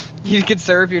 Just like You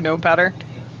conserve your gnome powder.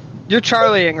 You're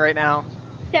Charlieing right now.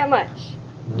 that much.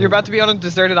 You're about to be on a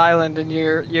deserted island, and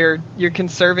you're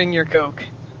conserving your coke.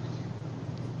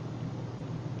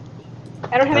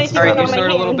 I don't have That's anything alright, on you my snort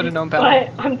a little hand, bit of gnome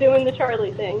powder. but I'm doing the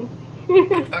Charlie thing.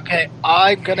 Okay,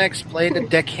 I'm gonna explain to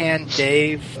Deckhand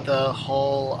Dave the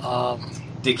whole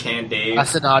Deckhand Dave.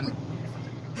 Macedon.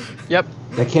 Yep.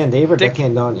 Deckhand Dave or Dick-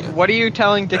 Deckhand Danya? What are you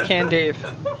telling Deckhand Dave?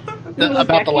 About the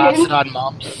Deckhand? Lacedon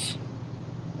mumps.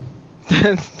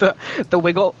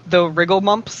 the wriggle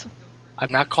mumps?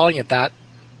 I'm not calling it that.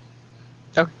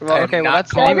 Okay, well, I'm okay, well not that's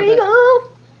the calling name of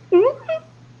it. Wriggle.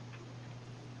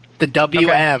 The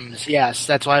WMs, yes,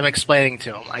 that's why I'm explaining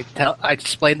to him. I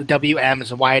explained the WMs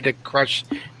and why I had to crush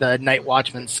the Night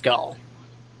Watchman's skull.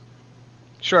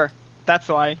 Sure, that's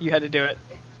why you had to do it.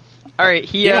 All right,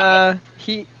 Yeah.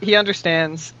 he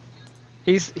understands.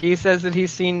 He says that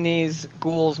he's seen these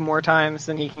ghouls more times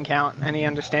than he can count, and he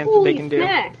understands what they Holy can do.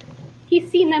 snack. He's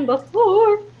seen them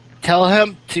before. Tell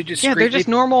him to Yeah, discreetly... they're just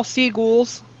normal sea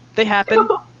ghouls. They happen.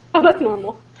 Oh, that's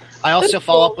normal. I also That's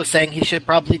follow cool. up with saying he should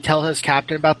probably tell his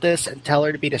captain about this and tell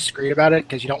her to be discreet about it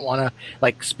because you don't want to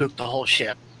like spook the whole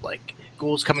ship. Like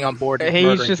ghouls coming on board. And He's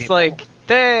murdering just people. like,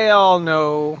 they all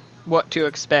know what to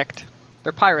expect.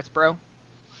 They're pirates, bro.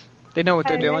 They know what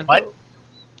they're doing. What?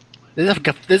 This is a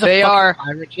They fucking are-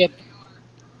 pirate ship.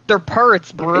 They're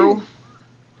pirates, bro.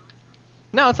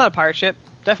 No, it's not a pirate ship.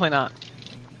 Definitely not.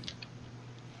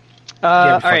 You're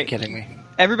All fucking right. kidding me.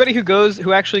 Everybody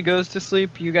who actually goes to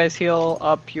sleep, you guys heal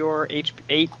up your 8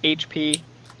 HP.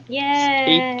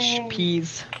 Yay.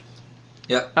 HPs.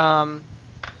 Yep. I'll go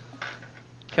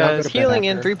Because to bed healing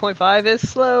in after. 3.5 is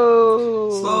slow.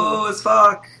 Slow as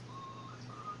fuck.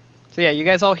 So yeah, you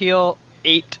guys all heal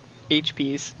 8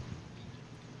 HPs.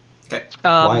 Okay.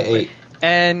 Why 8?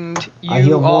 And you I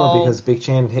heal more all, because Big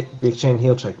Chan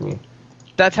heal checked me.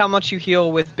 that's how much you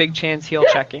heal with Big Chan's heal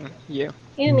checking you.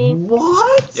 You me.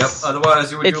 What? Yep.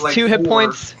 Otherwise, you would It's do like 2 hit 4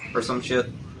 points. or some shit.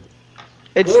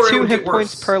 It's Or it 2 would hit get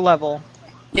points worse. per level.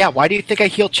 Yeah, why do you think I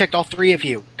heal checked all 3 of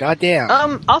you? Goddamn.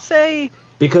 I'll say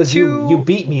Because Two- you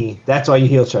beat me. That's why you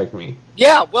heal checked me.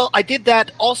 Yeah, well, I did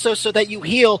that also so that you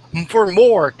heal for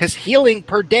more, because healing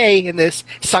per day in this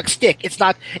sucks dick. It's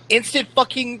not instant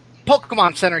fucking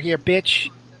Pokemon Center here, bitch.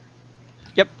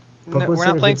 Yep. But No, what's we're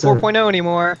not the playing concern? 4.0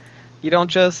 anymore. You don't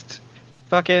just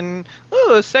fucking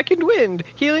second wind,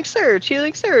 healing surge,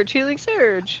 healing surge, healing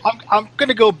surge. I'm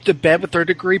gonna go to bed with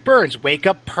 3rd-degree burns. Wake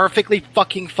up perfectly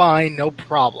fucking fine, no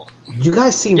problem. You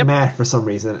guys seem Yep. mad for some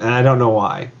reason, and I don't know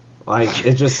why. Like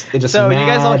it just So mad. you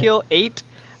guys all heal 8.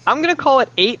 I'm gonna call it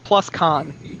 8 plus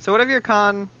con. So whatever your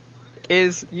con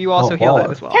is, you also Oh, heal that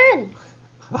baller. as well. 10.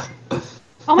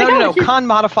 Oh my No, god. no, it's just con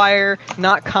modifier,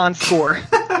 not con score.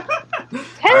 10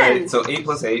 Alright, so 8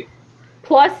 plus 8.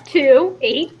 plus 2,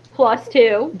 8 plus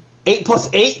 2 8 plus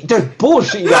 8? There's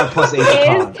bullshit. You got a plus 8 to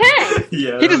is con. 10.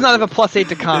 Yeah. He does not have a plus 8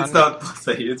 to con. It's not plus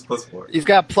 8, it's plus 4. He's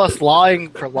got plus lying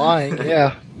for lying,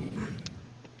 yeah.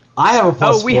 I have a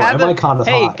plus Oh, we 4, have and my a. con is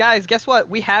Hey high. guys, guess what?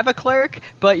 We have a cleric,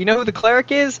 but you know who the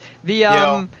cleric is?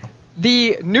 Yo.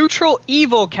 The neutral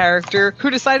evil character who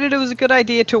decided it was a good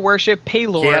idea to worship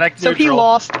Paylord. Chaotic So he neutral.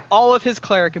 lost all of his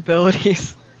cleric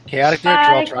abilities. Chaotic neutral,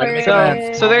 Hi, trying to make So,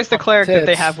 amends. so there's the cleric that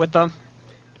they Tits. have with them.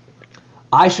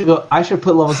 I should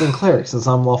put levels in cleric since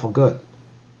I'm lawful good.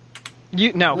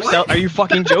 You no, What? Stel, are you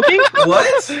fucking joking?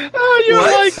 What? Oh, you're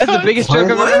What? like That's the biggest joke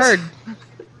I've What? ever heard.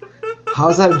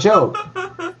 How's that a joke?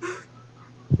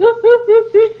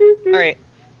 All right.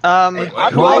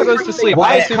 Why- Who goes to sleep?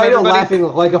 Why I is assume Kaito everybody, laughing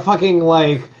like a fucking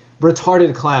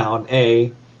retarded clown?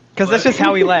 because that's just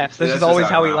how he laughs. That's just always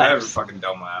how he I have a laughs. fucking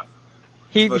dumb laugh.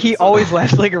 He always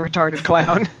laughs like a retarded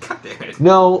clown. God damn it.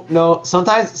 No.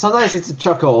 Sometimes it's a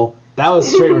chuckle. That was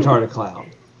straight retarded clown.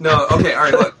 No, okay,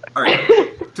 alright, look.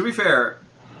 Alright. To be fair,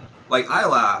 like, I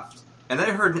laughed, and then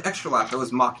I heard an extra laugh that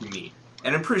was mocking me.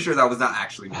 And I'm pretty sure that was not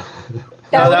actually me.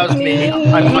 No, that was me.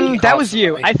 I fucking That was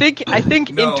you. constantly. I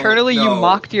think No, internally you no,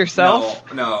 mocked yourself.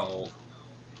 No.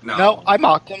 No, I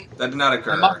mocked him. That did not I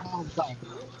occur. mocked him all the time.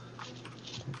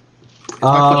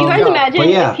 Can you guys Yeah, imagine but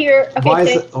yeah, if you're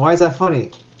okay? why is that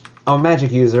funny? I'm a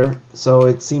magic user, so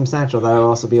it seems natural that I would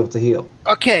also be able to heal.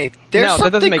 Okay, there's No,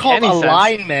 that doesn't something make called any sense.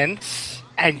 alignments,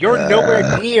 and you're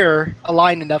nowhere near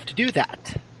aligned enough to do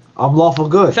that. I'm lawful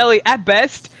good. Sally, at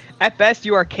best, At best,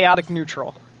 you are chaotic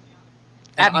neutral.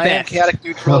 At I am best. chaotic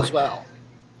neutral as well.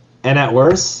 And at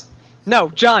worst, No,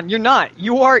 John, you're not.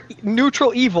 You are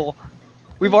neutral evil.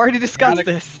 We've already discussed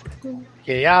this.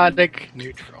 Chaotic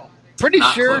neutral. Pretty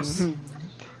Not sure close.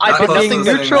 I Not did close nothing to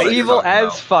the Neutral thing that you're evil talking as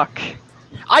about. fuck.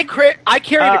 I carried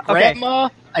a okay. grandma.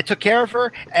 I took care of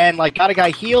her and like got a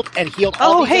guy healed and healed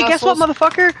all Oh, these hey, guess what, assholes.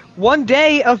 motherfucker? One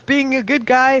day of being a good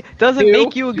guy doesn't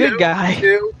make you a good guy.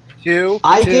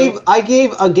 I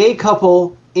gave a gay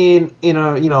couple in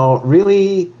a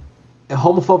really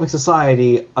homophobic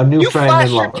society a new You friend flash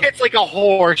and your lover. tits like a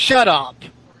whore. Shut up.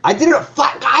 I didn't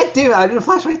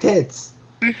flash my tits.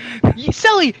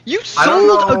 Sally, you I don't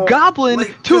sold know, a goblin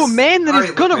like, to a just- man that is alright,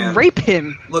 look, gonna man. rape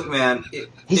him. Look, man.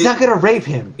 He's not gonna rape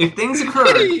him. If things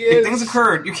occurred, He is.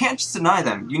 you can't just deny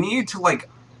them. You need to like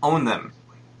own them.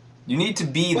 You need to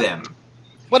be them.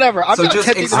 Whatever. I'm So not just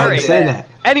tempting accept I to it. understand that.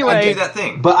 I Anyway, do that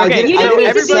thing. But Okay, I you didn't don't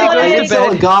need to sell, be I didn't like-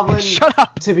 sell a goblin shut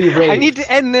up. to be raped. I need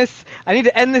to end this. I need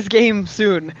to end this game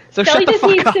soon. So Shelly shut the just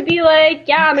fuck needs up. to be like,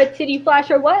 yeah, I'm a titty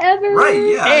flasher, whatever. Right,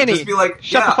 yeah. Annie, just be like,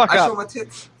 shut yeah, the fuck I up. show my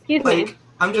tits. Excuse Like, me.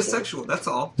 I'm just sexual, that's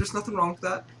all. There's nothing wrong with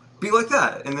that. Be like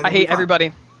that. And then I you'll be hate fine.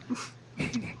 everybody.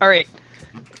 All right,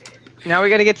 now we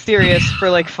gotta get serious for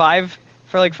like 5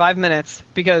 minutes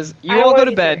because you I don't all go wanna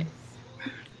to be bed.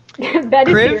 serious. Bed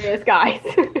is Criv? serious, guys.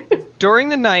 During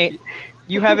the night,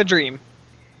 you have a dream.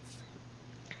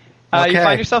 You Okay.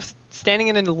 find yourself standing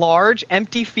in a large,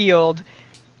 empty field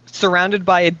surrounded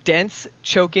by a dense,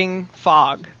 choking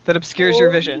fog that obscures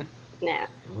your vision. Nah.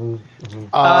 In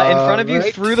front of you,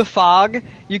 Right. through the fog,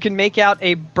 you can make out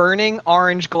a burning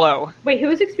orange glow Wait,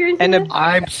 who's experiencing And a- this?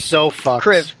 I'm so fucked.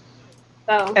 Criv.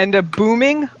 Oh. and a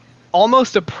booming,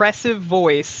 almost oppressive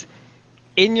voice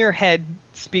in your head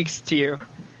speaks to you.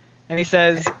 And he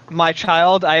says, "My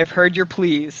child, I have heard your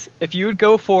pleas. If you would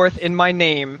go forth in my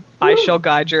name, I shall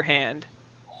guide your hand.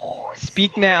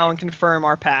 Speak now and confirm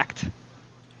our pact."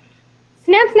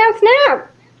 Snap, snap,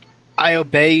 snap! I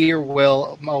obey your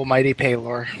will, almighty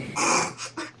Paylor.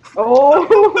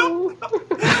 Oh.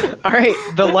 All right,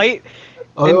 the light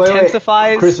Oh, wait.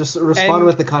 intensifies. Chris, respond and-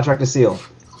 with the contract is sealed.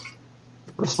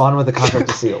 Respond with the contract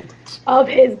is sealed. Of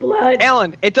his blood.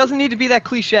 Alan, it doesn't need to be that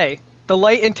cliche. The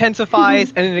light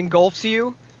intensifies and it engulfs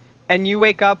you, and you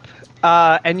wake up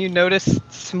and you notice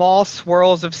small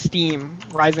swirls of steam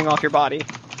rising off your body.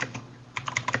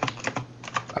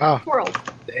 Oh, World.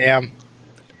 damn.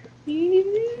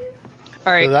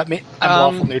 All right. Does that mean I'm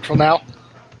lawful neutral now?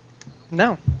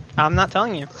 No, I'm not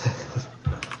telling you.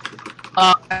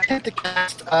 I attempt to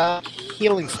cast a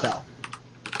healing spell.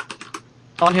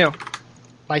 On who?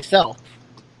 Myself.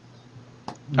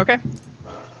 Okay.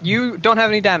 You don't have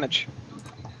any damage.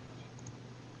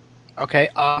 Okay,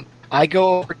 I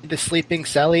go over to the sleeping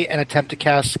Sally and attempt to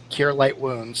cast Cure Light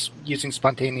Wounds using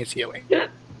spontaneous healing.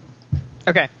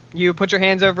 Okay. You put your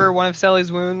hands over one of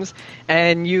Sally's wounds,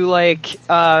 and you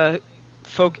try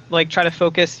to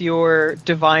focus your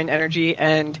divine energy,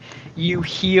 and you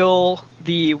heal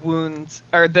the wounds,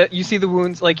 you see the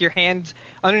wounds, like your hand,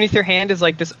 underneath your hand is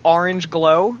like this orange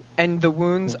glow, and the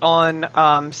wounds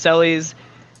on Sally's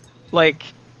There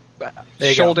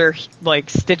you shoulder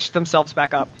stitch themselves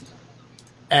back up.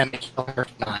 And heal her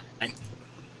 9.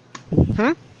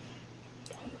 Hmm?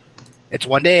 It's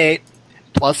 1d8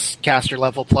 plus caster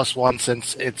level plus 1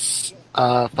 since it's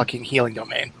fucking healing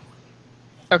domain.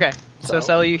 Okay, so So-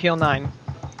 Sally, you heal 9.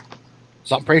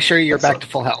 So I'm pretty sure you're back to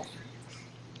full health.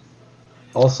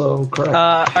 Also correct.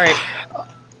 All right.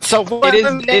 So what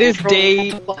It is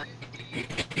day.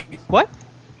 What?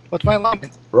 What's my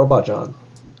alignment? Robot John.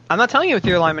 I'm not telling you what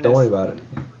your alignment Don't worry is. about it.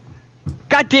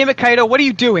 God damn it, Kaido! What are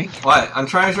you doing? What? I'm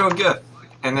trying to show a gift,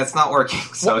 and it's not working,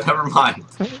 so never mind.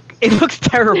 It looks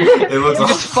terrible. It looks You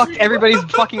just awful. fucked everybody's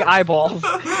fucking eyeballs.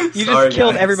 You Sorry, just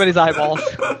killed guys. everybody's eyeballs.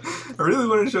 I really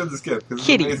want to show this gift because it's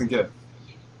Kitty. an amazing gift.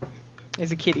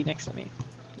 There's a kitty next to me.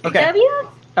 Okay. W?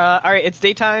 All right. It's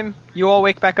daytime. You all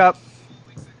wake back up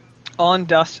on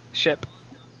Dust ship.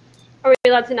 Are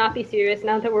we allowed to not be serious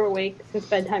now that we're awake, since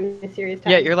bedtime is serious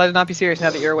time? Yeah, you're allowed to not be serious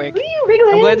now that you're awake. What are you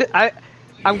wriggling?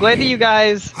 I'm glad that you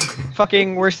guys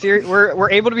fucking we're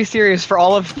able to be serious for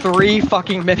all of 3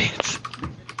 fucking minutes.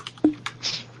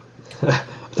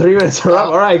 3 minutes are up.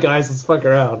 All right, guys, let's fuck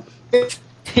around.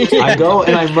 I go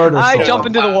and I murder. I someone. jump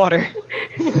into the water.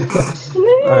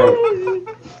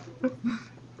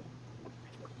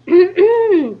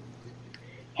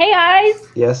 Hey guys!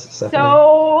 Yes, Stephanie.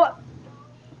 So,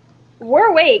 we're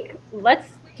awake. Let's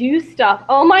do stuff.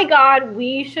 Oh my god,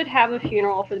 we should have a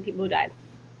funeral for the people who died.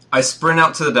 I sprint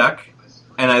out to the deck,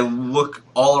 and I look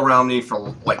all around me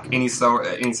for like any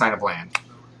sign of land.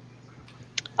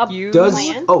 You Does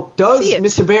land? See it.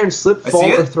 Mr. Baron slip, I fall,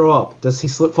 see or it. throw up? Does he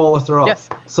slip, fall, or throw up? Yes.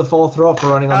 Slip, fall, or throw up for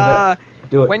running on the bed.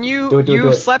 Do it. When do it, do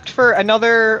it. slept for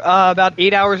another about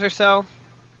 8 hours or so.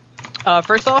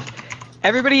 First off,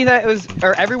 every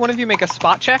one of you make a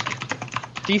spot check.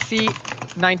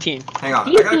 DC 19. Hang on.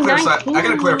 DC I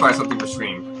gotta clarify something for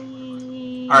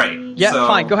stream. Alright. Yeah, so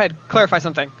fine. Go ahead. Clarify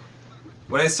something.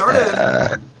 When I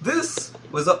started, this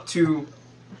was up to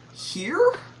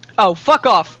here? Oh, fuck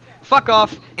off. Fuck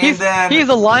off. And then He's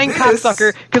a lying this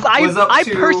cocksucker, because was up I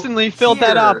to personally filled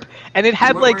that here. up, and it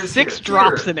had Where like is 6 here?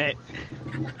 drops Here. in it.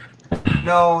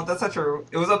 No, that's not true.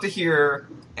 It was up to here.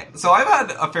 So I've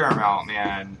had a fair amount,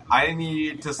 man. I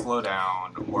need to slow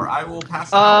down, or I will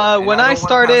pass out. and When I I don't wanna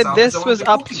started, pass out this 'cause I was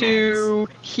wanna up do to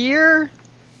here,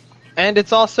 and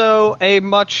it's also a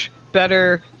much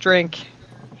better drink.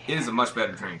 It is a much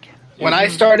better drink. When I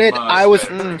started, Much I was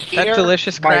better. here, That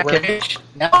delicious my Kraken. rage,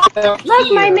 now I'm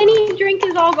Look, my here. mini drink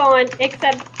is all gone,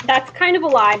 except that's kind of a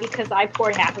lie because I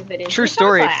poured half of it in. True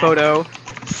story, photo.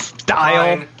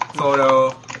 Style. Fine,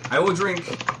 photo. I will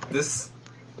drink this,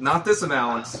 not this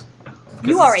amount. 'cause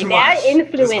You it's are too that much.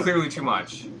 influenced. It's clearly too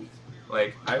much.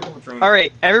 Like, I will drink.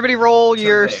 Alright, everybody roll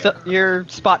your Someday. your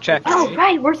spot check. Oh,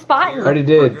 right, we're I spotting. already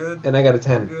We're did, good. and I got a We're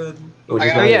 10. good. Which I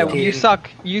is got Oh not yeah, good. you suck.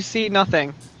 You see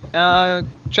nothing.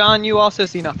 John, you also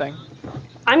see nothing.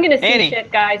 I'm gonna see Annie.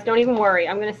 shit, guys. Don't even worry.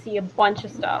 I'm gonna see a bunch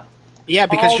of stuff. Yeah,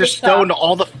 because all you're the stuff. stoned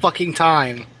all the fucking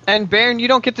time. And Baron, you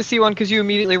don't get to see one because you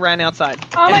immediately ran outside.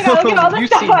 Oh my god, look at all the You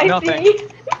stuff see I nothing. see.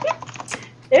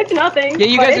 It's nothing. Yeah,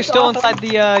 you but guys are it's still awesome. inside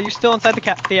the. You're still inside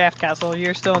the aft castle.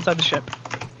 You're still inside the ship.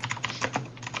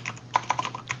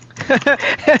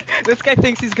 This guy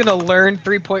thinks he's gonna learn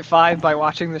 3.5 by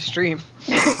watching the stream.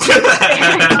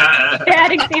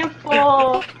 Bad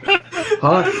example.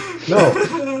 Huh?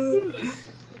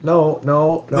 No.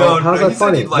 No, How's he that said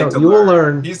funny? he'd like No, to you will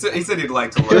learn. learn. He said he'd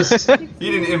like to learn. Just He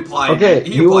didn't imply. Okay,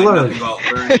 he you will implied learn. nothing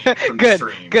about learning from the Good,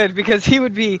 stream. good, because he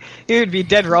would be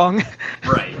dead wrong.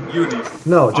 Right. You would be.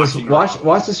 no, just fucking watch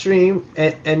wrong. the stream,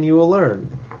 and you will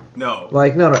learn. No.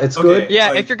 Like no, it's Okay. good. Yeah,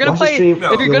 Like, if you're gonna watch the play, stream, if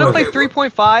you're you'll gonna learn. play Okay,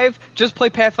 3.5, just play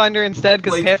Pathfinder instead,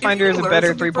 because Like, Pathfinder if is you a learn better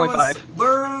something from us, 3.5.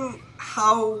 Learn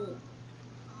how.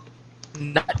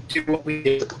 Not do what we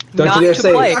do. Don't Not you dare to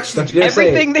say play. it. Don't you dare say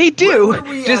Everything it. they do, What are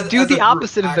we just as- do as the a group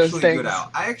opposite of those actually things. good at?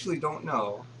 I actually don't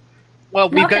know. Well,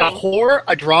 we've got a Nothing. whore,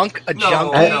 a drunk, a No,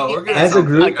 junkie, no, we're good at As a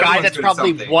something. group- a guy Everyone's that's good at probably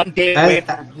something. one day As- away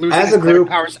from losing as his a group-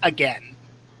 powers again.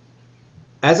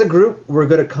 As a group, we're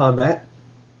good at combat.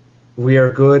 We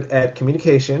are good at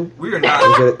communication. We are not.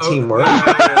 We're good at teamwork. No.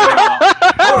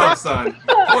 Hold up, son.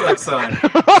 Hold up, son.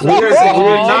 We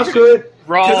are not good.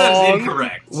 Because that is Wrong.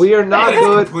 incorrect. We are not That is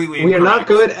good. completely We are not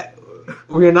incorrect. good.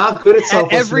 We are not good at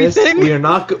selflessness. everything? We are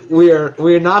not. We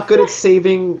are not good at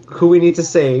saving who we need to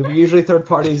save. Usually, third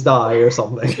parties die or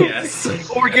something. Yes.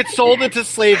 Or get sold into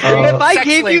slavery. If I sex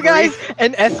gave you slavery. guys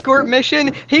an escort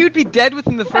mission, he would be dead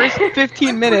within the first 15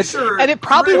 I'm minutes, pretty sure and it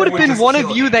probably Chris would have would been just one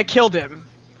kill of you him. that killed him.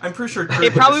 I'm pretty sure.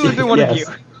 It probably would have been one of Yes.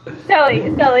 you. Silly.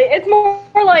 It's more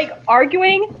like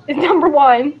arguing is number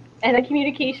one, and then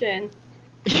communication.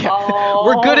 Yeah. All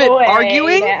We're good at the way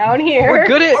arguing. down here. We're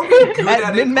good Are we good at at it,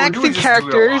 or do we min-maxing just do it a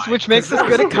characters, lot? which makes us Because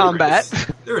good there's at a combat.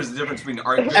 difference. There is a difference between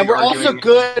arguing And we're also arguing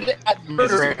good at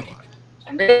murdering.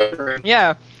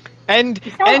 Yeah. And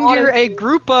sound you're a honest.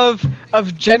 group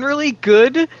of generally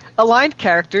good aligned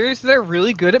characters that are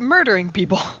really good at murdering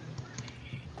people.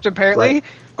 Which apparently Right.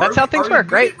 that's how things Are we work,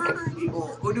 good right? at murdering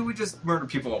people, or do we just murder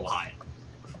people a lot?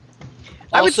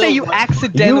 I would Also, say you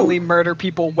accidentally murder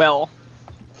people well.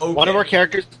 Okay. One of our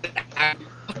characters.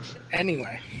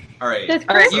 Anyway, All right. Does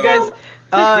All right, Chris you guys. sound-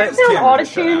 does His Chris sound camera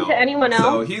just shut auto-tuned out, to anyone So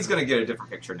else? he's gonna get a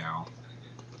different picture now.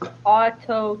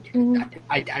 Auto-tune.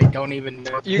 I don't even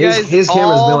know. You His, guys his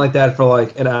camera's all- been like that for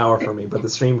like an hour for me, but the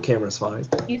stream camera's fine.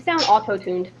 You sound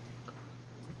auto-tuned.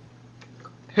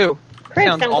 Who? Chris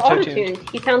Sounds sounds auto-tuned. auto-tuned.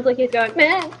 He sounds like he's going.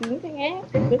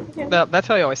 No, that's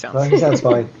how he always No, sounds. he sounds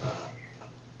fine.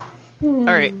 All All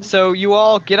right, so you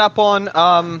all get up on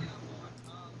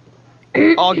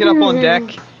deck,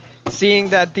 seeing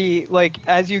that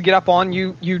as you get up on,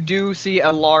 you do see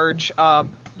a large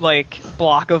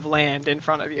block of land in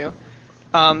front of you.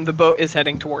 The boat is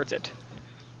heading towards it.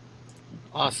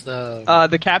 Awesome.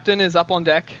 The captain is up on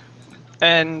deck,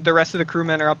 and the rest of the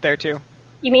crewmen are up there too.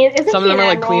 You mean isn't Some of he them an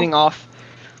are admiral? cleaning off.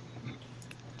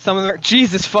 Some of them are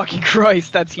Jesus fucking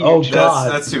Christ, that's huge. Oh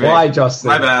God! That's too big. Why, Justin?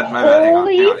 My bad. Hang on.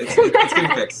 Holy Hang on. It's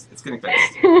getting fixed. It's getting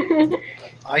fixed.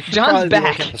 I should John's probably be back.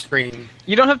 looking at the screen.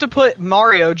 You don't have to put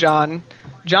Mario John.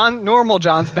 Normal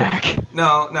John's back.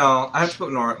 No. I have to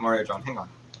put Mario John. Hang on.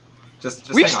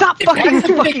 Just We've hang on. stopped fucking If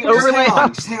that's- fucking Just overlay hang on.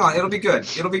 up. Just hang on. It'll be good.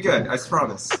 It'll be good. I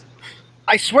promise.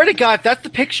 I swear to God, if that's the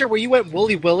picture where you went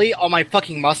Wooly Willy on my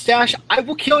fucking mustache, I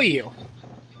will kill you.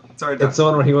 Sorry, Doc. It's the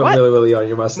one where he went What? Willy Willy on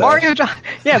your mustache. Mario John.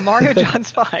 Yeah, Mario John's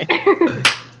fine.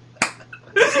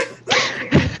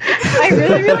 I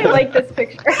really like this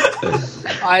picture.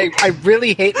 I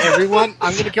really hate everyone.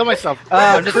 I'm gonna kill myself.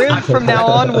 Crib from now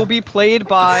on will be played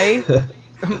by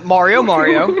Mario.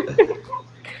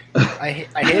 I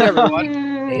hate everyone.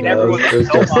 I hate everyone That was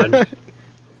so Justin. much.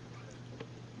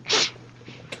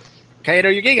 Kato,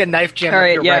 you're getting a knife jam All up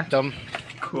right, your yeah. rectum.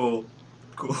 Cool.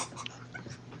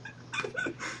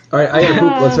 All right, I gotta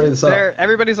poop. Let's hurry this up. There,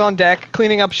 everybody's on deck,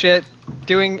 cleaning up shit,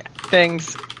 doing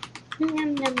things.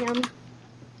 Yum, yum, yum.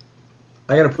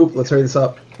 I gotta poop. Let's hurry this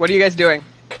up. What are you guys doing?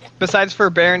 Besides for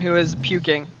Baron, who is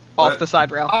puking off What? the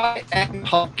side rail. I am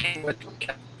talking with.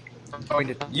 I'm going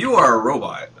to. You are a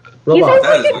robot. Robot.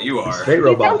 That is what you are. Straight He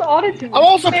sounds robot. autistic. I'm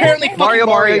also apparently fucking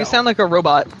Mario, you sound like a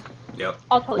robot. Yep.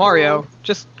 I'll tell Mario, you.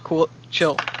 just cool,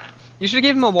 chill. You should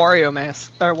give him a Wario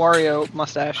mask or Wario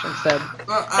mustache instead.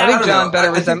 I think don't John know.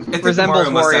 better I think the resembles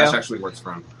Mario mustache Wario. actually works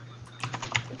for him.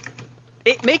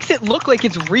 It makes it look like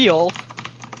it's real.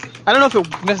 I don't know if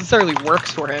it necessarily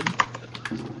works for him.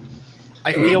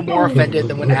 I feel more offended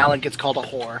than when Alan gets called a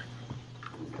whore.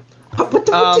 What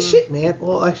the shit, man?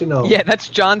 Well, actually, no. Yeah, that's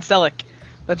John Selleck.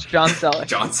 That's John Selleck.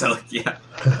 John Selleck, yeah.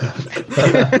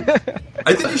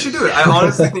 I think you should do it. I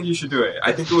honestly think you should do it.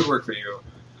 I think it would work for you.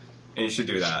 And you should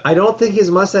do that. I don't think his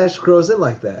mustache grows in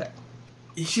like that.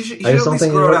 You should I at just don't least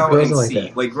think grow it it out grows and like see.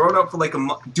 that. Like, grow it out for like a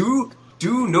month. Do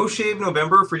no shave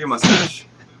November for your mustache.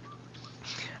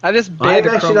 I just I'm banned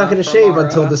a actually not chroma going to from shave our,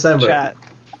 until December. Chat.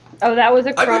 Oh, that was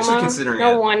a I'm actually chroma? considering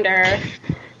No it. wonder.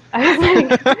 I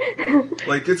was like...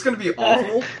 Like, it's gonna be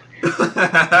awful.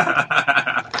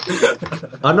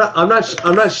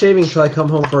 I'm not shaving till I come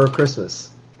home for Christmas.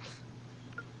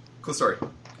 Cool story.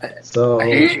 So I I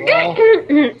hate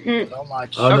you all so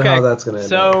much. don't know Okay, how that's going to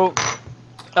end. up.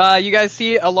 So, you guys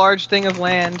see a large thing of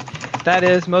land that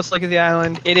is most likely the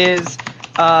island. It is,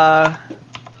 I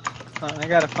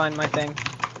gotta find my thing.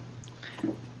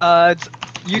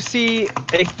 You see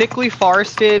a thickly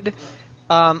forested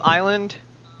island,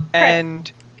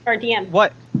 and Or DM.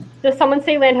 what? Does someone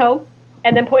say land home?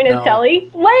 And then point at No.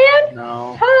 Sally? Land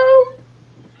No. home!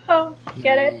 Oh,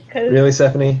 get it? Cause, Really,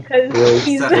 Stephanie? 'cause Really,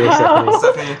 he's really, home.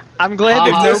 Stephanie, I'm glad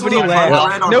If that this nobody was a laughed.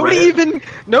 thread on Nobody Reddit-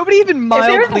 even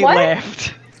mildly what?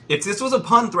 laughed. if this was a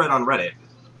pun thread on Reddit,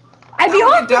 I'd that be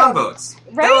would get awesome! downvotes.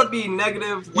 Right? That would be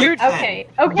negative, like, You- 10. Okay.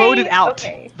 Voted out.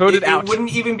 Okay. Voted it out.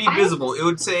 wouldn't even be visible. It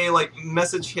would say, like,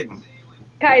 message hidden.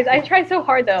 Guys, I try so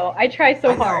hard though. I try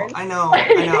so hard. I know.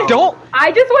 Don't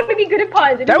I just want to be good at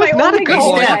puns. It That is was my not a only good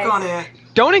goal in step. life. Work on it.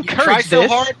 don't You try encourage so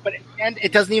this. hard, but and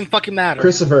it doesn't even fucking matter.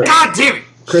 Christopher. God damn it!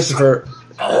 Christopher.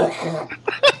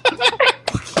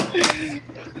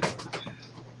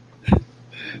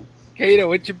 Kato,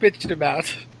 what you bitching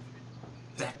about?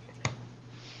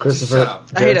 Christopher. Shut up.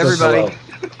 I hate Jared says everybody.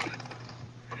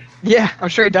 Yeah, I'm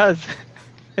sure he does.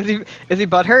 Is he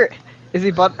butthurt? Is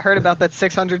he butthurt about that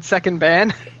 600-second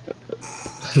ban?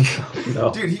 hello.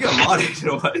 No. Dude, he got modded, you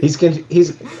know what? He's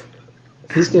confused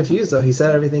though. He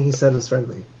said everything he said was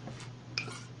friendly.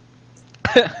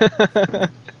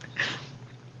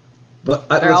 But There,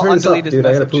 let's I'll hurry this undelete up, his dude.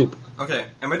 I gotta message. poop. Okay,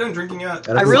 am I done drinking yet?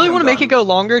 I I really I'm want to make done. it go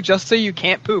longer just so you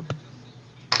can't poop.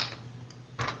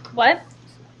 What?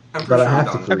 I'm pretty But I sure have I'm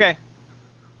to done. poop. Okay.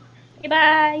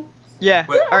 Bye. Yeah.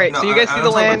 Wait, All right. no, So you guys see I'm the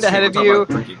talking land about ahead of drinking, you. I'm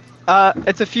talking about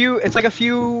drinking. It's like a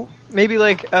few, maybe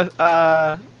like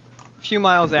a few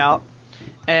miles out,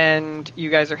 and you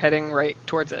guys are heading right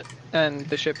towards it, and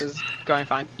the ship is going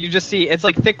fine. You just see it's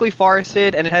like thickly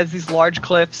forested, and it has these large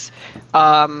cliffs,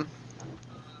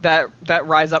 that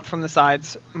rise up from the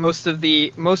sides. Most of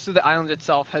the island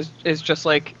itself is just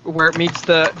like where it meets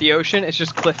the ocean. It's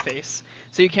just cliff face,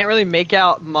 so you can't really make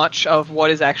out much of what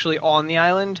is actually on the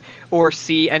island or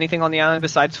see anything on the island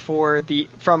besides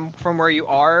from where you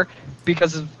are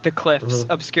because of the cliffs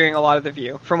obscuring a lot of the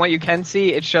view. From what you can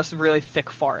see, it's just really thick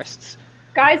forests.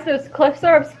 Guys, those cliffs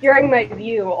are obscuring my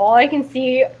view. All I can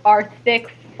see are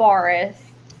thick forests.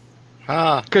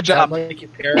 Ah, Good job. sound like you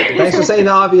parodied. Thanks for saying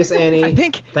the obvious, Annie. I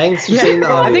think. Thanks for Yeah, saying the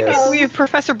I obvious. think we have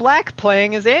Professor Black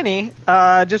playing as Annie,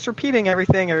 just repeating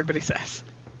everything everybody says.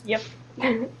 Yep.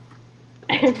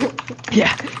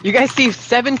 Yeah, you guys see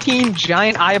 17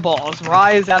 giant eyeballs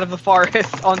rise out of the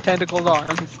forest on tentacled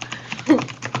arms.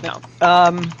 No.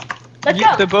 Let's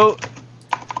go.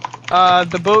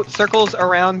 The boat circles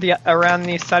around the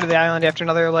side of the island after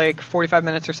another like 45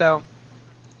 minutes or so,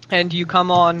 and you come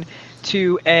on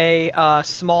to a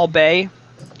small bay.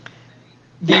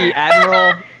 The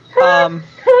admiral.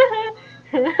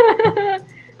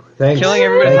 Thanks. Killing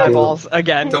everybody's Thank you. eyeballs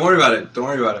again. Don't worry about it. Don't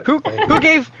worry about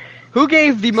it. Who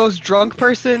gave the most drunk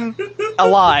person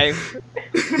alive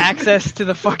access to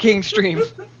the fucking stream?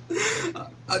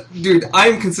 Dude,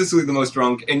 I'm consistently the most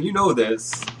drunk, and you know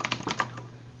this.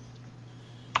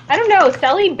 I don't know.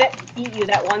 Sally beat you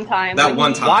that one time. That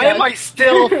one time. Why am I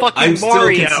still fucking I'm still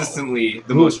Mario? consistently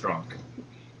the most drunk.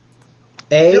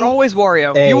 You're always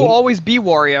Wario. A. You will always be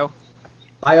Wario.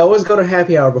 I always go to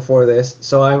happy hour before this,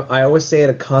 so I always stay at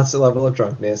a constant level of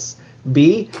drunkenness.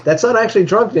 B, that's not actually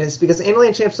drunkenness, because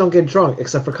Alien champs don't get drunk,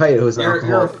 except for Kaito, who's an You're a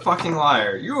alcoholic. fucking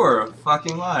liar. You are a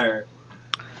fucking liar.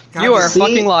 God You are a See,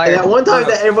 fucking liar. That one time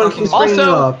that everyone keeps bringing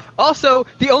up, Also,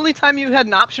 the only time you had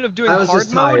an option of doing I was hard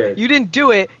just mode, tired. you didn't do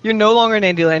it. You're no longer an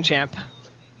Andyland champ.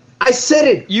 I said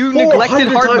it. You 400 neglected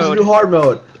hard times mode. to do hard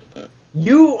mode.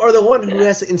 You are the one who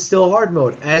has to instill hard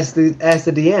mode as the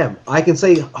DM. I can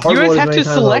say hard You mode guys as have many to times as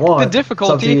I select want. the It's up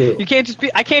difficulty. to you. You can't just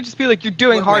be. I can't just be like you're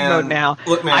doing Look, hard man. mode now.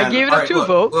 Look, man. I gave it up Alright, to a look,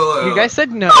 vote. look. You guys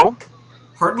said no.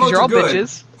 Hard modes you're are all good.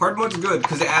 bitches. Hard modes are good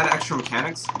because they add extra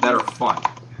mechanics that are fun.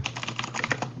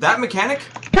 That mechanic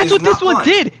That's is what this not one fun.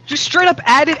 did. Just straight up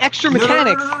added extra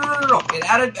mechanics. No. It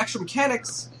added extra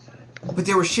mechanics, but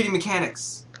they were shitty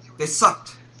mechanics. They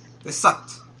sucked. They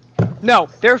sucked. No,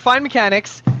 they were fine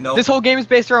mechanics. Nope. This whole game is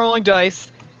based around rolling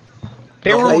dice.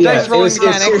 They were Yeah, dice it rolling was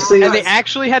mechanics, seriously- and they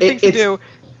actually had it- things to it's-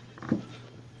 do.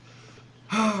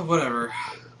 Whatever.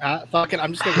 Fucking,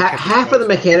 I'm just gonna Half of the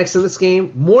mechanics of this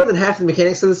game, more than half the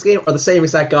mechanics of this game, are the same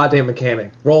exact goddamn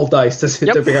mechanic. Roll dice to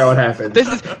figure out what happens. This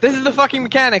is the fucking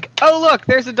mechanic. Oh look,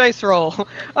 there's a dice roll.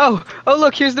 Oh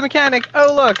look, here's the mechanic.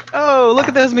 Oh look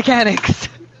at those mechanics.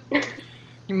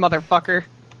 You motherfucker.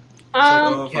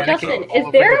 Justin, is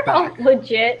there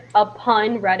legit a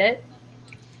pun Reddit?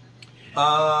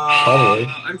 Probably.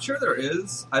 I'm sure there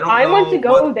is. I don't. I know want to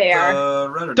go what there.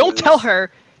 Reddit Don't is. tell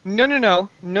her. No. No.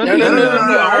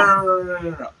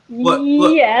 Look,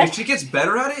 Yes. if she gets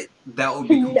better at it, that would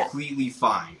be Yes. completely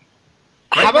fine.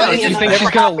 How about You it think never she's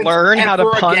gonna happens learn how to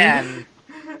ever pun? again?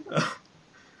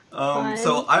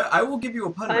 So I will give you a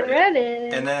pun Pun Reddit,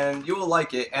 Reddit. and then you will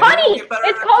like it. And Punny! then you'll get better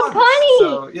It's at called puns. Punny!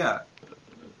 So yeah,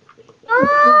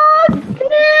 Oh,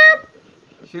 snap!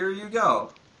 here you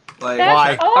go. Like, That's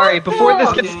Why? awesome. All right, before this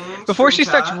Fucking gets, before she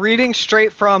starts screenshot. reading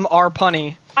straight from our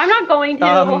punny. I'm not going to,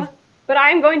 Um, but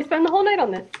I'm going to spend the whole night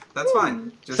on this. That's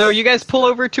fine. Just, So you guys pull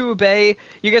over to a bay.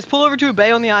 You guys pull over to a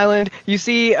bay on the island. You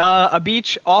see a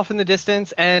beach off in the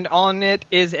distance, and on it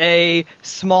is a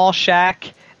small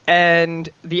shack. And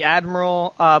the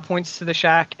admiral points to the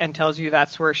shack and tells you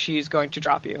that's where she's going to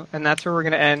drop you, and that's where we're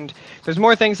going to end. There's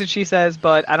more things that she says,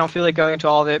 but I don't feel like going into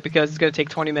all of it because it's going to take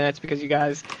 20 minutes because you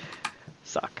guys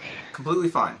suck. completely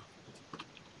fine.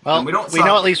 Well, And we we, don't suck.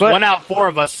 know at least But- 1 out of 4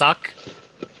 of us suck.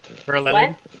 For a living.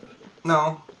 What?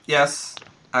 No. Yes.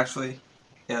 Actually.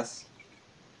 Yes.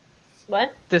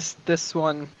 What? This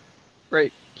one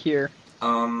right here.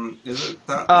 Is it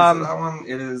that? Is it Um, that one?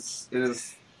 It is. It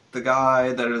is the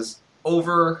guy that is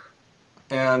over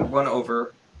and one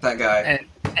over that guy.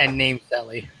 And name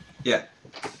Sally. Yeah.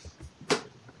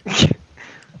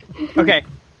 Okay.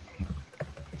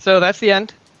 So that's the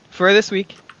end for this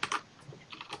week.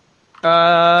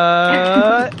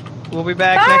 We'll be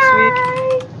back next week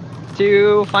Bye!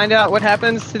 to find out what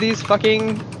happens to these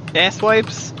fucking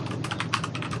asswipes.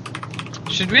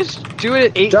 Should we just do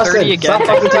it at 8:30 Justin, again? stop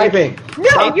fucking typing.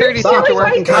 No, you're 8:30 stealing seems to my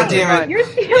work. thing. God damn it. You're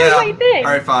stealing my thing.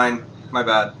 All right. Fine. My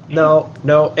bad. No,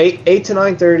 8 to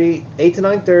 9:30. 8 to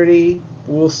 9:30.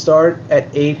 We'll start at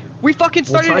 8. We fucking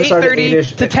started try at to start at 8:30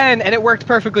 8-ish. to 10, and it worked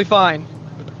perfectly fine.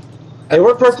 It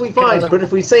worked perfectly fine, but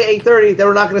if we say 8:30, then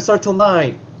we're not going to start till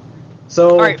 9.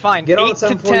 So, All right, fine. get on 8 at to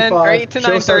 10, 7:45. or 8 to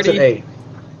Show starts at 9:30. 8.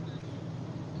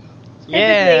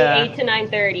 Yeah. Typically 8 to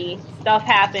 9:30. Stuff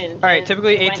happens. All right,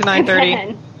 typically 8 to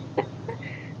 9:30.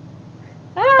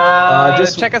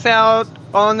 Just- Check us out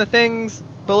on the things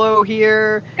below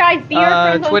here. Guys, be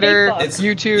our friends Twitter, on Facebook. It's-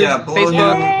 YouTube, yeah, below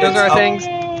Facebook. here, Those it's are our up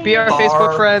things. Be our bar.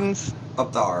 Facebook friends.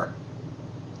 Up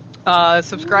there.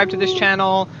 Subscribe to this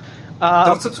channel.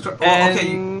 Don't subscribe. Well,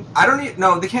 okay. and- I don't need.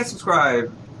 No, they can't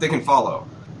subscribe. They can follow.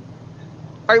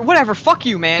 All right, whatever. Fuck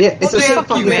you, man. Yeah, it's the Well, same fuck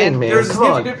fucking you, thing, man. There's Come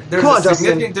on. There's Come on, a Justin.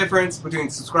 significant difference between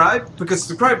subscribe, because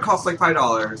subscribe costs like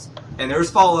 $5, and there's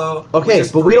follow. which Okay,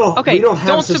 is but we free. don't Okay, we don't have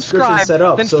don't a subscription subscribe, set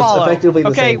up, then so follow. it's effectively the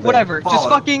okay, same thing. whatever. Just Follow.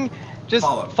 fucking,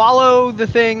 follow the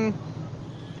thing.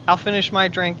 I'll finish my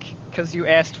drink because you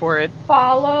asked for it.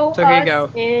 Follow So here you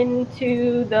us go.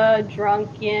 into the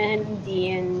drunken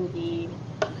D&D.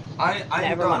 I'm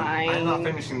Never done. mind. I'm not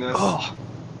finishing this. Oh,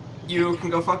 You can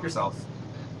go fuck yourself.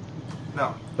 No,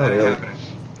 Oh, that ain't really? happening.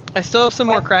 I still have some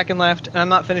more Kraken left, and I'm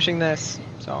not finishing this.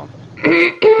 So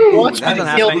Wants me That to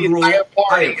is kill a the good rule. entire I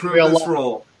party in approve real this life.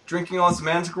 rule. Drinking on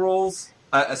semantic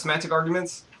semantic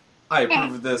arguments. I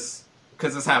approve of this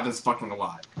because this happens fucking a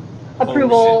lot.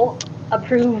 Approval.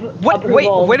 Approve. What? Wait,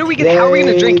 Approval. where do we get? How are we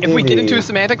gonna Yay, drink? If we get into a Timmy.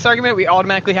 semantics argument, we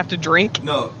automatically have to drink.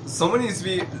 No, someone needs to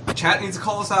be. Chat needs to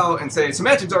call us out and say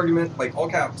semantics argument, like all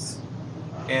caps,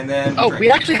 and then. Oh, drink.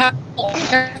 we actually have.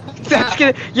 That's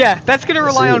gonna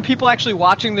rely see. on people actually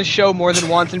watching the show more than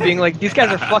once and being like, these guys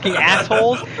are fucking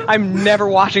assholes. I'm never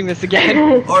watching this again.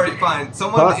 Alright, fine.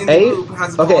 Someone in the group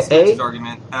has a call semantics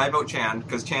argument, and I vote Chan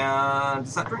because Chan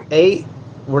does not drink. A,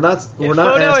 we're not Photo,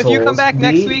 assholes. if you come back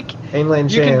next B, week,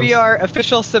 Mainland you can be Champs. our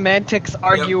official semantics Yep,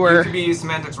 arguer. you can be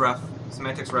semantics ref.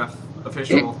 Semantics ref.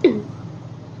 Official.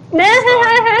 Nah.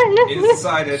 It is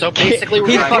decided. So basically,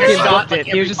 He we're fucking shot booked like it.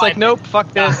 He was every just like, 5 nope,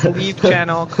 fuck this, leave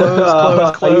channel,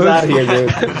 close. He's out of here,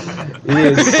 dude. He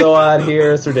is so out of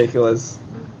here. It's ridiculous.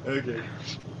 Okay.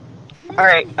 All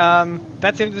right,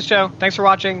 that's the end of the show. Thanks for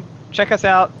watching. Check us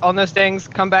out on those things.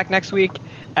 Come back next week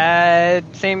at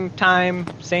same time,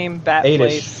 same bat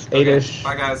place. Eight-ish.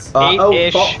 Bye, guys.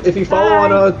 Eight-ish. If you follow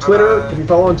on Twitter,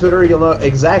 you'll know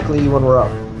exactly when we're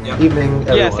up. Yep. Evening,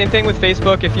 everyone. Yeah, same thing with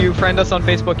Facebook. If you friend us on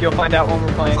Facebook, you'll find out when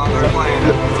we're playing. It's on there playing.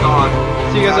 It's gone.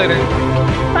 See you guys later.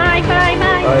 Bye. Bye.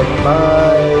 Bye. All right,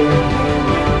 bye.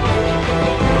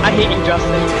 I hate you,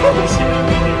 Justin.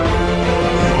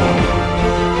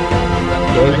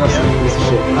 Go Justin, piece of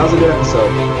shit. That was a good episode.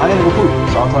 I gotta go poop,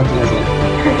 so I'll talk to you guys later.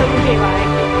 Okay. Bye.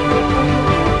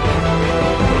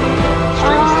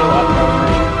 Stream's still up.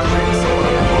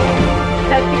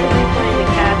 That's because I'm playing the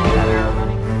cats that are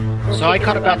running. So I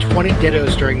caught about 20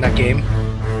 dittos during that game.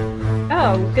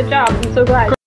 Oh, good job. I'm so glad.